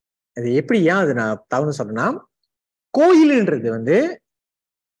 அது எப்படி ஏன் அது நான் தவறு சொல்றேன்னா, கோயில்ன்றது வந்து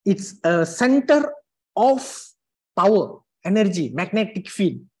it's centre of power, energy, magnetic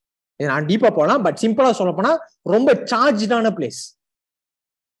field. நான் டீப்பா போகலாம், பட் சிம்பிளா சொல்ல போனா ரொம்ப சார்ஜான பிளேஸ்,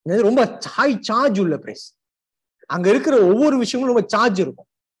 ரொம்ப ஹை சார்ஜ் உள்ள பிளேஸ். அங்க இருக்கிற ஒவ்வொரு விஷயமும் ரொம்ப சார்ஜ் இருக்கும்,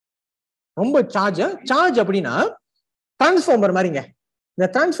 ரொம்ப சார்ஜ் அப்படின்னா டிரான்ஸ்ஃபார்மர் மாதிரிங்க. இந்த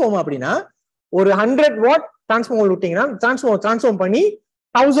டிரான்ஸ்ஃபார்மர் அப்படின்னா ஒரு 100 வாட் டிரான்ஸ்ஃபார்மர் விட்டீங்கன்னா டிரான்ஸ்ஃபார்ம் பண்ணி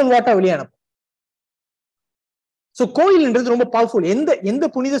 1000 வாட்டா வெளியே அனுப்பும். ஸோ கோயில்ன்றது ரொம்ப பவர்ஃபுல். எந்த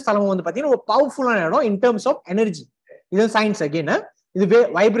புனித ஸ்தலமும் வந்து பாத்தீங்கன்னா ஒரு பவர்ஃபுல்லான இடம் இன் டர்ம்ஸ் ஆஃப் எனர்ஜி. இது சயின்ஸ் அகைன். இது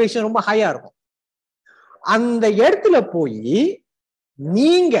வைப்ரேஷன் ரொம்ப ஹையா இருக்கும். அந்த இடத்துல போய்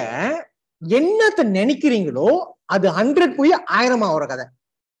நீங்க என்னத்தை நினைக்கிறீங்களோ அது 100 போய் 1000 ஆகிற கதை.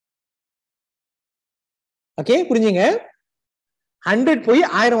 ஓகே புரிஞ்சுங்க? 100 போய்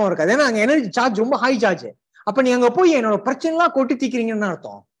 1000 ஆகிற கதை. ஏன்னா அங்க எனர்ஜி சார்ஜ் ரொம்ப ஹை சார்ஜ். அப்ப நீங்க அங்க போய் என்னோட பிரச்சனை எல்லாம் கொட்டி தீக்கிறீங்கன்னு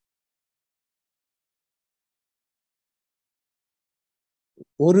அர்த்தம்.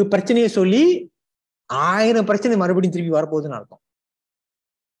 ஒரு பிரச்சனையை சொல்லி 1000 பிரச்சனை மறுபடியும் திருப்பி வரப்போகுதுன்னு அர்த்தம்.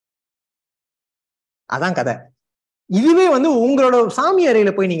 அதான் கதை. இதுவே வந்து உங்களோட சாமி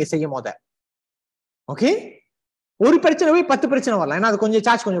அறையில போய் நீங்க செய்யும் போத ஓகே, ஒரு பிரச்சனை போய் 10 பிரச்சனை வரலாம். ஏன்னா அது கொஞ்சம்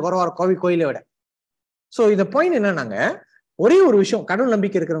சார்ஜ் கொஞ்சம் குறவா இருக்கும் கோயிலை விட. சோ இந்த பாயிண்ட் என்னன்னாங்க, ஒரே ஒரு விஷயம், கடவுள்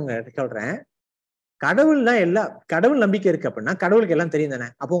நம்பிக்கை இருக்கிறவங்க சொல்றேன், கடவுள் நம்பிக்கை இருக்கு அப்படின்னா கடவுளுக்கு எல்லாம் தெரியும் தானே.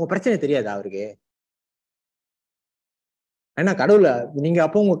 அப்போ உங்க பிரச்சனை தெரியாதா அவருக்கு? ஏன்னா கடவுள் நீங்க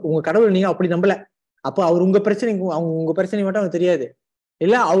அப்போ உங்க கடவுள் நீங்க அப்படி நம்பல, அப்போ அவர் உங்க பிரச்சனை மட்டும் அவருக்கு தெரியாது.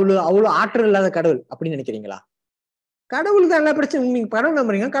 இல்ல அவ்வளவு ஆற்றல் இல்லாத கடவுள் அப்படின்னு நினைக்கிறீங்களா? கடவுளுக்கு எல்லா பிரச்சனை, நீங்க கடவுள்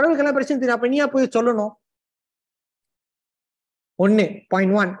நம்புறீங்க, கடவுளுக்கு எல்லா பிரச்சனை தெரியும். அப்ப நீயா போய் சொல்லணும்? 1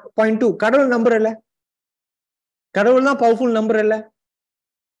 பாயிண்ட் 1 பாயிண்ட் 2 கடவுள் நம்புறல, கடவுள் தான் பவர்ஃபுல் நம்புறல,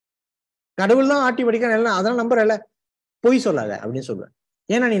 கடவுள் தான் ஆட்டி படிக்க எல்லாம் அதெல்லாம் நம்புறல, பொய் சொல்லாத அப்படின்னு சொல்லுவேன்.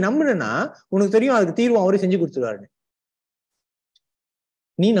 ஏன்னா நீ நம்புனா உனக்கு தெரியும் அதுக்கு தீர்வு அவரே செஞ்சு கொடுத்துருவாருன்னு.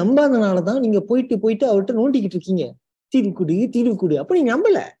 நீ நம்பாதனாலதான் நீங்க போயிட்டு அவர்கிட்ட நோண்டிக்கிட்டு இருக்கீங்க, தீர்வு கொடு. அப்ப நீ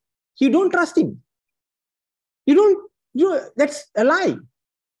நம்பல. You don't trust him. That's a lie.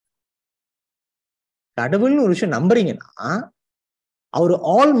 கடவுள்னு ஒரு விஷயம் நம்புறீங்கன்னா அவர்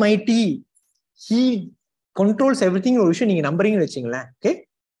all mighty, he controls everything ஒரு விஷயம் நீங்க நம்புறீங்கன்னு வச்சுங்களேன். ஓகே,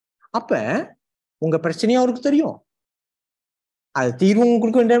 அப்ப உங்க பிரச்சனையும் அவருக்கு தெரியும், அது தீர்வும்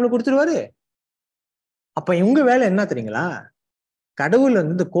கொடுக்க வேண்டிய டைம்ல கொடுத்துருவாரு. அப்ப உங்க வேலை என்ன தெரியுங்களா? கடவுள்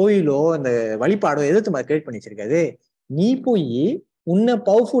வந்து இந்த கோயிலோ இந்த வழிபாடோ எதிர்த்து மாதிரி கிரியேட் பண்ணி வச்சிருக்காது. நீ போய் உன்னை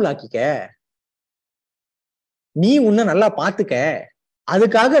பவர்ஃபுல் ஆக்கிக்க, நீ உன்னை நல்லா பாத்துக்க.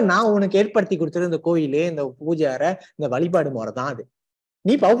 அதுக்காக நான் உனக்கு ஏற்படுத்தி கொடுத்துரு இந்த கோயிலு, இந்த பூஜை அறை, இந்த வழிபாடு முறை தான் அது.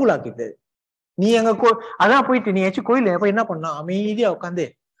 நீ பவர்ஃபுல் ஆக்கிட்டு நீ அங்க அதான் போயிட்டு நீ ஏதாச்சும் கோயில போய் என்ன பண்ணா, அமைதியா உட்காந்து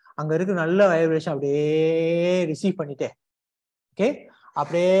அங்க இருக்கு நல்ல வைப்ரேஷன் அப்படியே ரிசீவ் பண்ணிட்டே, ஓகே,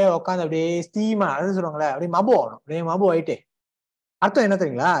 அப்படியே உட்காந்து அப்படியே ஸ்டீமா அது சொல்லுவாங்களே, அப்படியே மபு ஆகணும், அப்படியே மபு ஆயிட்டே. அர்த்தம் என்ன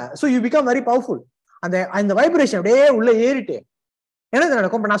தெரியுங்களா? So you become very powerful. அந்த வைப்ரேஷன் அப்படியே உள்ள ஏறிட்டு என்ன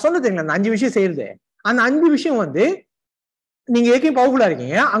நடக்கும்? இப்ப நான் சொன்னது தெரியுங்களா, அந்த 5 விஷயம் செய்யறது, அந்த 5 விஷயம் வந்து நீங்க ஏற்கனவே பவர்ஃபுல்லா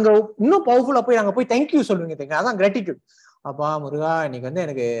இருக்கீங்க, அங்க இன்னும் பவர்ஃபுல்லா போய் அங்க போய் தேங்க்யூ சொல்லுவீங்க தெரியுங்க. அதான் கிராட்டிடியூட். அப்பா முருகா, இன்னைக்கு வந்து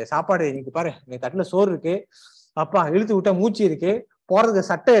எனக்கு சாப்பாடு, இன்னைக்கு பாரு இன்னைக்கு தட்டுல சோறு இருக்கு, அப்பா இழுத்து விட்டா மூச்சு இருக்கு, போறதுக்கு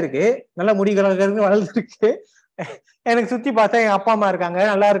சட்டை இருக்கு, நல்லா முடி கலருக்கு வளர்ந்துருக்கு, எனக்கு சுத்தி பார்த்தா எங்க அப்பா அம்மா இருக்காங்க,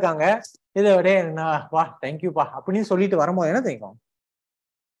 நல்லா இருக்காங்க, இதை விட வா தேங்க்யூப்பா அப்படின்னு சொல்லிட்டு வரும்போது என்ன தெரியும்?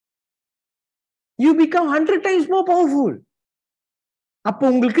 You become 100 times more powerful. அப்போ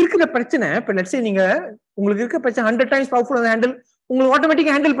உங்களுக்கு இருக்கிற பிரச்சனை, இப்ப லெட்ஸ் சே நீங்க உங்களுக்கு இருக்கிற பிரச்சனை 100 times பவர்ஃபுல் ஹேண்டில், உங்களுக்கு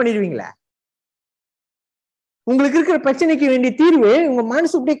ஆட்டோமேட்டிக்கா ஹேண்டில் பண்ணிடுவீங்களா? உங்களுக்கு இருக்கிற பிரச்சனைக்கு வேண்டிய தீர்வு உங்க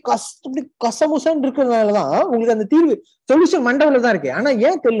மனசு அப்படியே கசமுசான் இருக்கிறதுனாலதான் உங்களுக்கு அந்த தீர்வு சொல்யூஷன் மண்டபத்துல தான் இருக்கு. ஆனா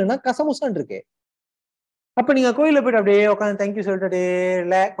ஏன் தெரியலன்னா கசமுசான் இருக்கு. அப்ப நீங்க கோயில போயிட்டு அப்படியே உட்காந்து தேங்க்யூ சொல்லிட்டு அப்படியே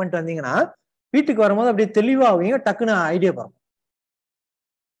ரிலாக்ஸ் பண்ணிட்டு வந்தீங்கன்னா வீட்டுக்கு வரும்போது அப்படியே தெளிவாவீங்க, டக்குன்னு ஐடியா வரும்.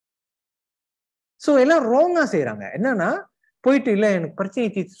 சோ எல்லாம் ராங்கா செய்யறாங்க. என்னன்னா போயிட்டு இல்ல எனக்கு பிரச்சனை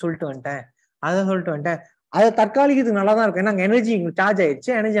தீர்த்து சொல்லிட்டு வந்துட்டேன், அதை சொல்லிட்டு வந்துட்டேன், அது தற்காலிகத்துக்கு நல்லா தான் இருக்கும், ஏன்னா எனர்ஜி உங்களுக்கு சார்ஜ்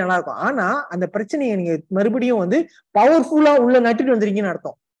ஆயிடுச்சு, எனர்ஜி நல்லா இருக்கும். ஆனா அந்த பிரச்சனையை நீங்க மறுபடியும் வந்து பவர்ஃபுல்லா உள்ள நட்டுட்டு வந்துருக்கீங்கன்னு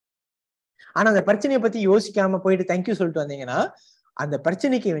அர்த்தம். ஆனா அந்த பிரச்சனையை பத்தி யோசிக்காம போயிட்டு தேங்க்யூ சொல்லிட்டு வந்தீங்கன்னா அந்த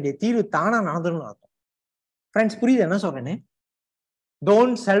பிரச்சனைக்கு வேண்டிய தீர்வு தானா நடந்துடும் அர்த்தம். ஃப்ரெண்ட்ஸ் புரியுது என்ன சொல்றேன்னு?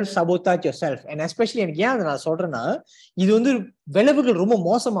 Don't self சபோட்டாஜ் your self. And especially எனக்கு ஏன் அதை நான் சொல்றேன்னா, இது வந்து விளைவுகள் ரொம்ப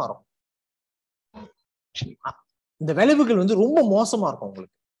மோசமா இருக்கும். இந்த விளைவுகள் வந்து ரொம்ப மோசமா இருக்கும்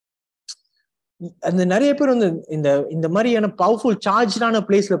உங்களுக்கு. அந்த நிறைய பேர் வந்து இந்த மாதிரியான பவர்ஃபுல் சார்ஜான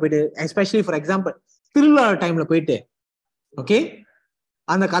பிளேஸ்ல போயிட்டு, எஸ்பெஷலி ஃபார் எக்ஸாம்பிள் திருவிழா டைம்ல போயிட்டு, ஓகே,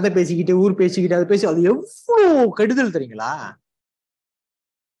 அந்த கதை பேசிக்கிட்டு ஊர் பேசிக்கிட்டு அதை பேசி, அது எவ்வளவு கெடுதல் தெரியுங்களா?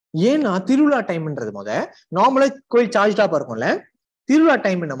 ஏன்னா திருவிழா டைம்ன்றது நார்மலா கோயில் சார்ஜ்டாப்பா இருக்கும்ல, திருவிழா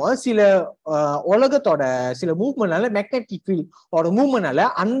டைம் என்னமோ சில உலகத்தோட சில மூவ்மெண்ட்னால, மேக்னெட்டிக் ஃபீல்டோட மூவ்மெண்ட்னால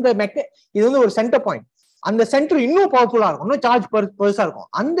அந்த இது வந்து ஒரு சென்டர் பாயிண்ட். அந்த சென்டர் இன்னும் பவர்ஃபுல்லா இருக்கும், இன்னும் சார்ஜ் பெருசா இருக்கும்.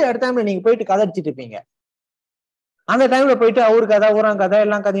 அந்த இடத்துல நீங்க போயிட்டு கதை அடிச்சிட்டு இருப்பீங்க. அந்த டைம்ல போயிட்டு அவரு கதை ஊராங்க கதை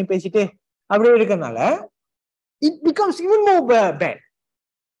எல்லாம் கதையும் பேசிட்டு அப்படியே இருக்கிறதுனால it becomes even more bad.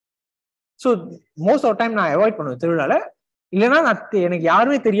 So most of time நான் அவாய்ட் பண்ணுவேன் திருவிழால. இல்லைன்னா எனக்கு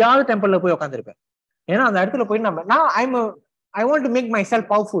யாருமே தெரியாத டெம்பிள்ல போய் உட்காந்துருப்பேன். ஏன்னா அந்த இடத்துல போய் I want to make myself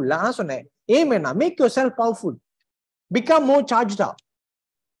powerful. நான் சொன்னேன், ஏன் make your self powerful, become more சார்ஜ்டா,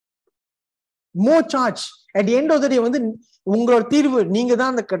 more charge. At the end of the டே வந்து உங்களோட தீர்வு நீங்க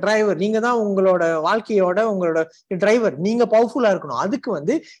தான் அந்த டிரைவர், நீங்க தான் உங்களோட வாழ்க்கையோட உங்களோட டிரைவர், நீங்க பவர்ஃபுல்லா இருக்கணும். அதுக்கு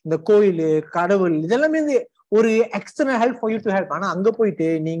வந்து இந்த கோயில் கடவுள் இதெல்லாமே ஒரு external help for you to help. ஆனா அங்க போயிட்டு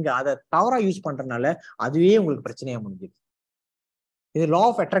நீங்க அதை தவறா யூஸ் பண்றதுனால அதுவே உங்களுக்கு பிரச்சனையா முடிஞ்சுது. இது லா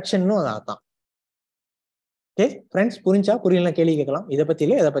ஆஃப் அட்ராக்ஷன் அதான். ஓகே ஃப்ரெண்ட்ஸ், புரிஞ்சா? புரியலாம் கேள்வி கேட்கலாம். இதை பத்தி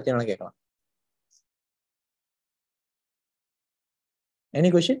இல்லை, எதை பத்தி கேட்கலாம். Any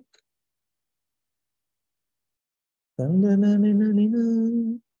question?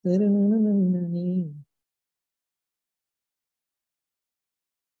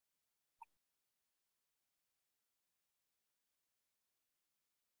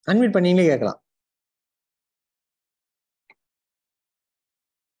 அன்மியூட் பண்ணீங்களே கேட்கலாம்.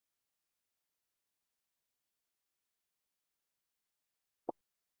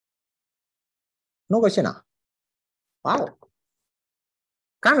 No question. Wow.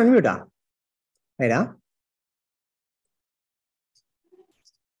 Can't unmute. Right?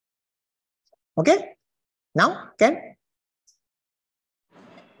 Okay. Now, can?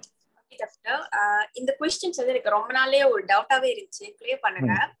 Okay, doctor. இந்த questions வந்து எனக்கு ரொம்ப நாளே ஒரு டவுட்டாவே இருந்துச்சு. கிளியர்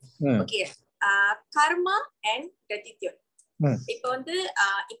பண்ணுங்க. ஓகே. Karma and gratitude. இப்போ வந்து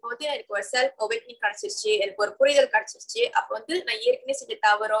எனக்கு ஒரு செல்ஃப் அவேக்கனிங் கிடைச்சிருச்சு, எனக்கு ஒரு புரிதல் கிடைச்சிருச்சு. அப்ப வந்து நான் ஏற்கனவே செஞ்ச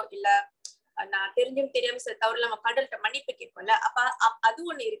தவறோ இல்ல நான் தெரிஞ்சும் தெரியாம சில தவறுல நம்ம கடவுள்கிட்ட மன்னிப்பு கேட்போம்ல, அப்ப அது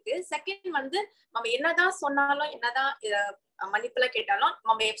ஒண்ணு இருக்கு. செகண்ட் வந்து நம்ம என்னதான் சொன்னாலும் என்னதான் மன்னிப்புலாம் கேட்டாலும்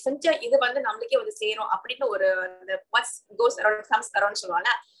நம்ம செஞ்ச இது வந்து நம்மளுக்கே வந்து சேரும் அப்படின்னு ஒரு வாட்ஸ் கோஸ் அரௌண்ட் கம்ஸ் அரௌண்ட் சொல்லுவாங்க,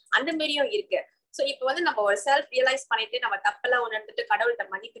 அந்த மாதிரியும் இருக்கு. சோ இப்ப வந்து நம்ம ஒரு செல்ஃப் ரியலைஸ் பண்ணிட்டு நம்ம தப்பெல்லாம் உணர்ந்துட்டு கடவுள்கிட்ட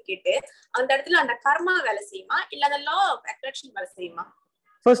மன்னிப்பு கேட்டு அந்த இடத்துல அந்த கர்மா வேலை செய்யுமா இல்ல அந்த லா ஆஃப் அட்ராக்ஷன் வேலை செய்யுமா?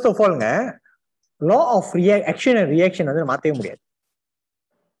 First of ஆல்ங்க, law of action and reaction வந்து மாத்தவே முடியாது.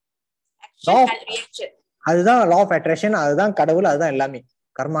 அதுதான் லா ஆஃப் அட்ராக்ஷன், அதுதான் கடவுள், அதுதான் எல்லாமே.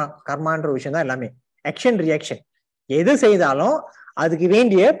 கர்மான்ற விஷயம் தான் எல்லாமே. ஆக்ஷன் ரியாக்ஷன் எது செய்தாலும் அதுக்கு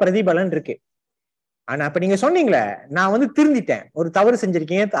வேண்டிய பிரதிபலன் இருக்கு. ஆனா அப்ப நீங்க சொன்னீங்களே, நான் வந்து திருந்திட்டேன், ஒரு தவறு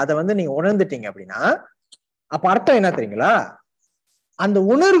செஞ்சிருக்கீங்க, அதை வந்து நீங்க உணர்ந்துட்டீங்க அப்படின்னா அப்ப அர்த்தம் என்ன தெரியுங்களா? அந்த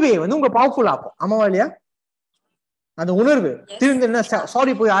உணர்வே வந்து உங்க பவர்ஃபுல் ஆகும். ஆமாவா இல்லையா? அந்த உணர்வு திருந்த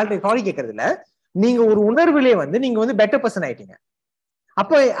சாரி போய் ஆல்ரெடி சாரி கேட்கறது இல்ல, நீங்க ஒரு உணர்வுலயே வந்து நீங்க வந்து பெட்டர் பர்சன் ஆயிட்டீங்க.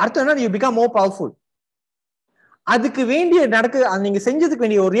 அப்ப அர்த்தம் என்ன? You become more powerful. அதுக்கு வேண்டிய நீங்க செஞ்சதுக்கு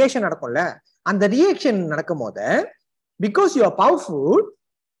வேண்டிய ஒரு ரியாக்ஷன் நடக்கும்ல, அந்த ரியாக்ஷன் நடக்கும் போது because you are powerful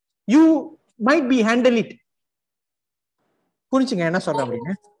you might be handle it. புரிஞ்சுங்க என்ன சொல்றேன்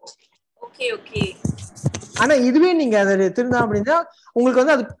அப்படின்னு? Okay okay. ஆனா இதுவே நீங்க அதை திருந்தா அப்படின்னா உங்களுக்கு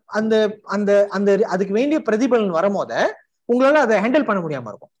வந்து அது அந்த அந்த அந்த அதுக்கு வேண்டிய பிரதிபலன் வரும்போது உங்களால அதை ஹேண்டில் பண்ண முடியாம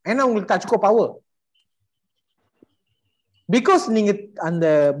இருக்கும். ஏன்னா உங்களுக்கு தச்சுக்கோ பவர். பிகாஸ் நீங்க அந்த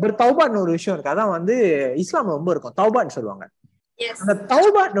தௌபான்னு ஒரு விஷயம் இருக்கு, அதான் வந்து இஸ்லாம் ரொம்ப இருக்கும், தௌபான்னு சொல்லுவாங்க. அந்த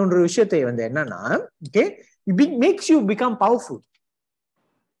தௌபான்னு ஒரு விஷயத்தை வந்து என்னன்னா, okay, makes you become powerful.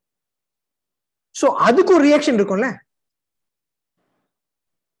 So அதுக்கு ஒரு ரியாக்ஷன் இருக்கும்ல.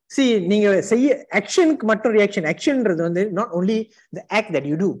 See, நீங்க செய்ய ஆக்ஷனுக்கு மட்டும் ரியாக்ஷன். ஆக்ஷன்ன்றது வந்து not only the act that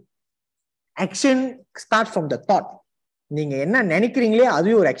you do. Action starts from the thought. நீங்க என்ன நினைக்கிறீங்களே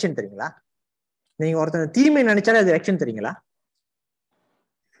அதுவே ஒரு ஆக்ஷன் தெரியுங்களா? நீங்க ஒருத்தர் தீமை நினைச்சாலே அது ஆக்ஷன் தெரியுங்களா?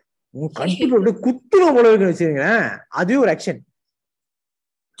 கண்டிப்பா குத்துற போல இருக்குன்னு வச்சுக்கீங்களேன், அதுவே ஒரு ஆக்ஷன்.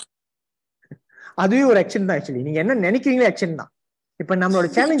 அதுவே ஒரு ஆக்ஷன் தான். ஆக்சுவலி நீங்க என்ன நினைக்கிறீங்களே ஆக்ஷன் தான். இப்ப நம்மளோட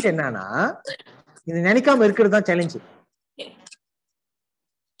சேலஞ்ச் என்னன்னா, இது நினைக்காம இருக்கிறது தான் சேலஞ்சு.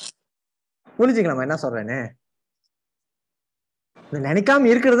 புரிஞ்சுக்கலாமா என்ன சொல்றேன்னு? நினைக்காம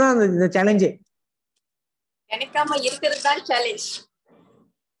இருக்கிறது தான் இந்த சேலஞ்சே. நினைக்காம இருக்கிறது தான் சேலஞ்ச்.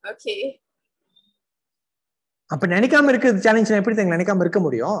 ஓகே. அப்ப நினைக்காம இருக்கிறது சேலஞ்ச் எப்படி தெரியுங்க நினைக்காம இருக்க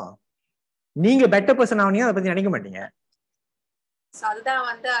முடியும்? நீங்க பெட்டர் பர்சன் ஆவனீங்க, அதை பத்தி நினைக்க மாட்டீங்க. அதுதான்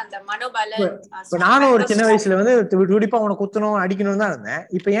வந்து அந்த மனோபலம். இப்ப நானும் ஒரு சின்ன வயசுல வந்து துடிப்பா அவனை குத்தணும் அடிக்கணும் தான் இருந்தேன்.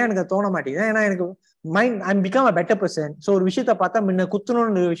 இப்ப ஏன் எனக்கு தோண மாட்டேங்குது? ஏன்னா எனக்கு mind I become a better person. So ஒரு விஷயத்த பார்த்தா முன்ன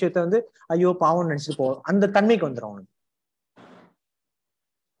குத்தணும்னு விஷயத்த வந்து ஐயோ பாவம் நினைச்சிட்டு போ, அந்த தன்மைக்கு வந்துடும் அவனுக்கு.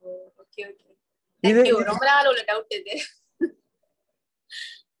 இது ரொம்ப நாள் உள்ள டவுட் இது.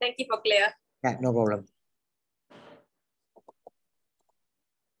 Thank you for clear. Yeah, no problem.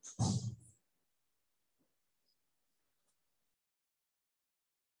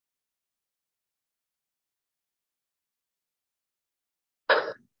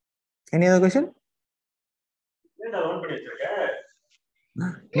 Any other question?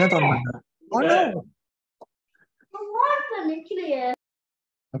 Oh no.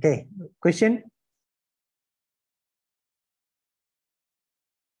 Okay, question.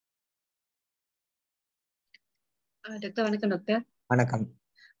 Doctor வணக்கம் டாக்டர். வணக்கம்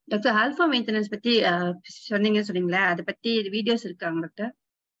டாக்டர். ஆல்பா மெயின்டெனன்ஸ் பத்தி சொன்னீங்களா? அதை பத்தி வீடியோஸ் இருக்காங்க டாக்டர்?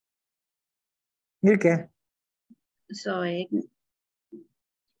 இருக்கே. சோ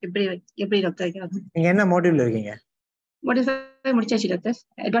எப்படி டாக்டர்? நீங்க என்ன மாடியூல்ல இருக்கீங்க? மாடியூல் முடிச்சாச்சு டாக்டர்.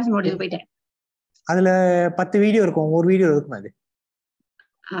 அட்வான்ஸ் மாடியூல் போயிட்டேன். அதுல 10 வீடியோ இருக்கும், ஒரு வீடியோ இருக்கும் அது.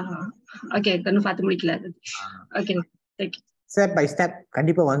 ஓகே, கண்ணு பார்த்து முடிக்கல. Okay, thank you. Step by step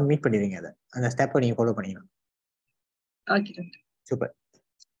கண்டிப்பா வந்து மீட் பண்ணிடுவீங்க. அதை அந்த ஸ்டெப்பை நீங்க ஃபாலோ பண்ணீங்க. Okay doctor. Super.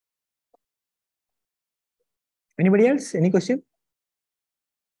 Anybody else? Any question?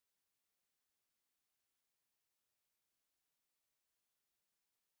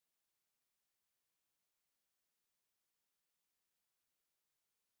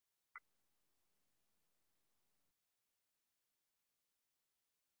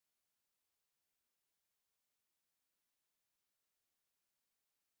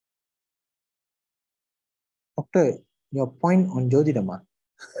 Doctor, your point on ஜோதிடமா?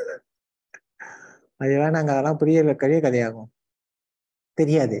 அது வேணாங்க, அதெல்லாம் பெரிய கதையாகும்.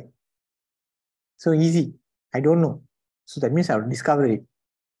 தெரியாது. So easy. I don't know. So that means I will discover it.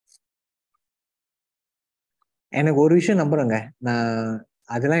 எனக்கு ஒரு விஷயம் நம்புறேங்க. நான்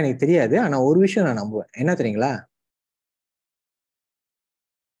அதெல்லாம் எனக்கு தெரியாது, ஆனா ஒரு விஷயம் நான் நம்புவேன். என்ன தெரியுங்களா?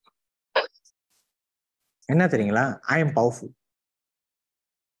 என்ன தெரியுங்களா? I am powerful.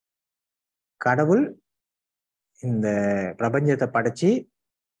 கடவுள் இந்த பிரபஞ்சத்தை படைச்சு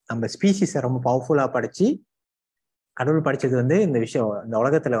நம்ம ஸ்பீசிஸை ரொம்ப பவர்ஃபுல்லா படைச்சு, கடவுள் படிச்சது வந்து இந்த விஷயம், இந்த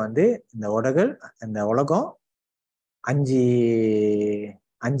உலகத்துல வந்து இந்த உலகம் 5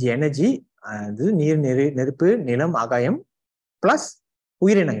 எனர்ஜி, அது நீர், நெருப்பு, நிலம், ஆகாயம் பிளஸ்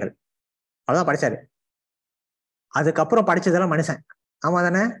உயிரினங்கள், அதான் படிச்சாரு. அதுக்கப்புறம் படிச்சதெல்லாம் மனுஷன். ஆமா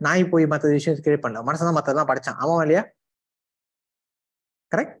தானே? நாய் போய் மற்ற விஷயம் கிரியேட் பண்ணல, மனுஷன் தான் மற்றதெல்லாம் படிச்சான். ஆமாவா இல்லையா?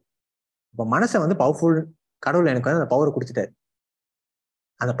 கரெக்ட். இப்போ மனுஷன் வந்து பவர்ஃபுல், கடவுள் எனக்கு வந்து அந்த பவரை கொடுத்துட்டாரு.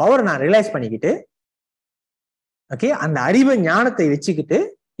 அந்த பவரை நான் ரியலைஸ் பண்ணிக்கிட்டு, ஓகே, அந்த அறிவு ஞானத்தை வச்சுக்கிட்டு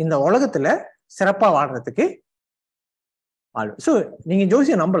இந்த உலகத்துல சிறப்பா வாழ்றதுக்கு வாழ்வு. ஸோ நீங்க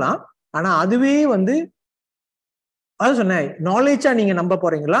ஜோசியம் நம்பலாம், ஆனா அதுவே வந்து அதான் சொன்னேன், நாலேஜா நீங்க நம்ப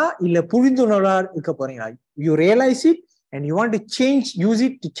போறீங்களா இல்ல புரிந்துணர்வா இருக்க போறீங்களா? You realise it and you want to change, use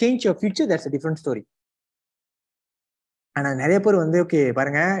it to change your future. That's a different story. ஆனா நிறைய பேர் வந்து ஓகே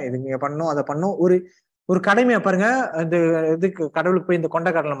பாருங்க, இது நீங்க பண்ணணும், அதை பண்ணணும், ஒரு கடமையா பாருங்க, இந்த இதுக்கு கடவுளுக்கு போய் இந்த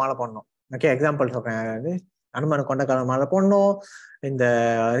கொண்டைக்கடலை மாலை போடணும். ஓகே, எக்ஸாம்பிள் சொல்றேன். அனுமன் கொண்டைக்கடலை மாலை போடணும், இந்த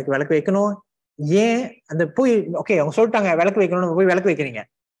அதுக்கு விளக்கு வைக்கணும். ஏன் அந்த போய் ஓகே அவங்க சொல்லிட்டாங்க விளக்கு வைக்கணும்னு போய் விளக்கு வைக்கிறீங்க.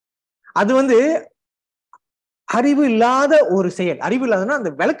 அது வந்து அறிவு இல்லாத ஒரு செயல். அறிவு இல்லாதன்னா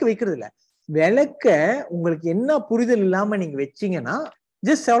அந்த விளக்கு வைக்கிறது இல்ல. விளக்க உங்களுக்கு என்ன புரிதல் இல்லாம நீங்க வச்சீங்கன்னா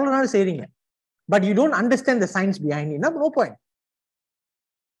ஜஸ்ட் எவ்வளவு நாள் செய்றீங்க. But you don't understand the science behind it. No point.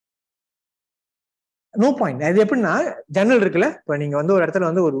 No point. அது எப்படின்னா, ஜன்னல் இருக்குல்ல, இப்ப நீங்க வந்து ஒரு இடத்துல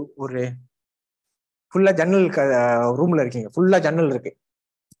வந்து ஒரு ஃபுல்லா ஜன்னல் ரூம்ல இருக்கீங்க, ஃபுல்லா ஜன்னல் இருக்கு,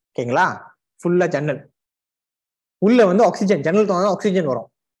 ஓகேங்களா? ஃபுல்லா ஜன்னல், உள்ள வந்து ஆக்சிஜன், ஜன்னல் தோணா ஆக்சிஜன் வரும்,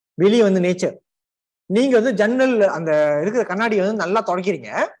 வெளியே வந்து நேச்சர். நீங்க வந்து ஜன்னல் அந்த இருக்கிற கண்ணாடியை வந்து நல்லா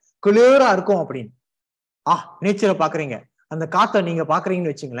தொடக்கிறீங்க, கிளியரா இருக்கும் அப்படின்னு. நேச்சரை பாக்குறீங்க, அந்த காத்தை நீங்க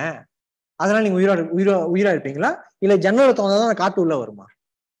பாக்குறீங்கன்னு வச்சுங்களேன். அதனால நீங்க உயிரா இருப்பீங்களா? இல்ல ஜன்னலை தோணாதான் அந்த காத்து உள்ள வருமா?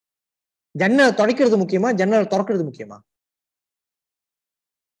 ஜன்னலை தொடக்கிறது முக்கியமா, ஜன்னலை திறக்கிறது முக்கியமா?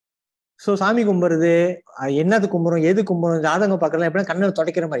 சோ சாமி கும்பிடுறது, என்னது கும்பிடும், எது கும்பிடும், ஜாதகம் பாக்குறதுலாம் எப்படின்னா கண்ணை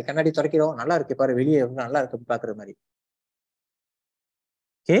துடைக்கிற மாதிரி, கண்ணாடி துடைக்கிறோம், நல்லா இருக்கு பாரு, வெளியே நல்லா இருக்கு பாக்குற மாதிரி.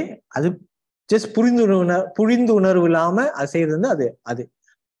 ஓகே, அது ஜஸ்ட் புரிந்துணர்வு இல்லாம அது செய்யறது வந்து அது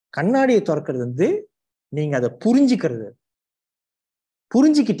கண்ணாடியை திறக்கிறது வந்து நீங்க அதை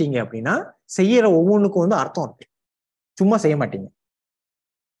புரிஞ்சுக்கிட்டீங்க அப்படின்னா செய்யற ஒவ்வொன்றுக்கும் வந்து அர்த்தம் இருக்கு, சும்மா செய்ய மாட்டீங்க.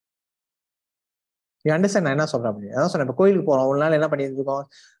 யூ அண்டர்ஸ்டாண்ட் நான் என்ன சொல்றேன் அப்படின்னு. அதான் சொன்னேன், இப்போ கோயிலுக்கு போறோம், ஒரு நாள் என்ன பண்ணிட்டு இருக்கோம்,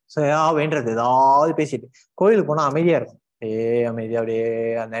 வேண்டது ஏதாவது பேசிட்டு கோயிலுக்கு போனா அமைதியா இருக்கும். அமைதியா அப்படியே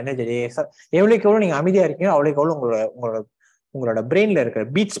அந்த எனர்ஜி எவ்வளோக்கு எவ்வளோ நீங்க அமைதியா இருக்கீங்களோ அவ்வளோக்கு எவ்வளோ உங்களோட பிரெயின்ல இருக்கிற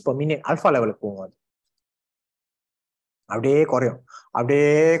பீட்ஸ் per minute ஆல்ஃபா லெவலுக்கு போகும். அது அப்படியே குறையும். அப்படியே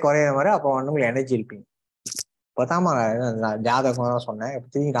குறையிற மாதிரி அப்போ வந்து உங்களுக்கு எனர்ஜி இருப்பீங்க. இப்போதாம்மா ஜாதகம் சொன்னேன்.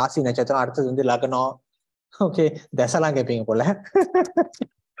 திரும்பி ராசி நட்சத்திரம், அடுத்தது வந்து லக்னம். ஓகே, தசைலாம் கேட்பீங்க போல.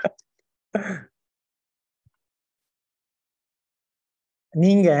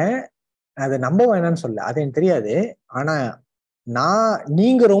 நீங்க அதை நம்ப வேணாம்னு சொல்ல, அது எனக்கு தெரியாது. ஆனா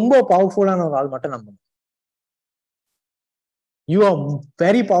நீங்க ரொம்ப பவர்ஃபுல்லான ஒரு ஆள் மட்டும் நம்பணும். You are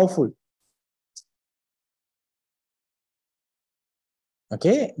very powerful.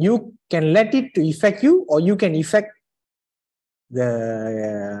 Okay, you can let it to affect you or you can affect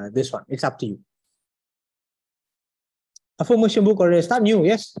this one. It's up to you. Affirmation book already start new.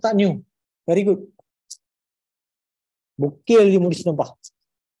 Yes, start new. Very good. புக்கே எழுதி முடிச்சிட்டோம்ப்பா.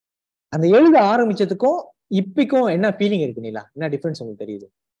 அந்த எழுத ஆரம்பிச்சதுக்கும் இப்பக்கும் என்ன feeling இருக்கு நீலா? என்ன difference உங்களுக்கு தெரியுது?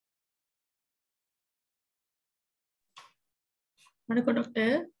 வணக்கம்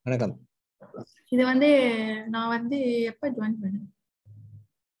டாக்டர். வணக்கம். இது வந்து நான் வந்து எப்ப ஜாயின் பண்ணேன்,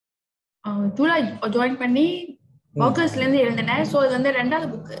 ஜூலை ஜாயின் பண்ணி ஆகஸ்ட்ல இருந்து எழுதினேன். ஸோ இது வந்து ரெண்டாவது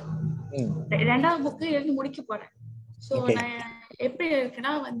புக்கு எழுதி முடிக்க போறேன். ஸோ நான் எப்படி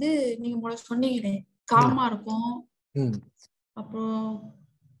இருக்குன்னா வந்து நீங்க சொன்னீங்களே காமா இருக்கும், அப்புறம்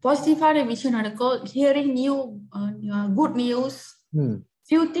பாசிட்டிவான விஷயம் நடக்கும், hearing new good news,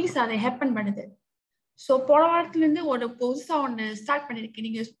 few things அதை ஹேப்பன் பண்ணுது. ஸோ போன வாரத்துல இருந்து ஒரு புதுசா ஒன்று ஸ்டார்ட் பண்ணிருக்கேன்.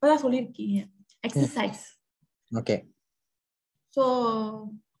 நீங்க இப்பதான் சொல்லியிருக்கீங்க எக்ஸசைஸ். ஓகே. ஸோ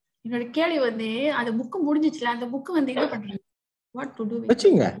என்னோட கேள்வி வந்து அந்த புக்கு முடிஞ்சிச்சுல, அந்த புக்கு வந்து என்ன பண்றீங்க? What to to?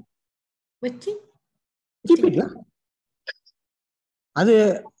 வச்சிங்க வச்சி கீப்பிடலாம். அது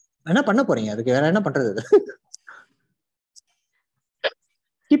என்ன பண்ண போறீங்க? அதுக்கு வேற என்ன பண்றது?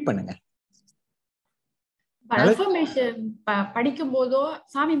 கீப் பண்ணுங்க. இன்ஃபர்மேஷன் படிக்கும் போதோ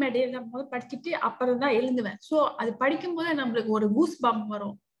சாமி மேடை போது படிச்சுட்டு அப்புறம் தான் எழுதுவேன். ஸோ அது படிக்கும் போது நம்மளுக்கு ஒரு கூஸ் பாம்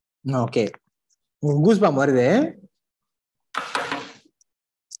வரும். ஓகே, கூஸ் பாம் வருது.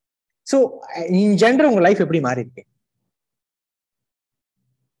 ஸோ இன் ஜெனரல் உங்க லைஃப் எப்படி மாறி இருக்கு?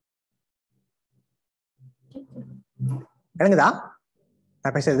 விளங்குதா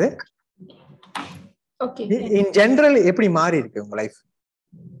நான் பேசுறது? ஓகே, இன் ஜெனரல் எப்படி மாறி இருக்கு உங்க லைஃப்?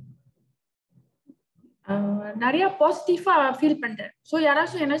 நிறைய பாசிட்டிவா ஃபீல் பண்றேன். ஸோ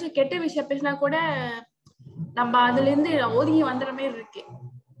யாராச்சும் என்னாச்சும் கெட்ட விஷயம் பேசினா கூட நம்ம அதுல இருந்து ஒதுங்கி வந்துற மாதிரி இருக்கு.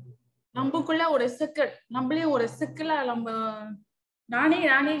 நமக்குள்ள ஒரு சிக்கல், நம்மளே ஒரு சிக்கலா நம்ம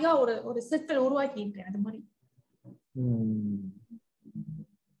நானேக ஒரு சிக்கல் உருவாக்கிட்டேன். அது மாதிரி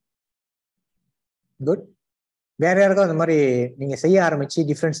குட். வேற யாருக்கும் அந்த மாதிரி நீங்க செய்ய ஆரம்பிச்சு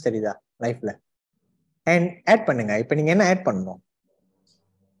டிஃபரன்ஸ் தெரியுதா லைஃப்ல? அண்ட் ஆட் பண்ணுங்க. இப்ப நீங்க என்ன ஆட் பண்ணணும்?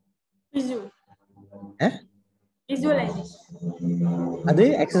 அது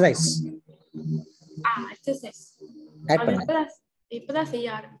எக்ஸசைஸ். எக்ஸசைஸ் ஆட் பண்ணுங்க. இப்பதான் செய்ய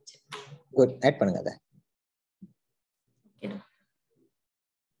ஆரம்பிச்சேன். குட், ஆட் பண்ணுங்க அத.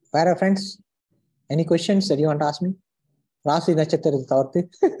 வேற friends, any questions that you want to ask me? ராசி நட்சத்திரத்தை தவிர்த்து.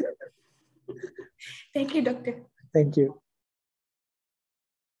 Thank you doctor. Thank you.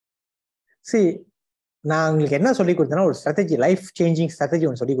 See, நான் உங்களுக்கு என்ன சொல்லி கொடுத்தேன்னா ஒரு ஸ்ட்ராட்டஜி, லைஃப் சேஞ்சிங் ஸ்ட்ராட்டஜி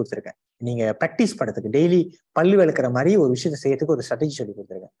ஒன்று சொல்லி கொடுத்துருக்கேன். நீங்க ப்ராக்டிஸ் பண்றதுக்கு டெய்லி பல்லு விளக்குற மாதிரி ஒரு விஷயத்தை செய்யறதுக்கு ஒரு ஸ்ட்ராட்டஜி சொல்லி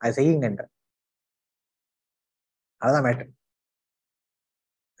கொடுத்துருக்கேன். அது செய்யுங்கன்ற, அதுதான் மேட்டர்.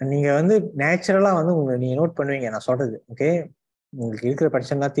 நீங்க வந்து நேச்சுரலா வந்து நீங்க நோட் பண்ணுவீங்க நான் சொல்றது. ஓகே, உங்களுக்கு இருக்கிற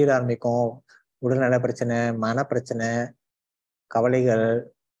பிரச்சனைலாம் தீர ஆரம்பிக்கும். உடல்நல பிரச்சனை, மன பிரச்சனை, கவலைகள்,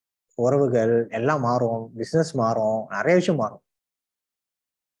 உறவுகள் எல்லாம் மாறும், பிசினஸ் மாறும், நிறைய விஷயம் மாறும்.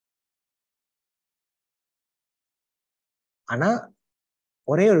 ஆனா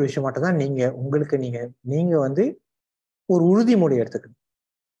ஒரே ஒரு விஷயம் மட்டும் தான் நீங்க உங்களுக்கு நீங்க வந்து ஒரு உறுதிமொழி எடுத்துக்கணும்.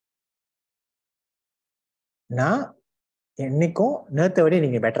 நான் என்னைக்கும் நேத்தை விட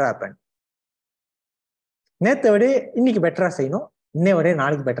நீங்க பெட்டரா இருப்பேன், நேத்தை விட இன்னைக்கு பெட்டரா செய்யணும், இன்னை விட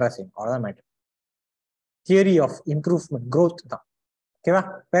நாளைக்கு பெட்டரா செய்யணும். அவ்வளவுதான் matter. Theory of improvement, growth தான். ஓகேவா?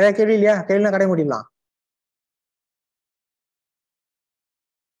 வேற கேள்வி இல்லையா? கேள்வினா கடை முடியலாம்.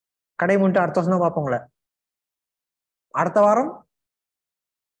 கடை முடிட்டு அடுத்த வருஷம் தான் பார்ப்போங்களே. அடுத்த வாரம்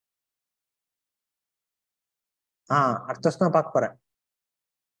அடுத்த வருஷம் தான் பார்க்க போறேன்.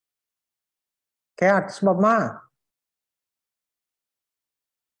 அடுத்த வருஷம் பார்ப்போமா?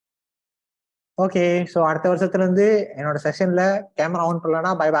 ஓகே, ஸோ அடுத்த வருஷத்துல இருந்து என்னோட செஷன்ல கேமரா ஆன்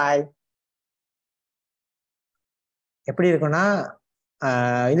பண்ணலன்னா பை பாய். எப்படி இருக்குன்னா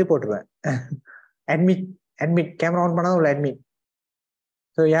இது போட்டுருவேன், அட்மிட் கேமரா ஆன் பண்ணாதான் உள்ள அட்மிட்.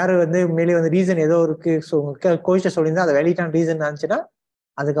 ஸோ யாரு வந்து உண்மையிலேயே வந்து ரீசன் ஏதோ இருக்கு, ஸோ கோச்சிட்ட சொல்லியிருந்தா அதை வெளியிட்டான ரீசன் இருந்துச்சுன்னா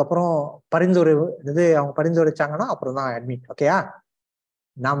அதுக்கப்புறம் பரிந்துரை இது அவங்க பரிந்துரைச்சாங்கன்னா அப்புறம் தான் அட்மிட். ஓகேயா?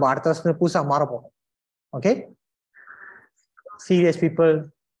 நாம அடுத்த வருஷத்துல புதுசா மாற போறோம். Okay, serious people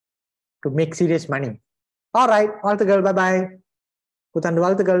to make serious money. Alright, வாழ்த்துக்கள். Bye bye. புத்தாண்டு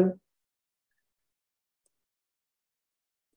வாழ்த்துக்கள்.